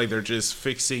 I feel like they're just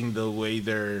fixing the way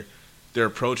they're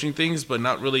approaching things, but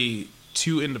not really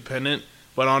too independent.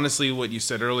 But honestly, what you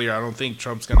said earlier, I don't think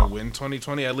Trump's going to win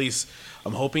 2020. At least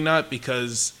I'm hoping not,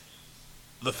 because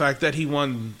the fact that he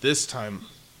won this time,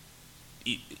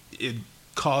 it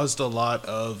caused a lot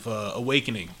of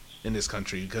awakening in this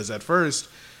country. Because at first,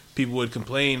 people would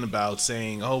complain about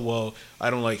saying, oh, well, I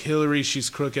don't like Hillary, she's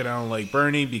crooked. I don't like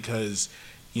Bernie because,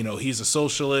 you know, he's a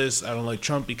socialist. I don't like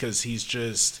Trump because he's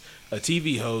just a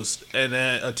TV host and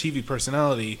then a TV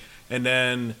personality. And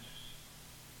then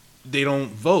they don't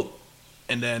vote.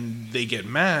 And then they get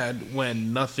mad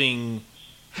when nothing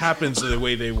happens the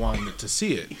way they wanted to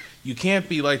see it. You can't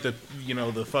be like the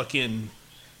fucking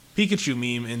Pikachu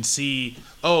meme and see,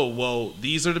 oh, well,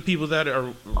 these are the people that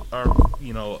are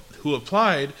who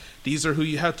applied. These are who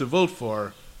you have to vote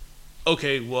for.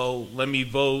 Okay, well, let me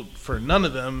vote for none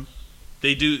of them.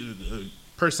 They do. The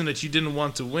person that you didn't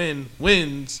want to win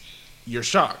wins. You're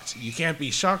shocked. You can't be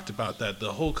shocked about that.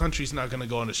 The whole country's not going to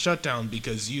go on a shutdown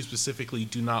because you specifically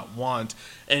do not want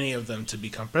any of them to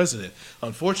become president.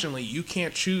 Unfortunately, you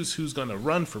can't choose who's going to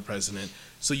run for president,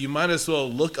 so you might as well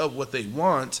look up what they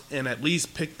want and at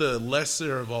least pick the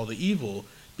lesser of all the evil,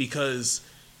 because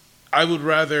I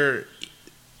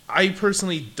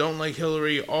personally don't like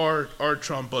Hillary or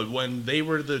Trump, but when they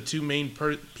were the two main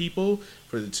people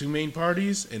for the two main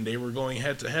parties and they were going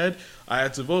head to head, I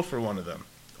had to vote for one of them.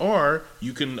 Or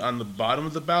you can, on the bottom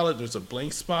of the ballot, there's a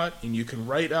blank spot, and you can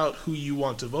write out who you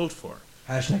want to vote for.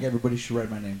 Hashtag everybody should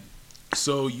write my name.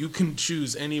 So you can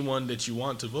choose anyone that you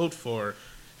want to vote for.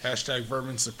 Hashtag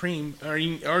Vermin Supreme. Or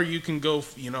you can go,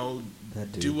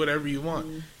 do whatever you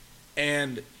want.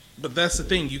 But that's the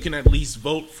thing. You can at least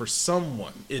vote for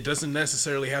someone. It doesn't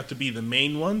necessarily have to be the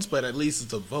main ones, but at least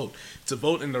it's a vote. It's a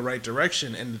vote in the right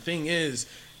direction. And the thing is,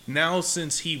 now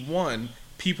since he won,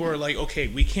 people are like, okay,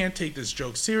 we can't take this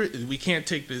joke serious. We can't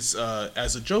take this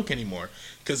as a joke anymore,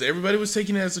 because everybody was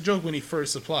taking it as a joke when he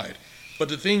first applied. But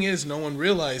the thing is, no one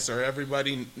realized, or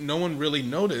no one really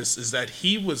noticed, is that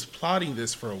he was plotting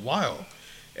this for a while.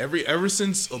 Ever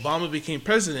since Obama became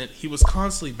president, he was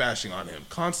constantly bashing on him,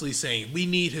 constantly saying, we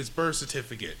need his birth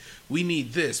certificate, we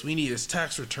need this, we need his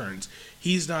tax returns.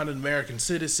 He's not an American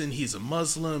citizen, he's a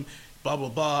Muslim, blah, blah,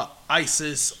 blah,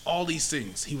 ISIS, all these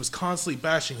things. He was constantly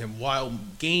bashing him while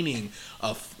gaining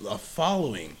a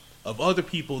following of other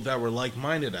people that were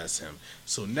like-minded as him.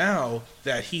 So now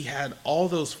that he had all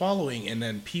those following, and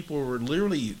then people were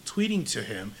literally tweeting to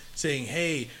him saying,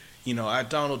 hey, at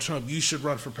Donald Trump, you should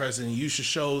run for president. You should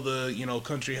show the,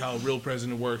 country how a real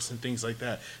president works and things like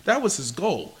that. That was his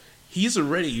goal. He's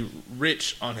already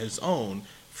rich on his own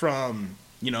from,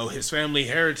 his family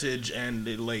heritage and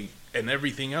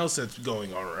everything else that's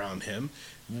going on around him.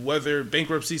 Whether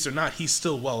bankruptcies or not, he's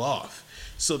still well off.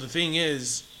 So the thing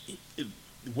is,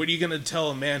 what are you going to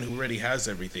tell a man who already has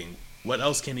everything? What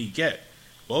else can he get?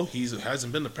 Well, he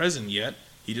hasn't been the president yet.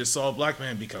 He just saw a black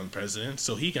man become president,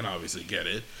 so he can obviously get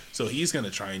it. So he's going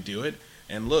to try and do it.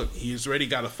 And look, he's already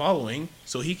got a following,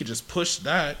 so he could just push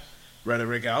that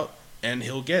rhetoric out, and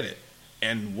he'll get it.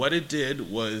 And what it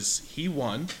did was he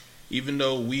won, even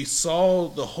though we saw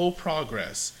the whole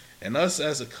progress, and us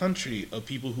as a country of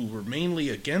people who were mainly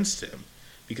against him,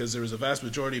 because there was a vast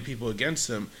majority of people against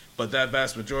him, but that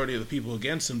vast majority of the people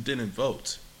against him didn't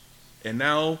vote. And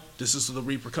now, this is the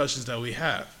repercussions that we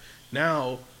have.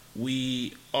 Now,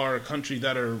 we are a country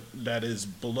that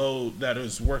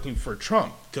is working for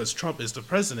Trump, because Trump is the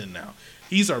president now.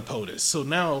 He's our POTUS. So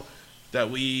now that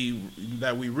we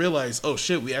realize, oh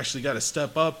shit, we actually got to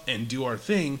step up and do our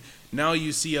thing. Now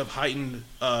you see a heightened,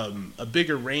 a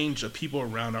bigger range of people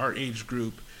around our age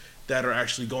group that are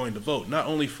actually going to vote, not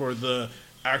only for the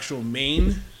actual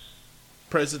main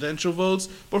presidential votes,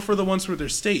 but for the ones for their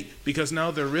state, because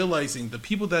now they're realizing the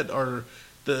people that are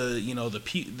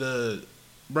the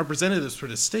representatives for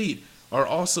the state are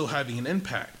also having an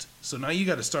impact. So now you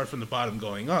got to start from the bottom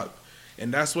going up,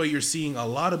 and that's why you're seeing a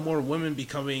lot of more women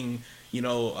becoming,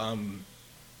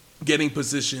 getting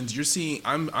positions. You're seeing,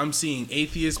 I'm seeing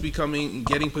atheists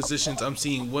getting positions. I'm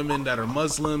seeing women that are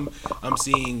Muslim. I'm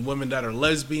seeing women that are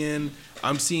lesbian.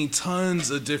 I'm seeing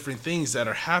tons of different things that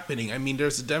are happening. I mean,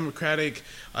 there's a Democratic,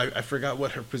 I forgot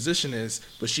what her position is,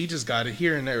 but she just got it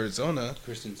here in Arizona.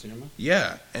 Kyrsten Sinema?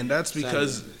 Yeah, and that's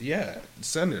because,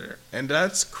 senator. And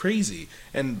that's crazy.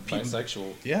 And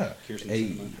bisexual. Yeah. Kyrsten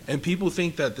Sinema. And people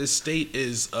think that this state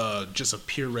is just a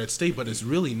pure red state, but it's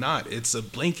really not. It's a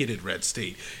blanketed red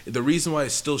state. The reason why it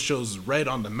still shows red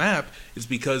on the map is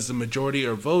because the majority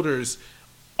of voters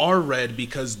are red,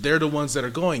 because they're the ones that are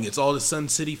going. It's all the Sun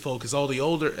City folk, it's all the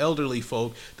older elderly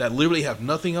folk that literally have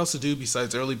nothing else to do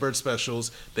besides early bird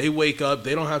specials. They wake up,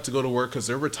 they don't have to go to work because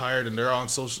they're retired and they're on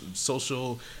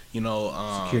social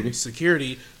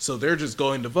security, so they're just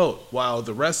going to vote, while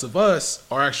the rest of us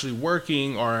are actually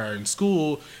working or are in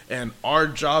school, and our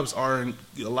jobs aren't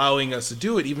allowing us to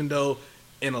do it, even though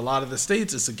in a lot of the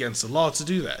states it's against the law to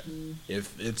do that.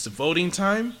 If it's voting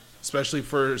time, especially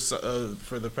for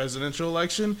the presidential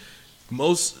election.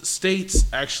 Most states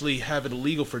actually have it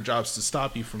illegal for jobs to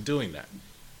stop you from doing that.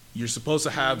 You're supposed to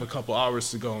have a couple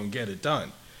hours to go and get it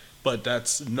done, but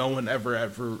that's no one ever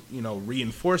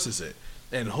reinforces it.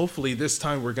 And hopefully this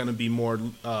time we're going to be more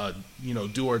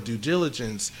do our due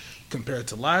diligence compared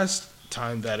to last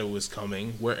time that it was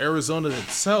coming, where Arizona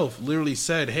itself literally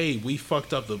said, hey, we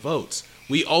fucked up the votes,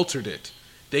 we altered it.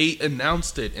 They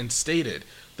announced it and stated,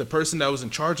 the person that was in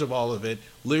charge of all of it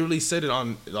literally said it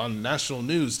on national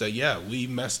news that, yeah, we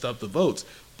messed up the votes.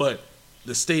 But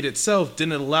the state itself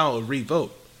didn't allow a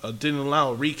revote, didn't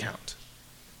allow a recount,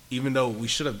 even though we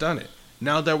should have done it.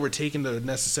 Now that we're taking the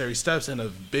necessary steps and a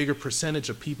bigger percentage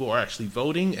of people are actually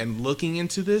voting and looking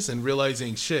into this and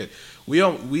realizing, shit,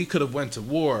 we could have went to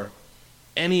war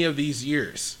any of these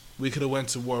years. We could have went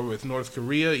to war with North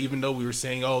Korea, even though we were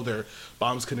saying, oh, their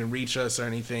bombs couldn't reach us or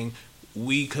anything.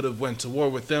 We could have went to war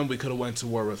with them. We could have went to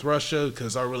war with Russia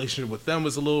because our relationship with them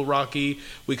was a little rocky.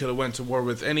 We could have went to war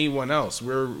with anyone else.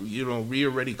 We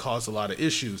already caused a lot of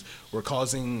issues. We're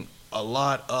causing a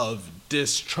lot of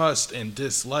distrust and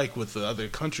dislike with the other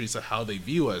countries of how they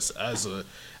view us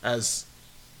as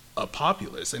a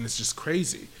populace, and it's just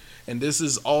crazy. And this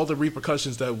is all the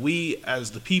repercussions that we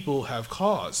as the people have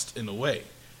caused in a way.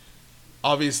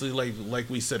 Obviously, like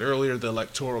we said earlier, the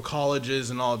electoral colleges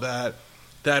and all that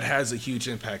has a huge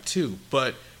impact too.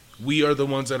 But we are the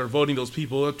ones that are voting those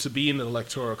people up to be in the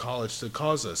electoral college to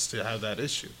cause us to have that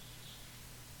issue.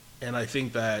 And I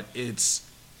think that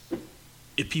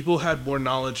if people had more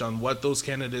knowledge on what those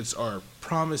candidates are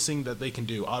promising that they can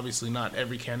do, obviously not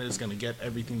every candidate is going to get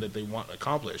everything that they want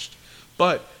accomplished.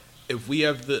 But if we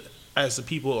have as the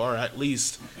people, or at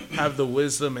least have the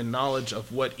wisdom and knowledge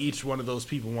of what each one of those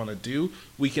people want to do,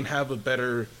 we can have a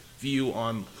better view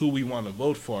on who we want to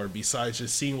vote for, besides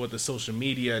just seeing what the social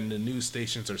media and the news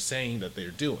stations are saying that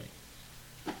they're doing.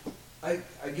 I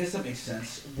guess that makes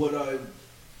sense.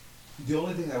 The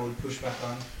only thing I would push back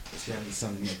on, see, I'm just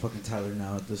sounding like fucking Tyler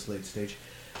now at this late stage.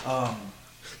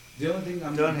 The only thing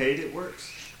don't hate it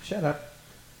works. Shut up.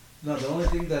 No, the only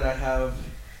thing that I have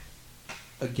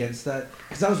against that,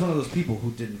 because I was one of those people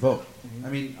who didn't vote. Mm-hmm. I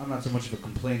mean, I'm not so much of a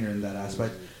complainer in that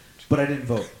aspect, but I didn't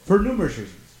vote for numerous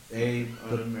reasons. The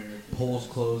polls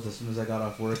closed as soon as I got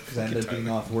off work, because I ended up getting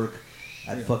off work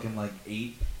at fucking like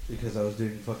 8 because I was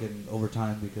doing fucking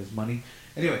overtime because money.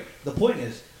 Anyway, the point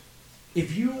is,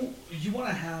 if you want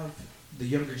to have the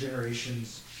younger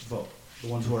generations vote, the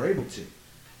ones who are able to,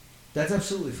 that's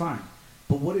absolutely fine.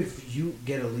 But what if you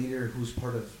get a leader who's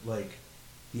part of like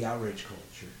the outrage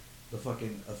culture, the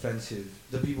fucking offensive,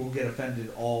 the people who get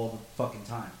offended all the fucking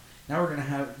time? Now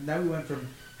we went from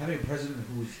having a president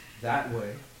who's that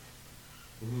way,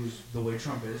 who's the way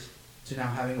Trump is, to now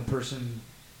having a person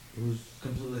who's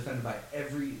completely offended by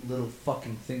every little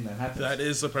fucking thing that happens. That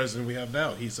is the president we have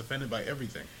now. He's offended by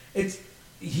everything.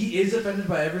 He is offended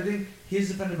by everything. He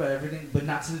is offended by everything, but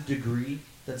not to the degree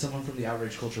that someone from the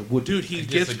outrage culture would. Dude, he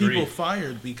gets people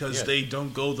fired because they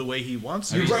don't go the way he wants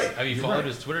to. Have you followed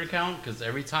his Twitter account? Because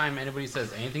every time anybody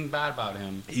says anything bad about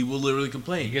him, he will literally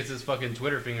complain. He gets his fucking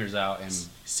Twitter fingers out and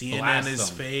CNN is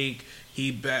fake.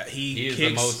 He is kicks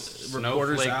the most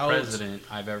reporters out. President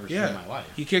I've ever seen in my life.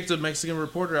 He kicked a Mexican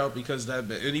reporter out because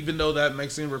and even though that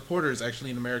Mexican reporter is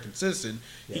actually an American citizen,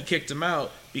 he kicked him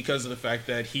out because of the fact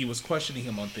that he was questioning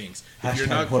him on things. If you're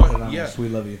not we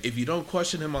love you. If you don't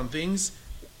question him on things,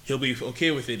 he'll be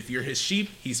okay with it. If you're his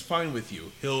sheep, he's fine with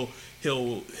you. He'll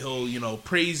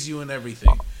praise you and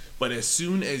everything. But as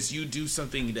soon as you do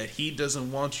something that he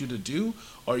doesn't want you to do,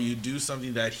 or you do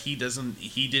something that he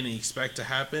didn't expect to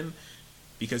happen,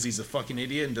 because he's a fucking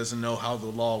idiot and doesn't know how the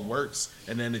law works,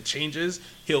 and then it changes,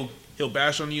 he'll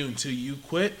bash on you until you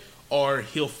quit, or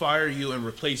he'll fire you and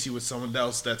replace you with someone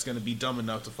else that's going to be dumb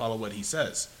enough to follow what he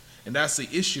says. And that's the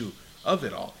issue of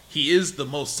it all. He is the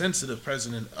most sensitive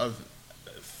president of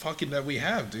fucking that we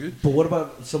have, dude. But what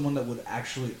about someone that would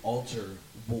actually alter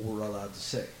what we're allowed to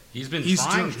say? He's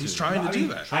trying to do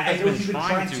that. I know he's been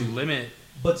trying to limit.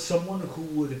 But someone who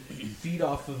would feed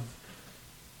off of...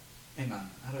 Hang on,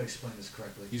 how do I explain this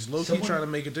correctly? He's low-key trying to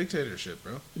make a dictatorship,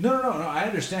 bro. No, I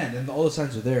understand, and all the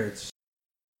signs are there. It's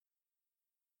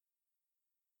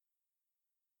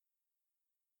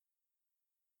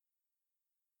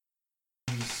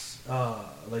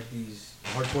these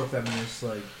hardcore feminists,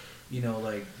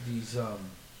 these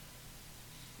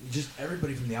just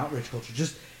everybody from the outrage culture,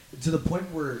 just to the point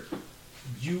where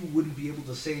you wouldn't be able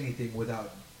to say anything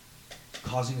without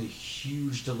causing a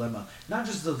huge dilemma. Not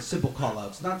just the simple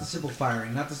call-outs, not the simple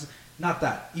firing, not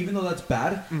that. Even though that's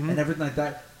bad and everything like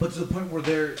that, but to the point where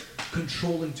they're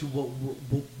controlling to what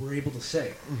we're able to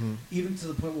say. Even to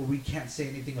the point where we can't say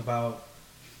anything about,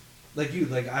 like you,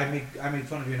 like I make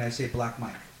fun of you and I say Black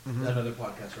Mike. Another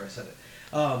podcast where I said it.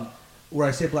 Where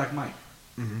I say Black Mike.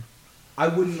 I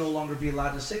wouldn't no longer be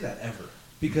allowed to say that ever.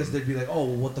 Because they'd be like, oh,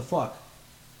 well, what the fuck?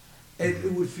 And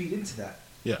it would feed into that.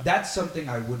 Yeah. That's something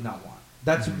I would not want.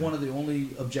 That's one of the only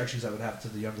objections I would have to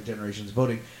the younger generations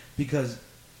voting, because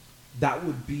that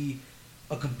would be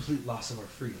a complete loss of our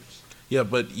freedoms. Yeah,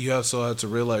 but you also have to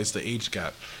realize the age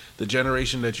gap. The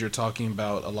generation that you're talking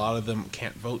about, a lot of them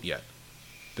can't vote yet.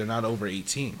 They're not over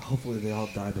 18. Hopefully they all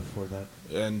die before that.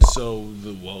 And so,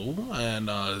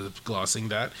 glossing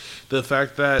that, the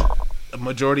fact that a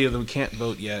majority of them can't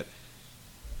vote yet,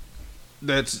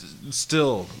 that's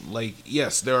still, like,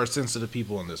 yes, there are sensitive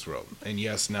people in this world. And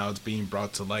yes, now it's being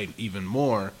brought to light even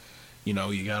more. You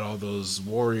know, you got all those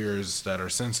warriors that are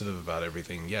sensitive about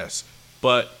everything, yes.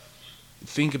 But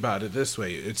think about it this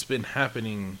way. It's been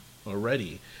happening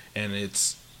already. And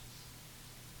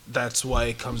that's why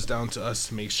it comes down to us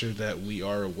to make sure that we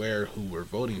are aware who we're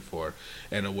voting for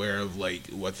and aware of, like,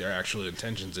 what their actual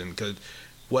intentions in. Because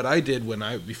what I did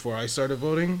before I started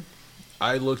voting,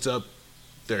 I looked up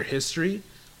their history.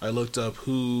 I looked up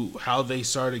how they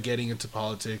started getting into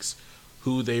politics,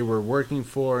 who they were working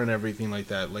for, and everything like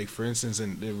that. Like, for instance,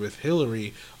 with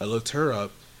Hillary, I looked her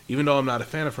up. Even though I'm not a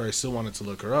fan of her, I still wanted to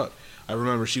look her up. I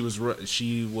remember she was part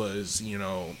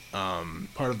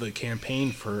of the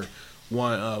campaign for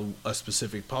a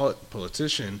specific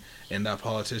politician, and that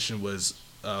politician was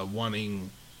wanting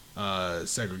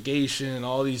segregation,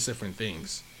 all these different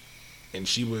things, and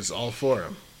she was all for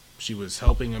him. She was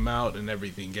helping him out and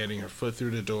everything, getting her foot through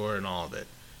the door and all of it.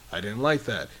 I didn't like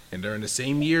that. And during the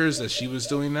same years that she was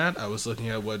doing that, I was looking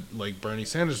at what, like, Bernie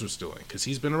Sanders was doing, because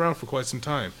he's been around for quite some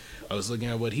time. I was looking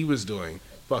at what he was doing,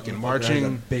 fucking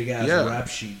marching, big ass rap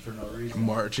sheet for no reason.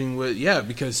 Marching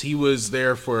because he was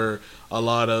there for a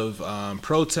lot of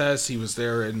protests. He was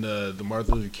there in the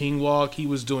Martin Luther King walk. He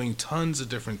was doing tons of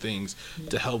different things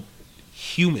to help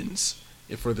humans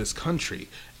for this country.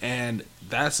 And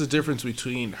that's the difference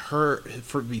between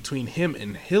him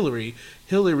and Hillary.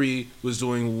 Hillary was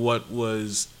doing what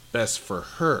was best for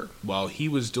her, while he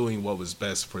was doing what was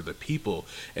best for the people.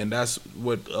 And that's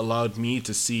what allowed me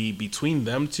to see, between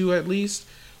them two at least,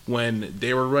 when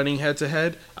they were running head to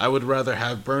head, I would rather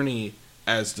have Bernie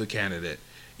as the candidate,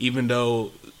 even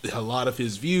though a lot of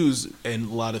his views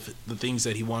and a lot of the things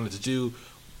that he wanted to do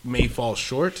may fall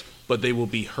short, but they will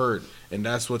be heard. And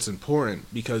that's what's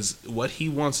important, because what he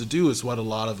wants to do is what a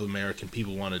lot of American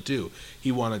people want to do.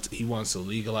 He wants to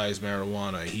legalize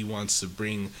marijuana. He wants to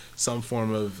bring some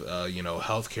form of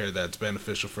healthcare that's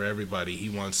beneficial for everybody. He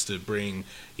wants to bring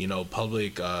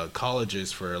public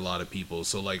colleges for a lot of people.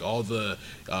 So, like, all the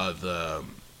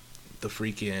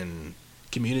freaking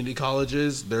community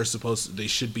colleges, they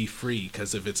should be free,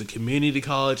 because if it's a community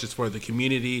college, it's for the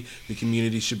community. The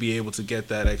community should be able to get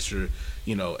that extra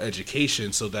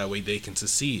education, so that way they can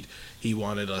succeed. He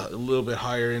wanted a little bit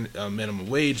higher minimum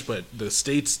wage, but the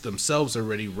states themselves are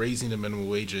already raising the minimum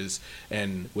wages,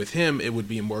 and with him it would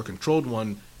be a more controlled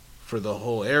one for the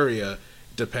whole area,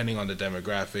 depending on the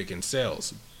demographic and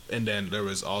sales. And then there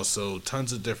was also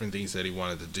tons of different things that he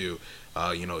wanted to do.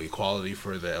 Equality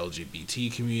for the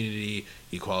LGBT community,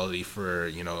 equality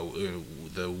for,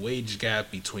 the wage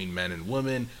gap between men and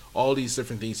women, all these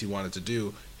different things he wanted to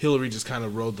do. Hillary just kind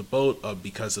of rode the boat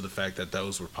because of the fact that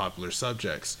those were popular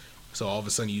subjects. So all of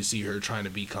a sudden you see her trying to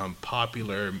become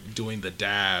popular, doing the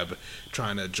dab,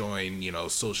 trying to join,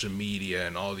 social media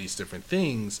and all these different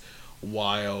things,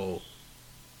 while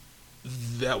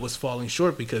that was falling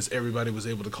short because everybody was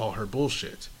able to call her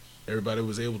bullshit. Everybody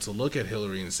was able to look at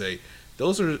Hillary and say,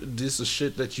 this is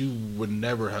shit that you would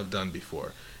never have done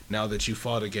before. Now that you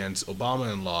fought against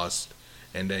Obama and lost,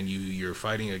 and then you're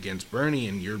fighting against Bernie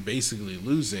and you're basically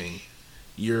losing,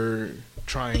 you're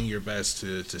trying your best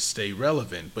to stay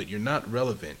relevant, but you're not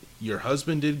relevant. Your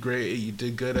husband did great, you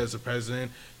did good as a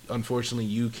president. Unfortunately,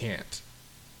 you can't.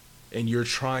 And you're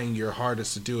trying your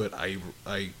hardest to do it.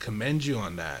 I commend you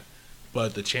on that.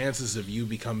 But the chances of you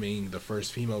becoming the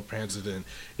first female president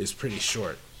is pretty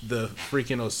short. The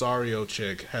freaking Osorio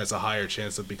chick has a higher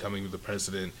chance of becoming the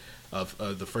president of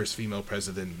the first female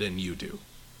president than you do.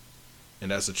 And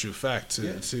that's a true fact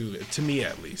to me,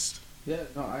 at least. Yeah,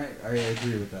 no, I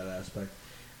agree with that aspect.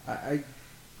 I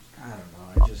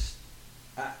don't know.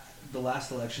 The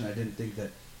last election, I didn't think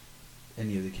that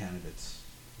any of the candidates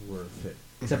were fit,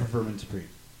 except for Vermin Supreme.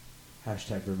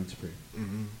 #Vermin Supreme.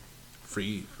 Mm-hmm.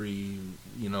 free,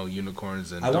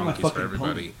 unicorns and I want my donkeys for fucking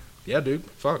everybody. pony. Yeah, dude.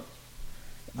 Fuck.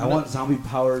 I want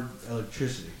zombie-powered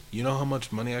electricity. You know how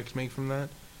much money I could make from that?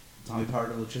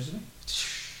 Zombie-powered electricity?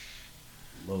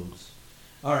 Loads.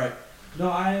 All right. No,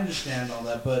 I understand all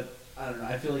that, but I don't know.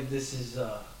 I feel like this is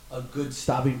a good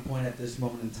stopping point at this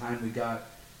moment in time. We got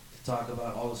to talk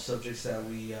about all the subjects that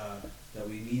we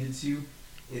needed to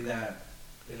in that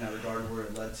regard where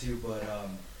it led to, but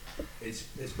it's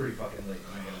pretty fucking late,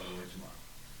 and I gotta go to work tomorrow.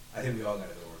 I think we all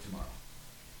gotta go to work tomorrow,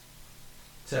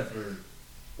 except for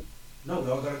no,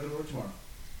 we all gotta go to work tomorrow.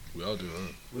 We all do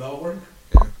it. We all work.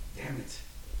 Yeah. Damn it.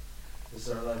 This is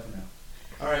our life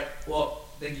now. All right. Well,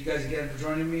 thank you guys again for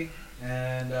joining me,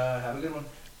 and have a good one.